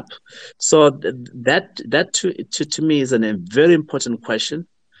fill it up. So that to me is a very important question.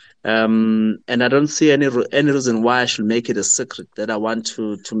 And I don't see any reason why I should make it a secret that I want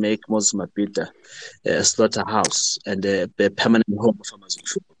to make Moses Mabhida a slaughterhouse and a permanent home for Amazulu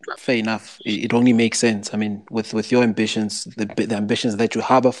Football Club. Fair enough. It only makes sense. I mean, with your ambitions, the ambitions that you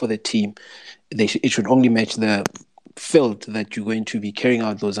harbor for the team, it should only match the field that you're going to be carrying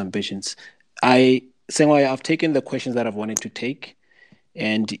out those ambitions. Sengwaya, I've taken the questions that I've wanted to take,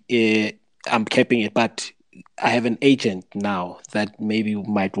 and I'm keeping it, but I have an agent now that maybe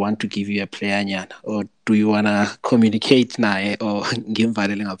might want to give you a player nyana, or do you want to communicate naye or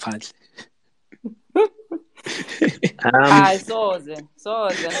ngimvalele ngaphandle?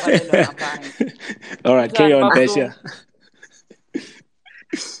 All right, carry on, Basha.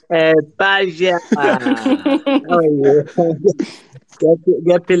 Basha, how are you?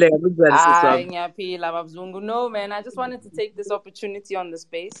 No, man, I just wanted to take this opportunity on the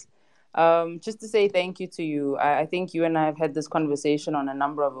space just to say thank you to you. I think you and I have had this conversation on a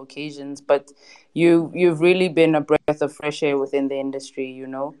number of occasions, but you've really been a breath of fresh air within the industry, you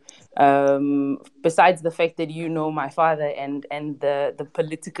know. Besides the fact that you know my father and the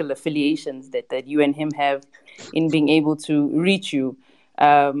political affiliations that you and him have in being able to reach you.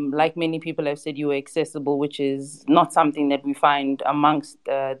 Like many people have said, you are accessible, which is not something that we find amongst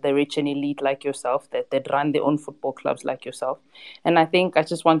the rich and elite like yourself that run their own football clubs like yourself. And I think I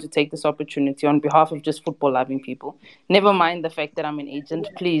just want to take this opportunity on behalf of just football loving people. Never mind the fact that I'm an agent,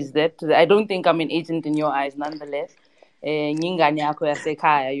 please. That I don't think I'm an agent in your eyes, nonetheless. You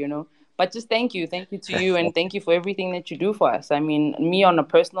know. But just thank you to you, and thank you for everything that you do for us. I mean, me on a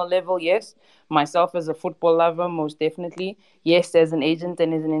personal level, yes. Myself as a football lover, most definitely. Yes, as an agent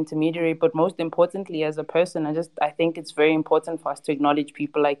and as an intermediary, but most importantly, as a person, I think it's very important for us to acknowledge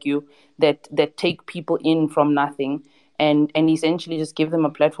people like you that take people in from nothing and essentially just give them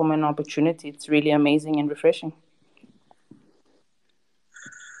a platform and opportunity. It's really amazing and refreshing.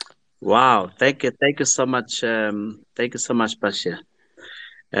 Wow, thank you so much. Thank you so much, Basha.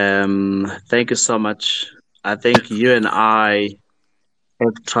 Thank you so much. I think you and I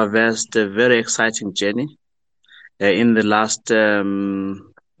have traversed a very exciting journey in the last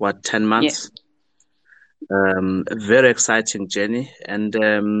 10 months. Yeah. A very exciting journey, and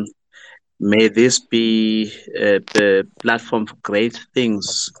may this be the platform for great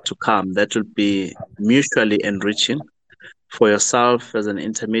things to come that will be mutually enriching for yourself as an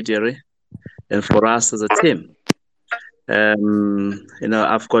intermediary and for us as a team. You know,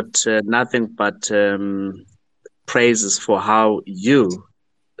 I've got nothing but praises for how you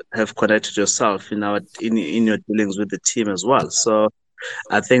have connected yourself in your dealings with the team as well. So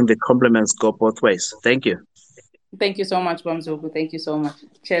I think the compliments go both ways. Thank you. Thank you so much, Bamzungu. Thank you so much.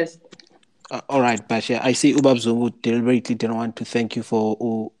 Cheers. All right, Basha. I see Ubabzungu deliberately didn't want to thank you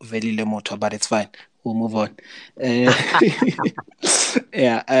for Velile Moto, but it's fine. We'll move on.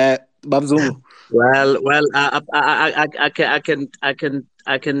 Yeah, Babzungu. Well,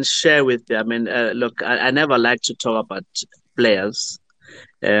 I can share with you. I mean, look, I never like to talk about players,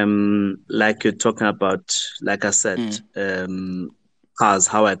 like you're talking about. Like I said, cars,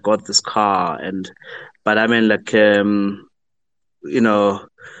 how I got this car, but I mean, like, you know,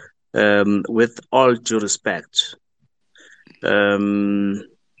 with all due respect,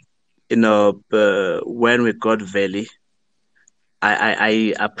 you know, when we got Veli,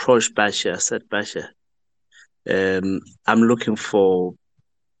 I approached Basha. I said, Basha, I'm looking for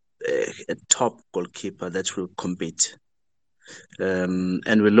a top goalkeeper that will compete.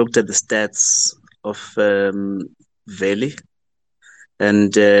 And we looked at the stats of Veli,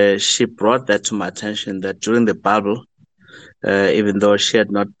 and she brought that to my attention that during the bubble, even though he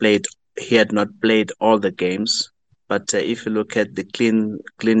had not played all the games, but if you look at the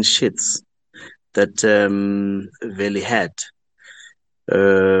clean sheets that Veli had,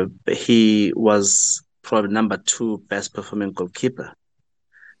 he was probably number 2 best performing goalkeeper.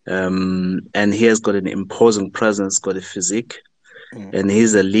 And he has got an imposing presence, got a physique, and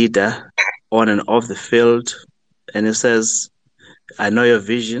he's a leader on and off the field. And he says, I know your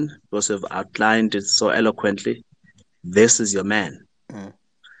vision because you've outlined it so eloquently. This is your man.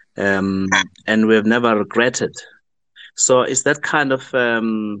 And we've never regretted. So it's that kind of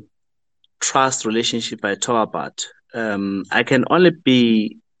trust relationship I talk about. I can only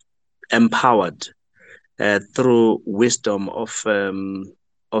be empowered through wisdom of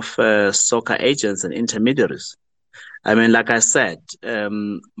soccer agents and intermediaries. I mean, like I said,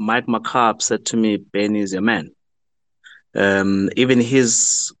 Mike McCarp said to me, Benny is your man. Even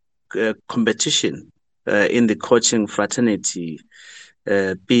his competition in the coaching fraternity,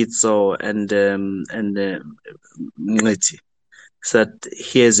 Pizzo and Mngeti, said,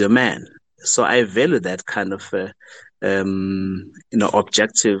 here's your man. So I value that kind of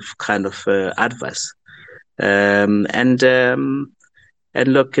objective kind of advice. And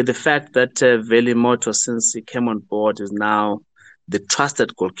look, the fact that Veli Moto, since he came on board, is now the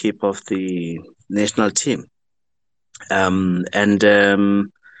trusted goalkeeper of the national team. And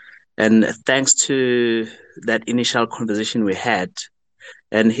thanks to that initial conversation we had,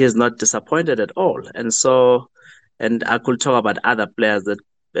 and he is not disappointed at all. And so, and I could talk about other players that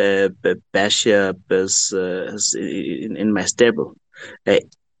Bashir is in my stable.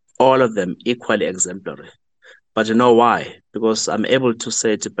 All of them equally exemplary. But you know why? Because I'm able to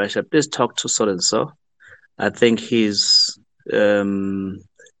say to Bashir, please talk to so-and-so. I think he's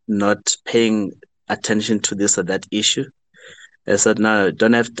not paying attention to this or that issue. I said, no,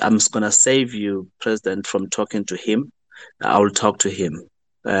 I'm just going to save you, President, from talking to him. I will talk to him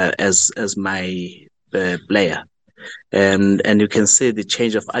as my player. And you can see the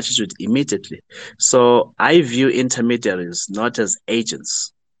change of attitude immediately. So I view intermediaries not as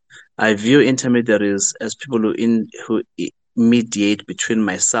agents. I view intermediaries as people who mediate between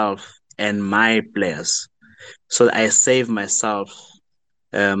myself and my players. So I save myself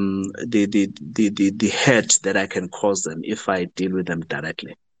the hurt that I can cause them if I deal with them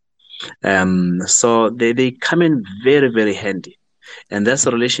directly. So they come in very, very handy. And that's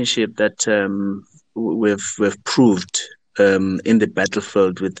a relationship that we've proved in the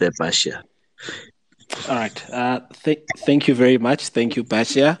battlefield with the Bashir. All right. Thank you very much. Thank you,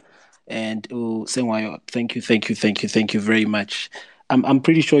 Bashir. And Sengwayo, thank you very much. I'm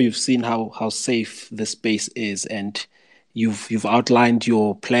pretty sure you've seen how safe the space is, and you've outlined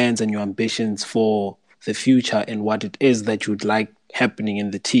your plans and your ambitions for the future and what it is that you'd like happening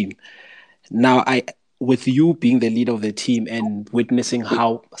in the team. Now, with you being the leader of the team and witnessing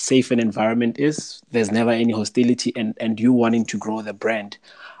how safe an environment is, there's never any hostility, and you wanting to grow the brand,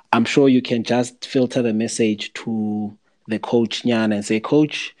 I'm sure you can just filter the message to the coach Nyan and say,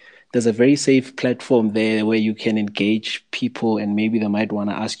 Coach, there's a very safe platform there where you can engage people, and maybe they might want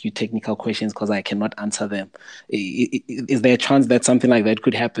to ask you technical questions because I cannot answer them. Is there a chance that something like that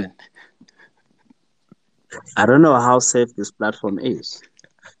could happen? I don't know how safe this platform is.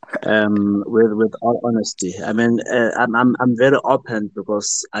 With all honesty, I mean, I'm very open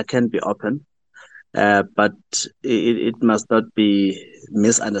because I can be open, but it must not be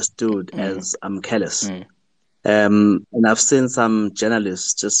misunderstood as I'm careless. And I've seen some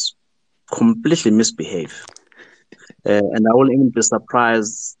journalists just completely misbehave, and I won't even be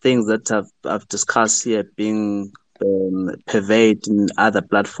surprised things that I've discussed here being pervaded in other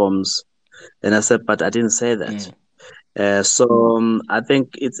platforms. And I said, but I didn't say that. So I think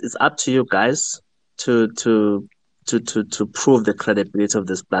it's up to you guys to prove the credibility of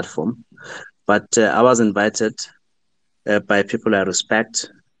this platform. But I was invited by people I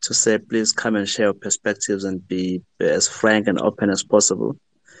respect to say, please come and share your perspectives and be as frank and open as possible.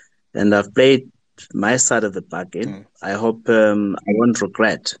 And I've played my side of the bargain. I hope I won't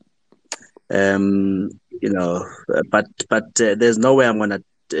regret. But there's no way I'm going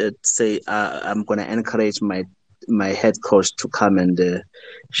to say I'm going to encourage my head coach to come and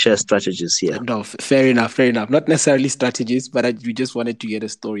share strategies here. No, fair enough. Not necessarily strategies, but we just wanted to get a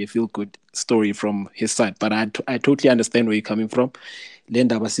feel-good story from his side. But I totally understand where you're coming from.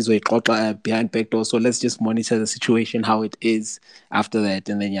 Behind back door. So let's just monitor the situation, how it is after that,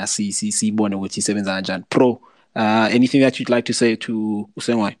 and then see Bona with T7 Zanjan. Pro, anything that you'd like to say to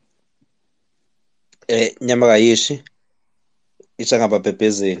Usengwai? Nyamagayishi. Ichangaba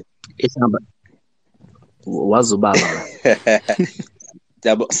Pepezi. Wazubaba.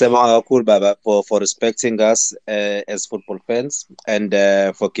 Siyabonga kakhulu baba for respecting us as football fans and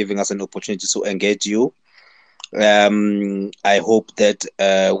for giving us an opportunity to engage you. I hope that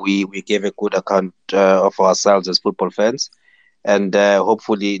we gave a good account of ourselves as football fans, and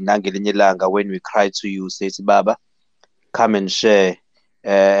hopefully nangelinye ilanga when we cry to you, say Baba, come and share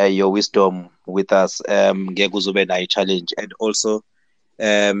your wisdom with us. Ngeke uzobe nayo challenge, and also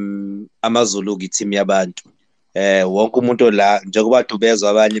AmaZulu team yabantu. Wonke umuntu la njengoba dubezwa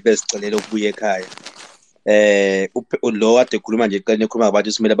abanye bezicelela ukubuya ekhaya. Lo kade ekhuluma nje eqaleni ekhuluma ngabantu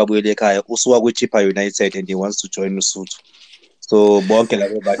isimele babuyele ekhaya usuka kwiChippa United and he wants to join uSuthu. So bonke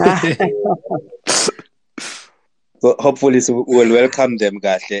labo bantu so hopefully we'll welcome them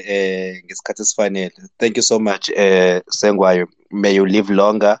kahle ngesikhathi esifanele. Thank you so much Sengwayo. May you live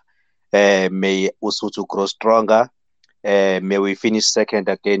longer. May uSuthu grow stronger. May we finish second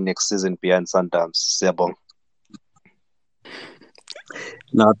again next season beyond Sundowns. Siyabonga.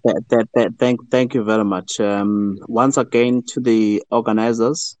 No, thank you very much. Once again to the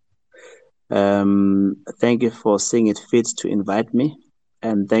organizers, thank you for seeing it fit to invite me,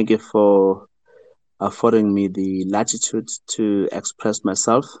 and thank you for affording me the latitude to express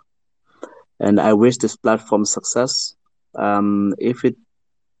myself. And I wish this platform success. If it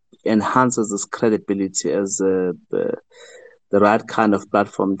enhances this credibility as the right kind of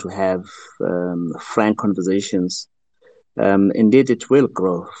platform to have frank conversations, indeed it will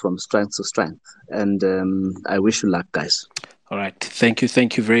grow from strength to strength. And I wish you luck, guys. All right. Thank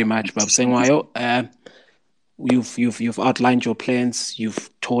you very much, Bab Sengwayo. You've outlined your plans. You've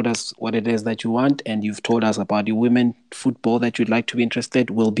told us what it is that you want, and you've told us about the women football that you'd like to be interested.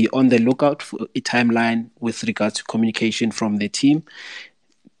 We'll be on the lookout for a timeline with regards to communication from the team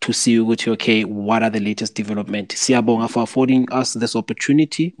to see what are the latest developments. Siyabonga for affording us this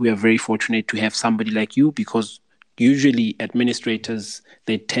opportunity. We are very fortunate to have somebody like you, because usually administrators,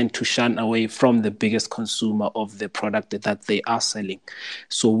 they tend to shun away from the biggest consumer of the product that they are selling.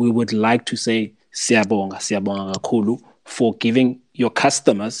 So we would like to say siyabonga kakhulu for giving your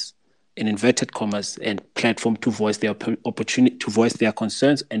customers, in inverted commas, and platform to voice their opportunity, to voice their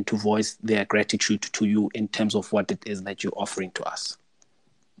concerns, and to voice their gratitude to you in terms of what it is that you're offering to us.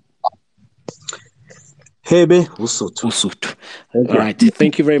 Hebe uSuthu. All right.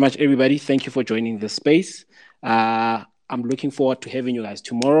 Thank you very much, everybody. Thank you for joining the space. I'm looking forward to having you guys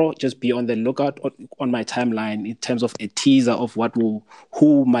tomorrow. Just be on the lookout on my timeline in terms of a teaser of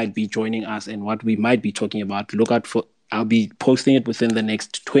who might be joining us and what we might be talking about. I'll be posting it within the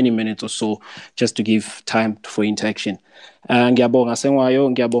next 20 minutes or so, just to give time for interaction. Ngiyabonga Sengwayo,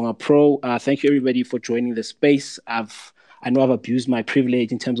 ngiyabonga Pro. Thank you everybody for joining the space. I know I've abused my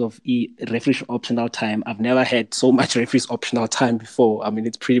privilege in terms of referee optional time. I've never had so much referee's optional time before. I mean,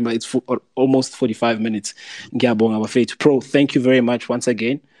 it's pretty much almost 45 minutes. Ngiyabonga bafethu. Pro, thank you very much once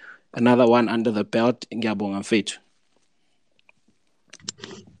again. Another one under the belt. Ngiyabonga bafethu.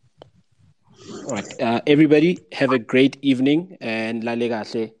 All right, everybody, have a great evening and lale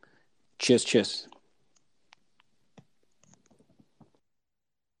kahle. Cheers.